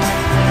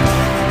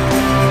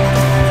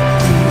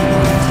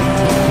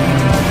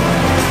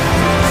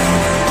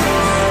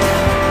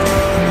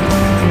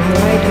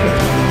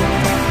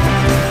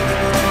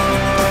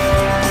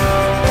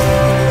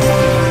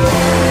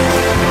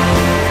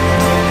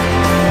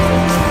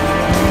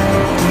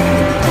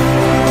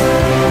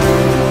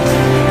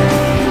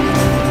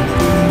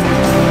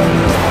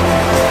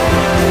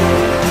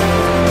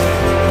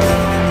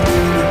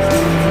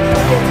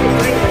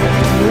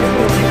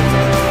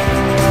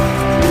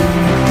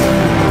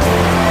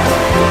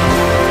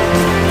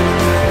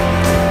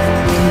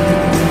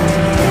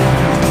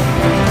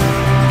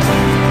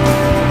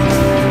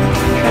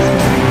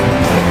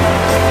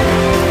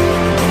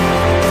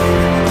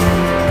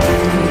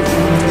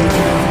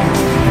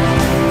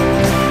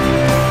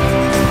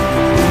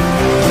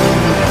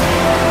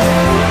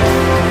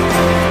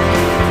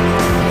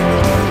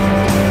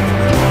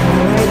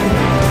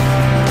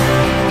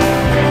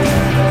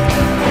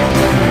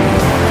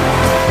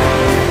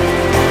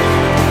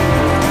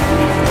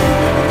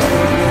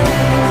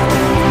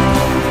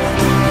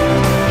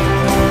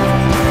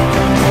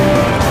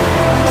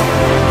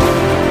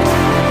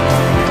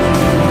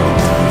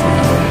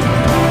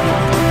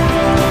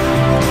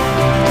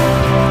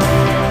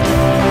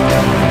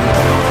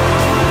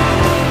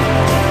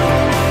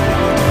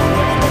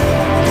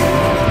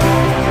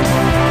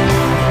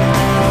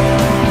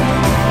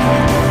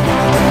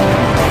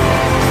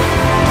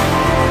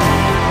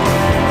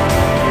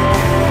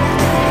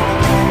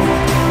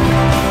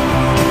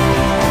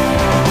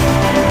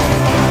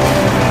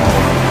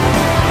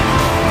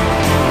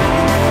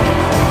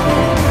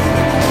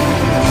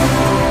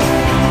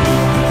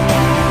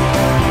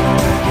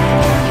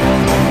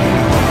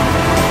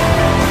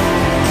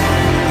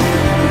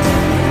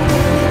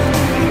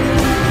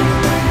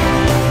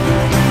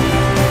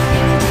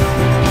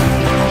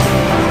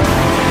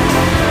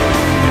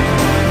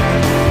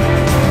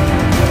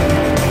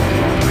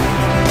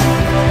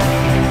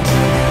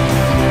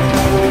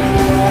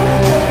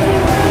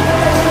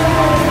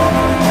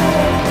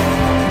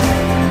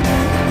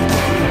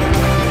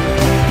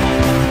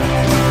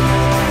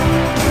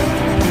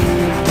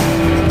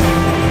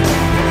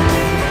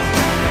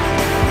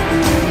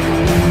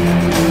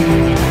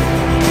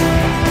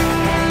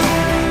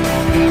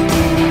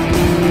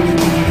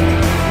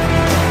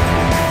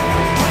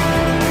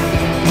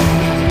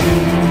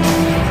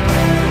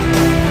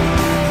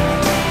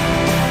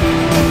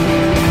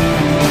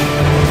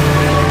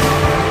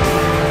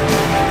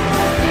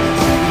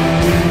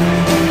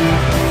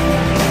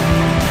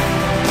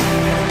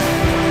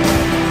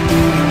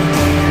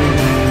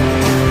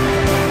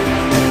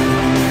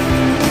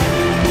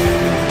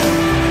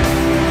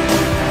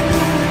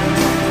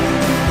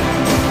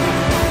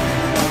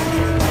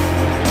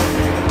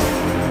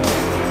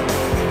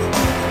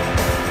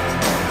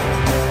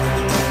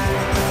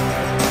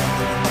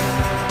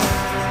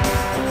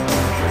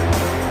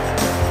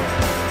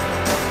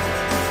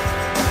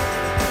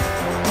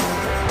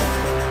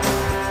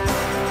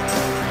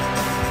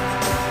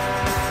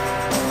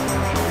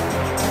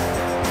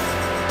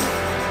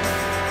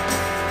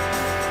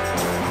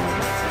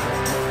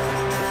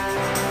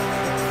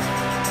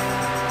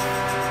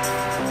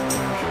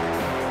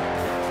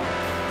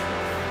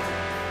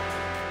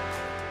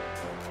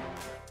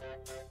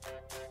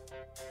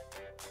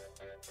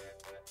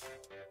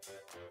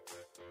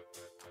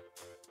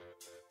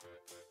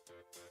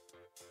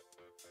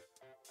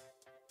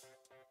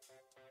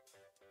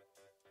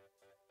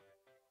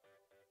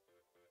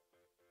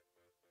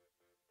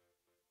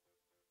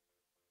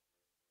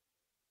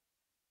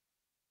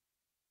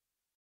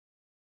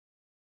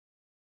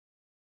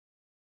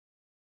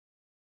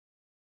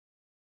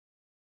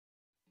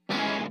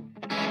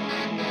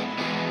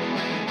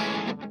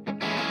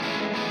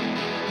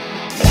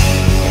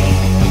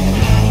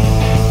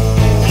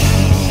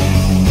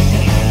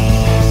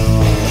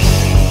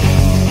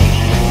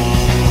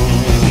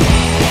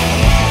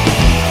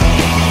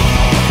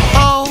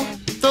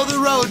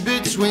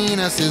 between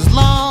us is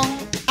long.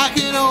 I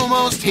can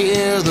almost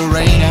hear the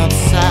rain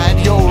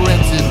outside your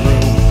rented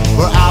room,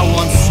 where I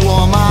once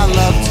swore my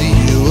love to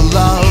you, a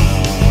love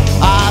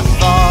I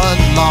thought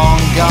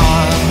long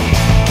gone.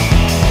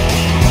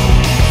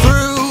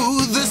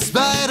 Through the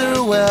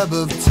spider web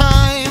of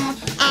time,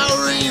 I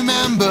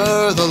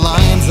remember the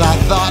lines I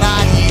thought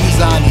I'd use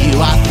on you,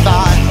 I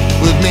thought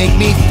would make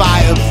me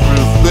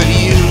fireproof, but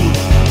you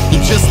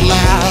just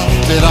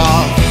laughed it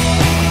off.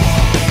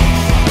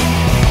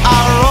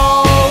 I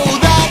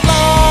rode that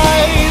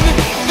line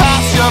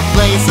past your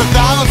place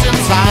 1,000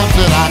 times,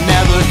 but I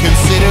never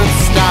considered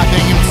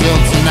stopping until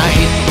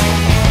tonight.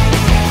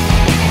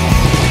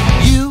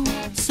 You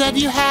said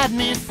you had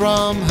me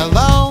from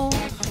hello,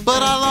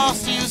 but I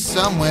lost you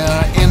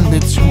somewhere in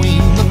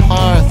between the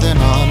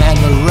Parthenon and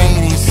the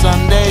rainy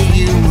Sunday.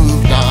 You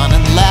moved on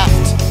and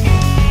left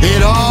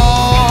it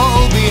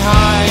all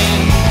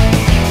behind.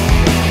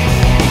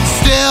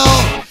 Still,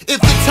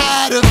 if the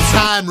tide of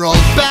time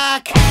rolled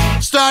back,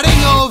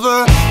 starting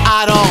over,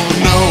 I don't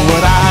know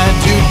what I'd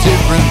do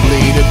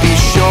differently to be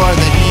sure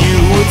that you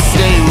would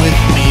stay with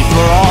me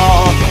for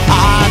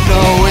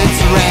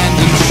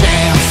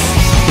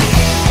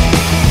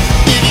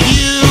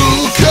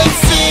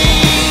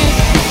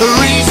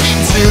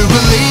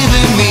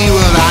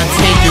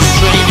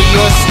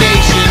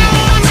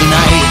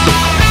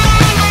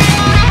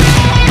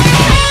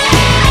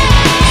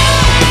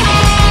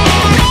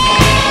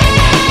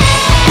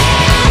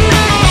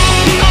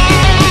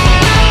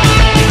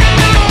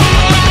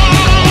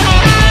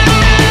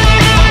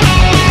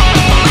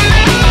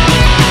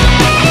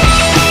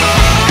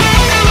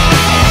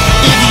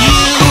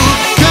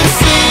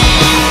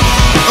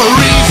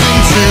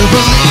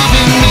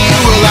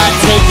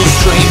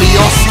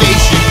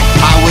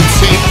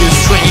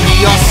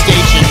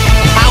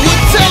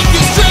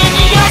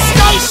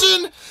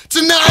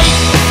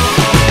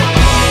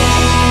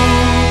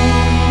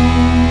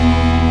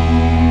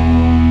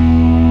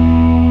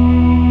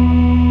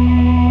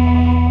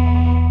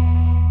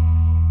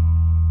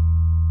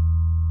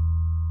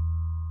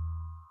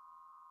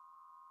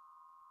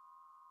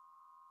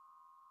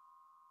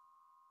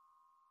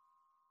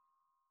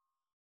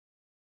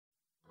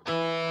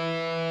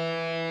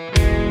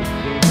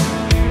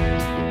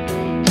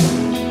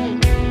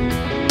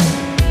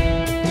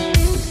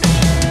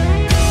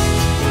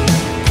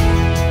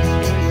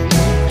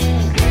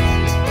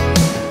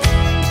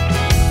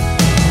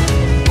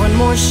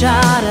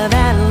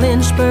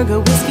Lynchburg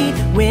of whiskey.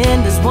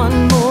 When does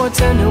one more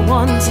turn to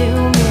one too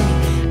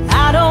many?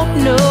 I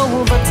don't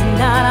know, but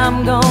tonight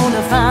I'm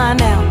gonna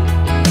find out.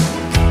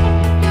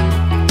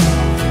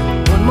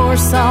 One more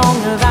song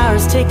of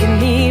ours taking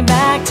me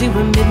back to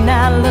a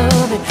midnight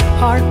love and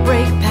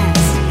heartbreak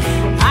past.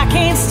 I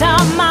can't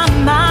stop my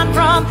mind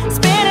from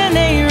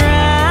spinning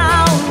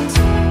around.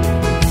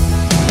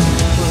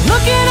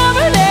 Looking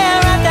over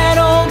there at that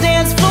old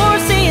dance floor,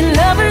 seeing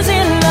lovers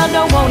in love,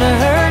 don't wanna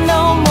hurt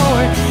no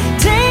more.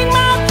 Take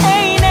my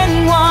pain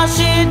and wash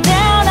it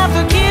down. I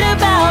forget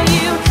about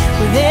you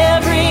with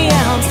every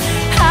ounce.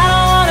 I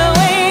don't wanna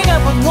wake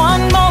up with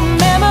one more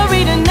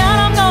memory tonight.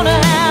 I'm gonna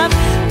have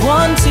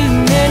one too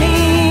many.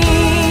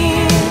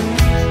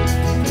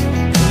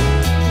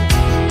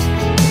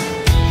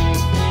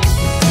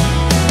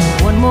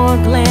 One more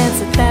glance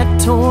at that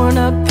torn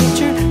up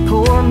picture.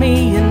 Pour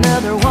me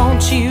another,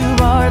 won't you,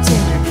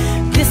 bartender?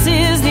 This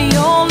is the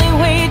only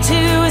way to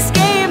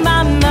escape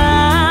my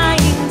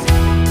mind.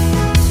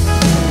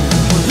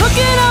 We're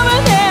looking over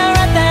there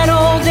at that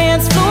old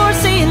dance floor,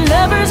 seeing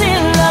lovers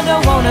in love,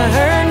 don't wanna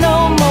hurt no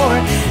more.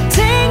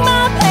 Take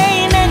my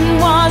pain and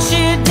wash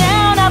it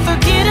down. I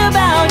forget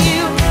about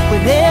you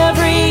with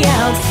every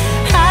ounce.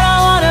 I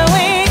don't wanna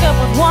wake up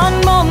with one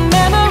more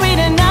memory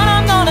tonight.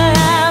 I'm gonna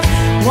have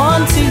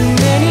one too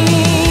many.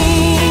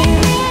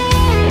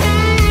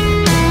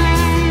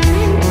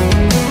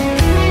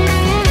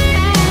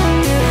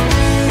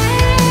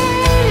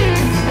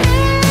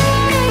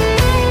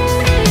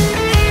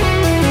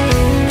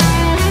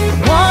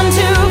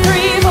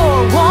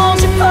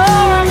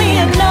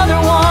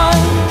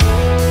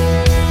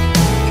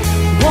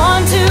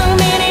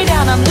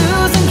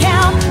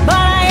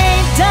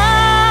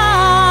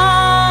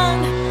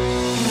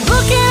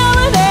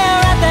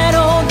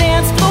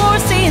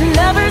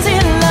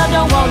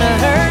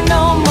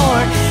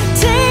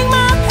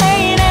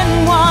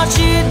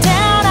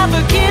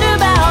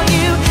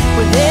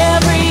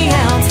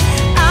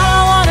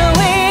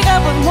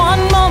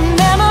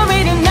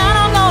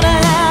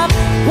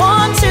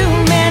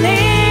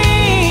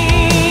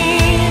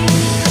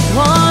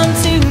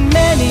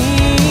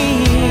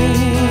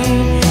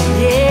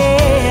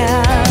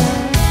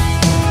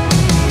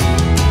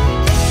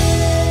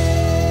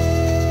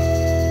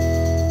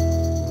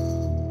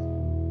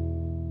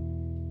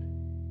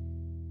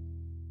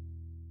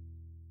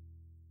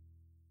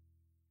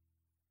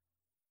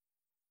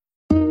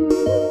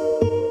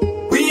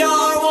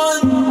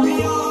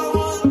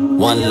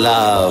 One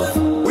love.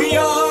 We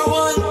are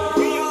one.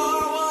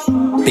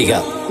 Big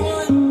up.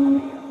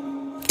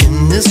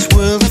 In this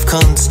world of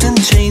constant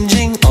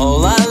changing,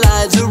 all our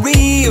lives are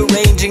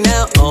rearranging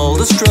now. All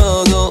the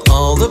struggle,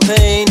 all the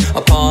pain,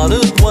 a part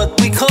of what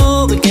we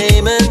call the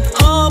game, and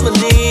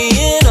harmony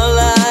in our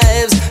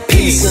lives.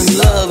 Peace and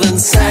love and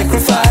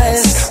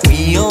sacrifice.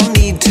 We all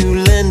need to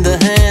lend a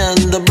hand,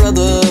 the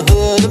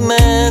brotherhood of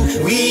man.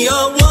 We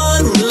are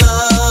one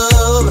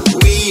love.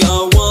 We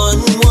are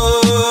one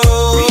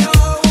world.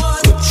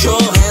 Put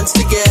your hands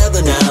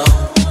together now.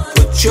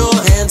 Put your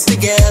hands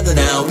together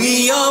now.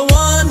 We are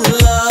one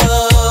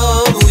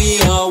love.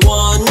 We are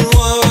one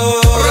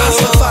world.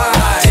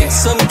 Rastafari. Take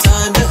some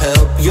time to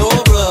help your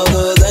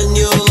brother, then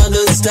you'll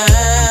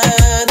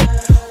understand.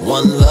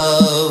 One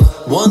love,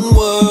 one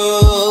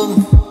world.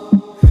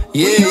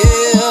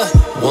 Yeah,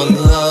 one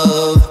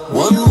love,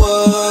 one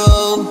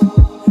world.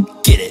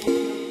 Get it.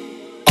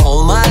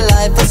 All my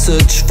life I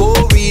search for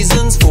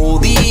reasons for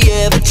the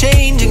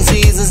ever-changing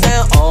seasons.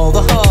 Now all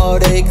the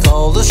heartache,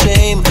 all the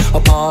shame, a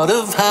part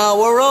of how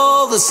we're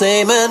all the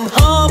same, and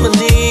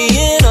harmony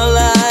in our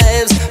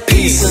lives.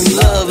 Peace and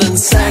love and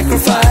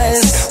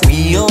sacrifice.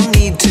 We all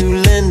need to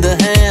lend a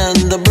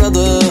hand, the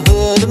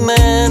brotherhood of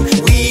man.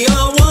 We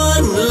are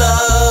one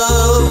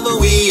love.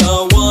 We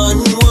are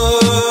one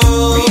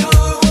world.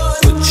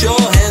 Put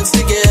your hands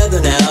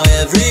together now,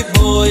 every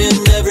boy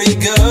and every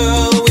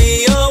girl.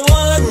 We are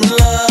one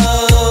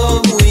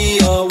love. We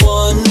are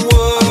one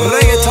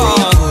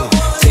world.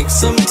 Take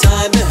some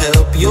time to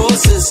help your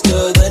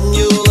sister, then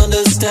you'll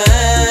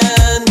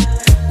understand.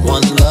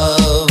 One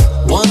love,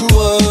 one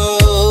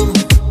world.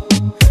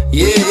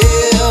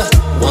 Yeah,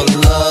 one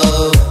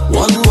love,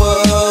 one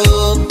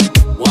world.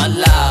 One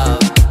love.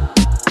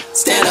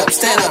 Stand up,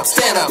 stand up,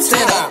 stand up,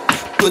 stand up.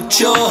 Put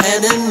your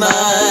hand in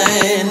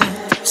mine.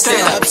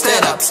 Stand up,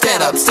 stand up,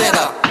 stand up, stand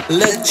up.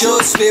 Let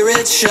your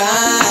spirit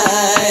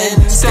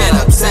shine. Stand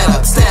up, stand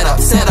up, stand up,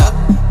 stand up.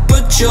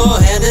 Put your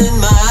hand in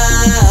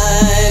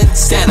mine.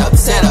 Stand up,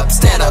 stand up,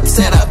 stand up,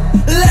 stand up.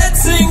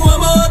 Let's sing one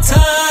more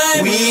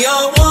time. We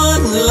are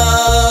one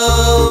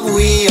love.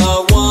 We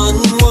are one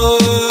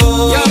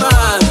world. Yeah,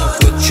 man.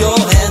 Put your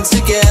hands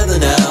together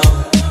now.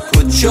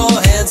 Put your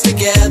hands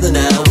together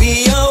now.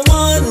 We are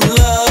one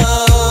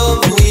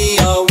love. We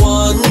are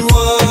one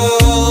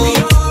world.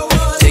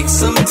 Take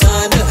some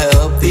time to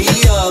help the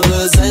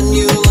others, and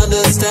you'll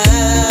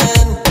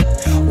understand.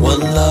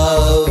 One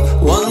love,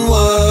 one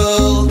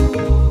world.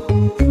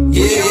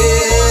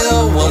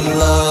 Yeah, one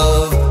love.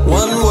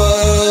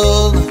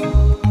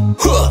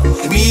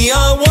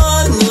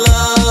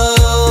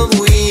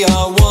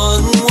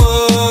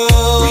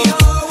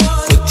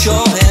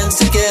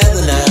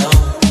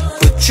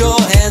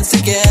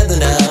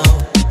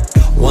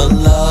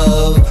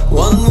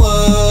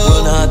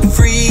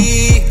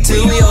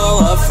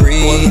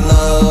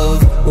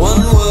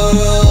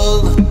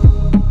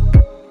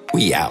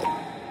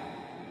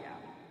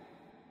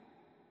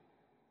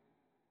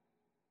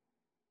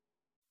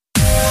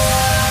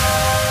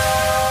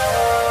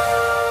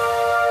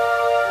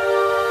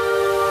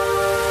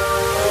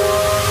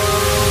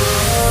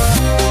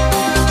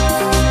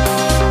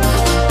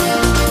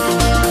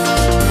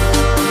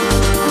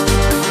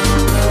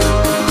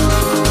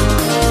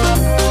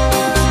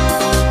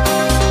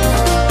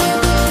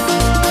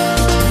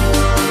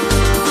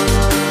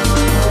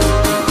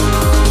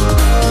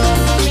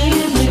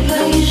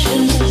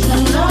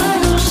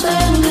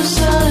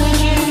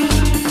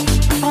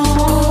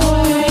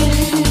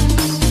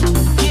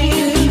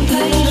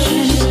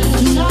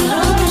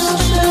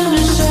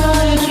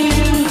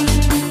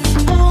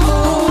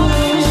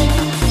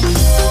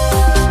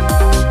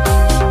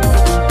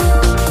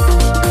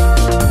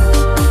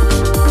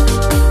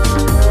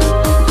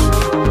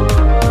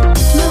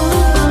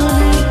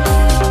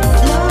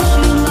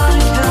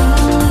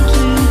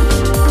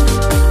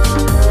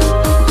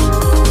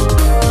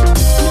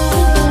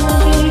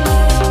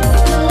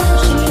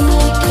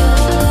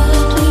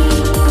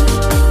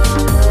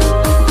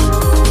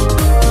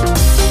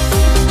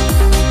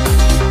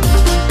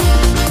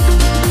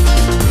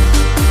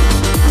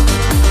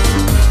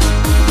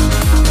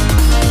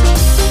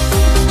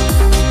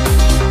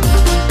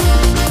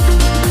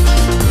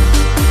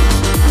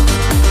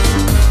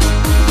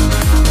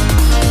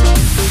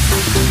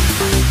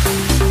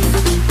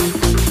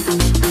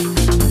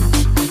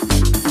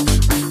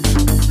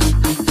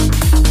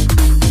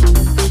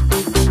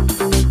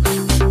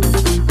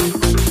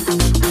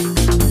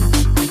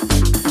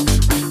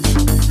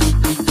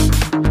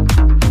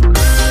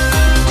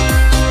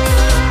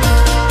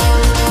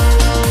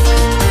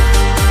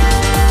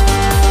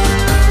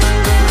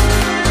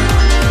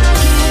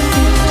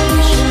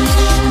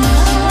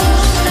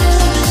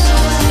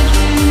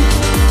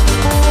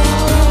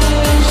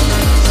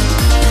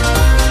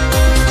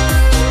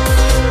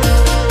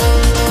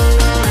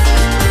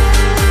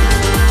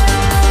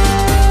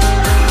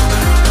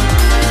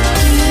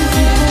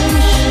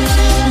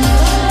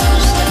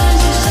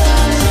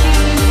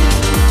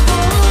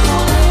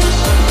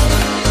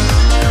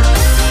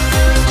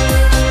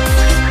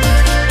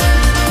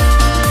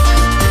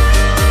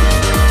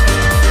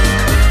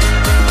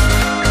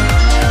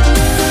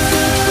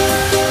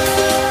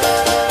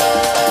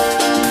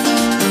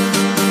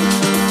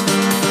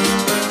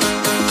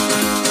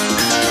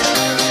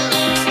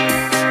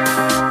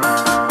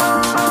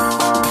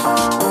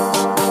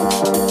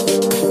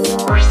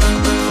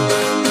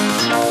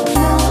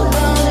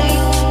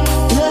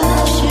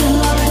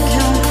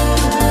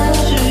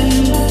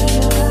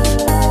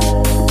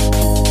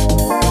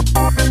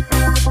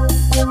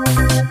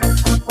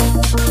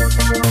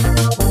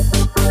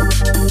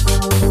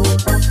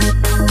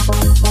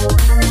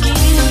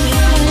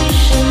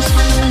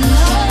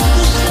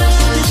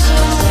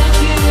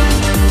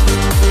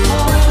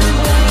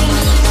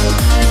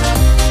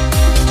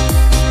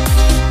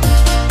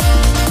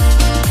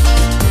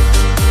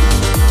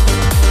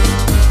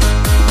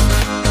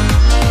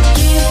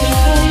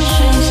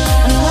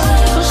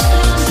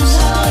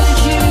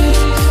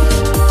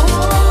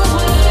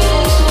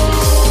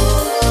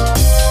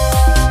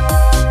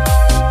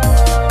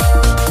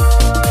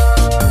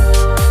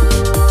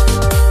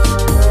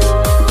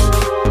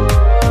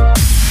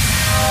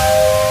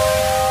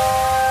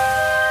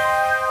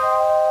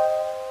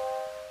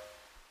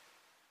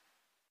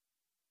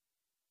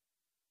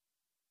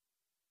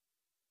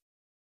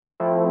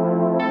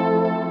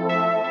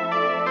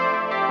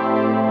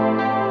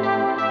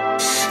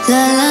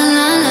 La la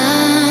la la.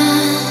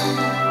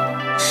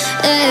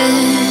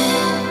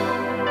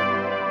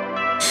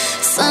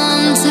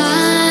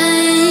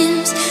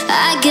 Sometimes I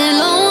get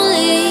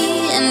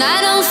lonely and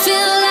I don't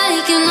feel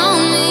like you know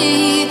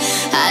me.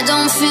 I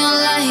don't feel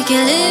like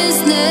you're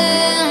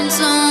listening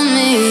to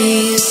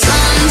me.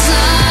 Sometimes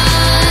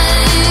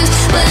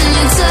when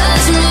you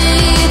touch me,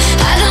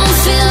 I don't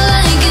feel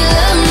like you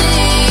love me.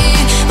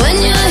 When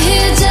you're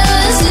here,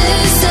 just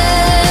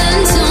listen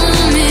to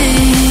me.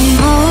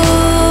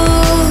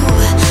 Move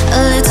a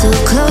little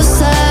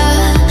closer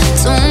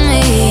to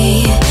me.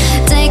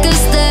 Take a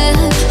step,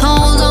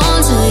 hold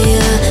on to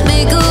you.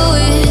 Make a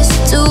wish,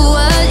 do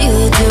what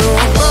you do.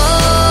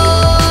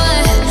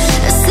 Boy,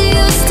 I see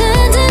you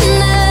standing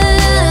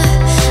there.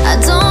 I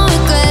don't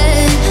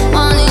regret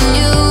wanting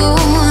you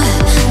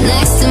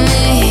next to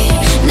me,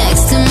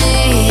 next to me.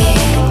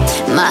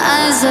 My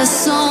eyes are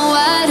so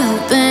wide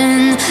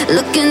open.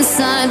 Look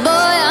inside, boy,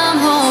 I'm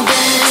hoping.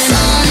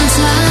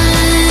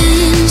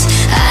 Sometimes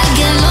I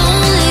get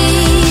lonely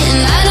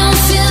and I don't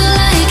feel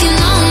like you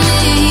know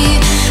me.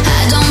 I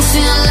don't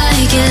feel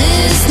like you're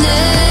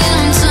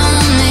listening to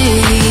me.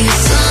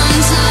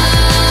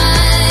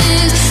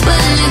 Sometimes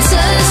when you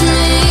touch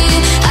me,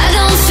 I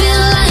don't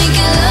feel like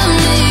you love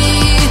me.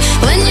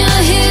 When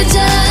you're here,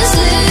 just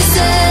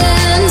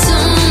listen to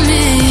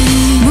me.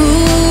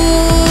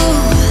 Move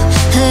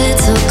a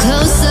little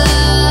closer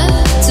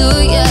to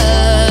you.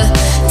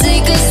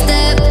 Take a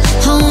step,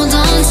 hold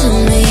on to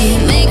me.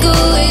 Make a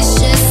wish,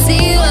 just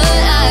see what I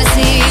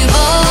see.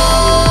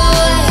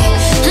 Boy,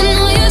 I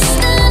know you're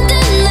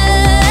standing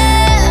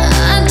there.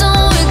 I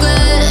don't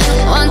regret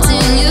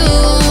wanting you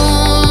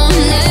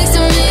next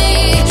to me,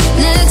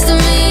 next to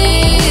me.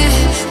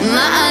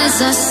 My eyes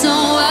are so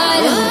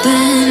wide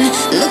open.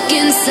 Look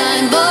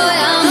inside, boy,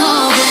 I'm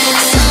hoping.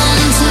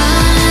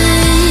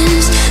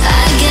 Sometimes I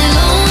get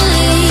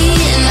lonely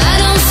and I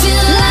don't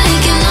feel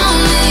like you know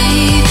me.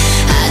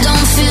 I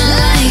don't feel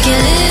like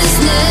you're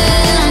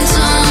listening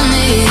to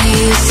me.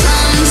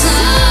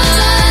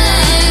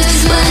 Sometimes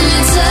when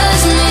you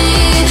touch me,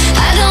 I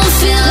don't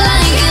feel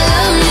like you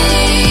love me.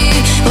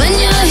 When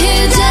you're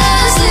here,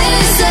 just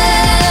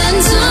listen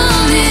to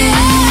me.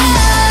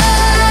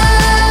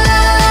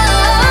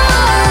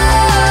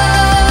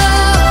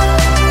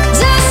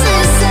 Just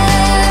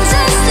listen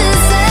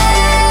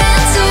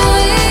to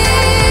me.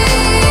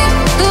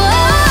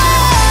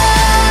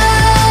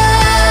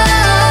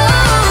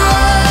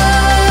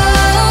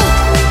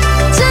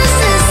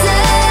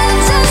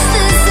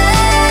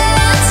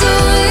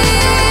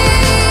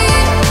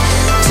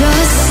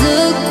 Just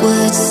look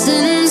what's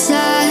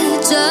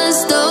inside.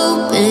 Just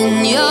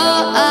open your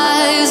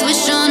eyes.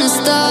 Wish on a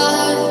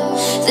star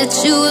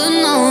that you would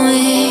know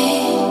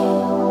me.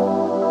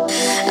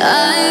 I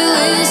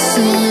wish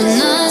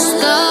on a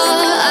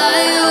star. I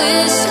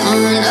wish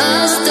on a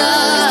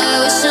star. I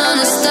wish on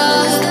a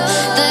star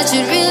that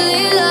you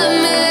really love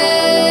me.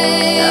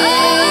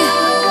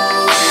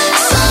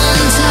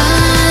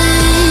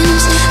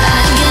 Sometimes I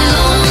get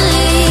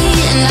lonely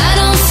and I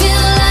don't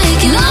feel like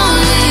you know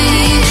me.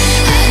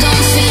 I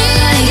don't feel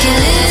like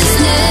you're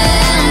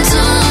listening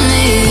to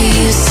me.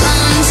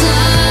 Sometimes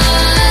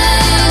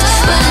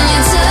when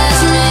you touch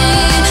me,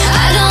 I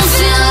don't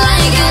feel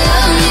like you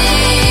love me.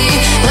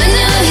 When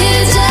you're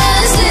here,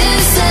 just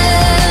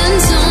listen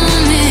to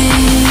me.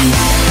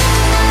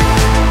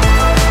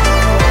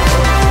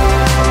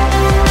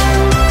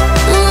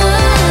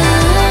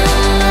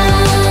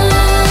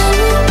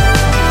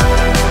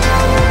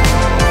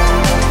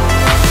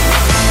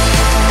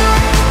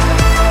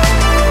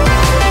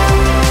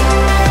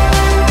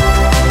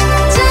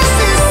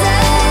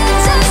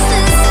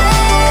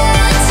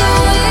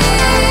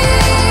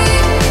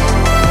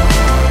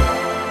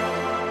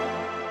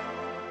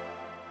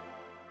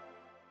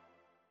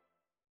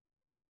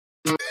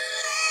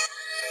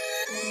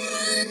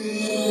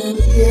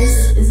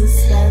 This is a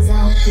spaz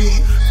out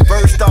beat.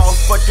 First off,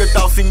 fuck your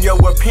thoughts and your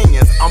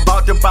opinions. I'm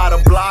about to buy the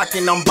block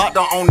and I'm about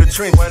to own the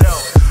trench. I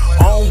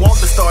don't want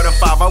the starting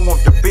five, I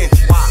want the bench.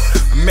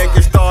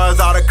 Making stars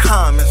out of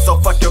comments, so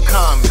fuck your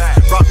comments.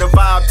 Brought the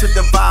vibe to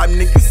the vibe,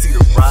 nigga, see the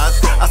rise.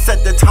 I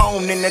set the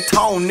tone in the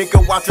tone,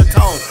 nigga, watch the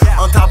tone.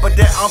 On top of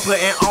that, I'm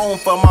putting on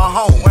for my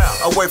home.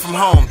 Away from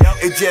home,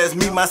 it's just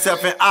me,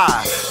 myself, and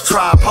I.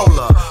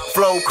 Tripolar,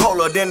 flow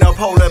cola, then a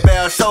polar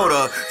bear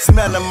shoulder.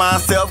 Smelling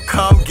myself,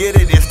 come get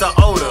it, it's the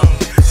odor.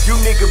 You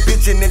nigga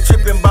bitchin' and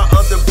trippin' by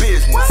other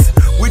business.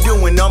 We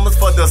doing numbers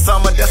for the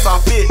summer, that's our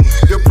fitting.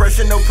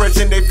 Depression,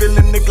 oppression, they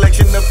feeling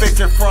neglection,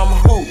 affection from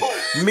who?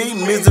 Me,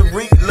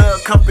 misery,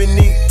 love,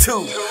 company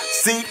too.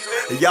 See,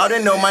 y'all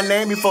didn't know my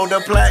name before the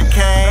plaque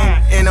came.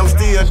 And I'm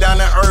still down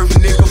to earth,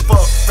 nigga,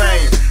 fuck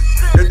fame.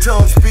 The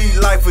tongue speed,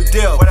 life or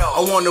death. I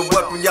want to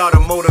welcome y'all to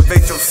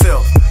motivate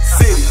yourself.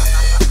 City.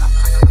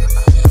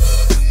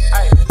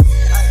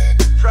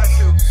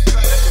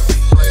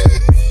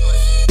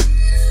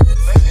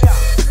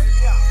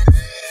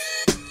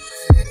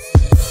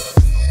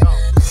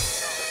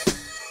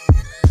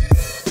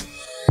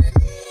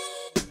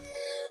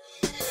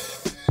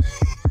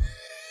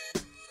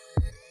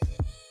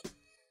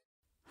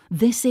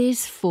 This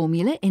is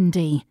Formula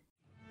Indie.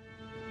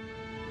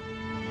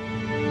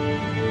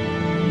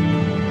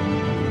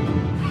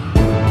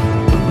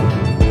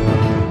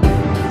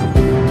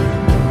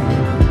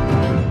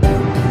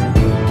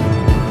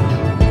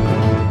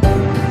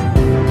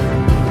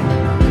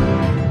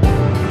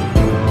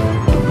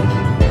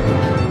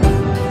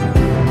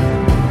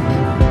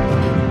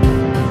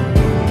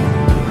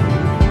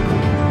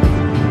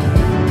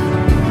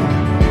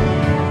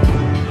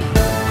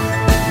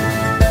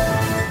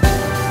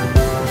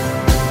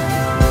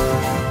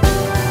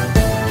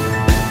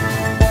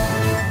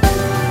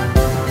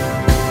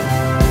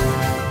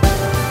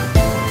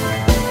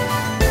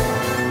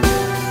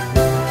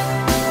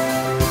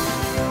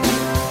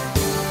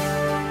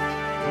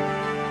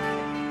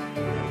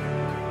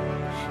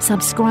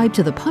 Subscribe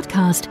to the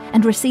podcast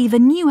and receive a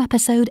new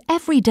episode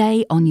every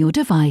day on your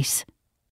device.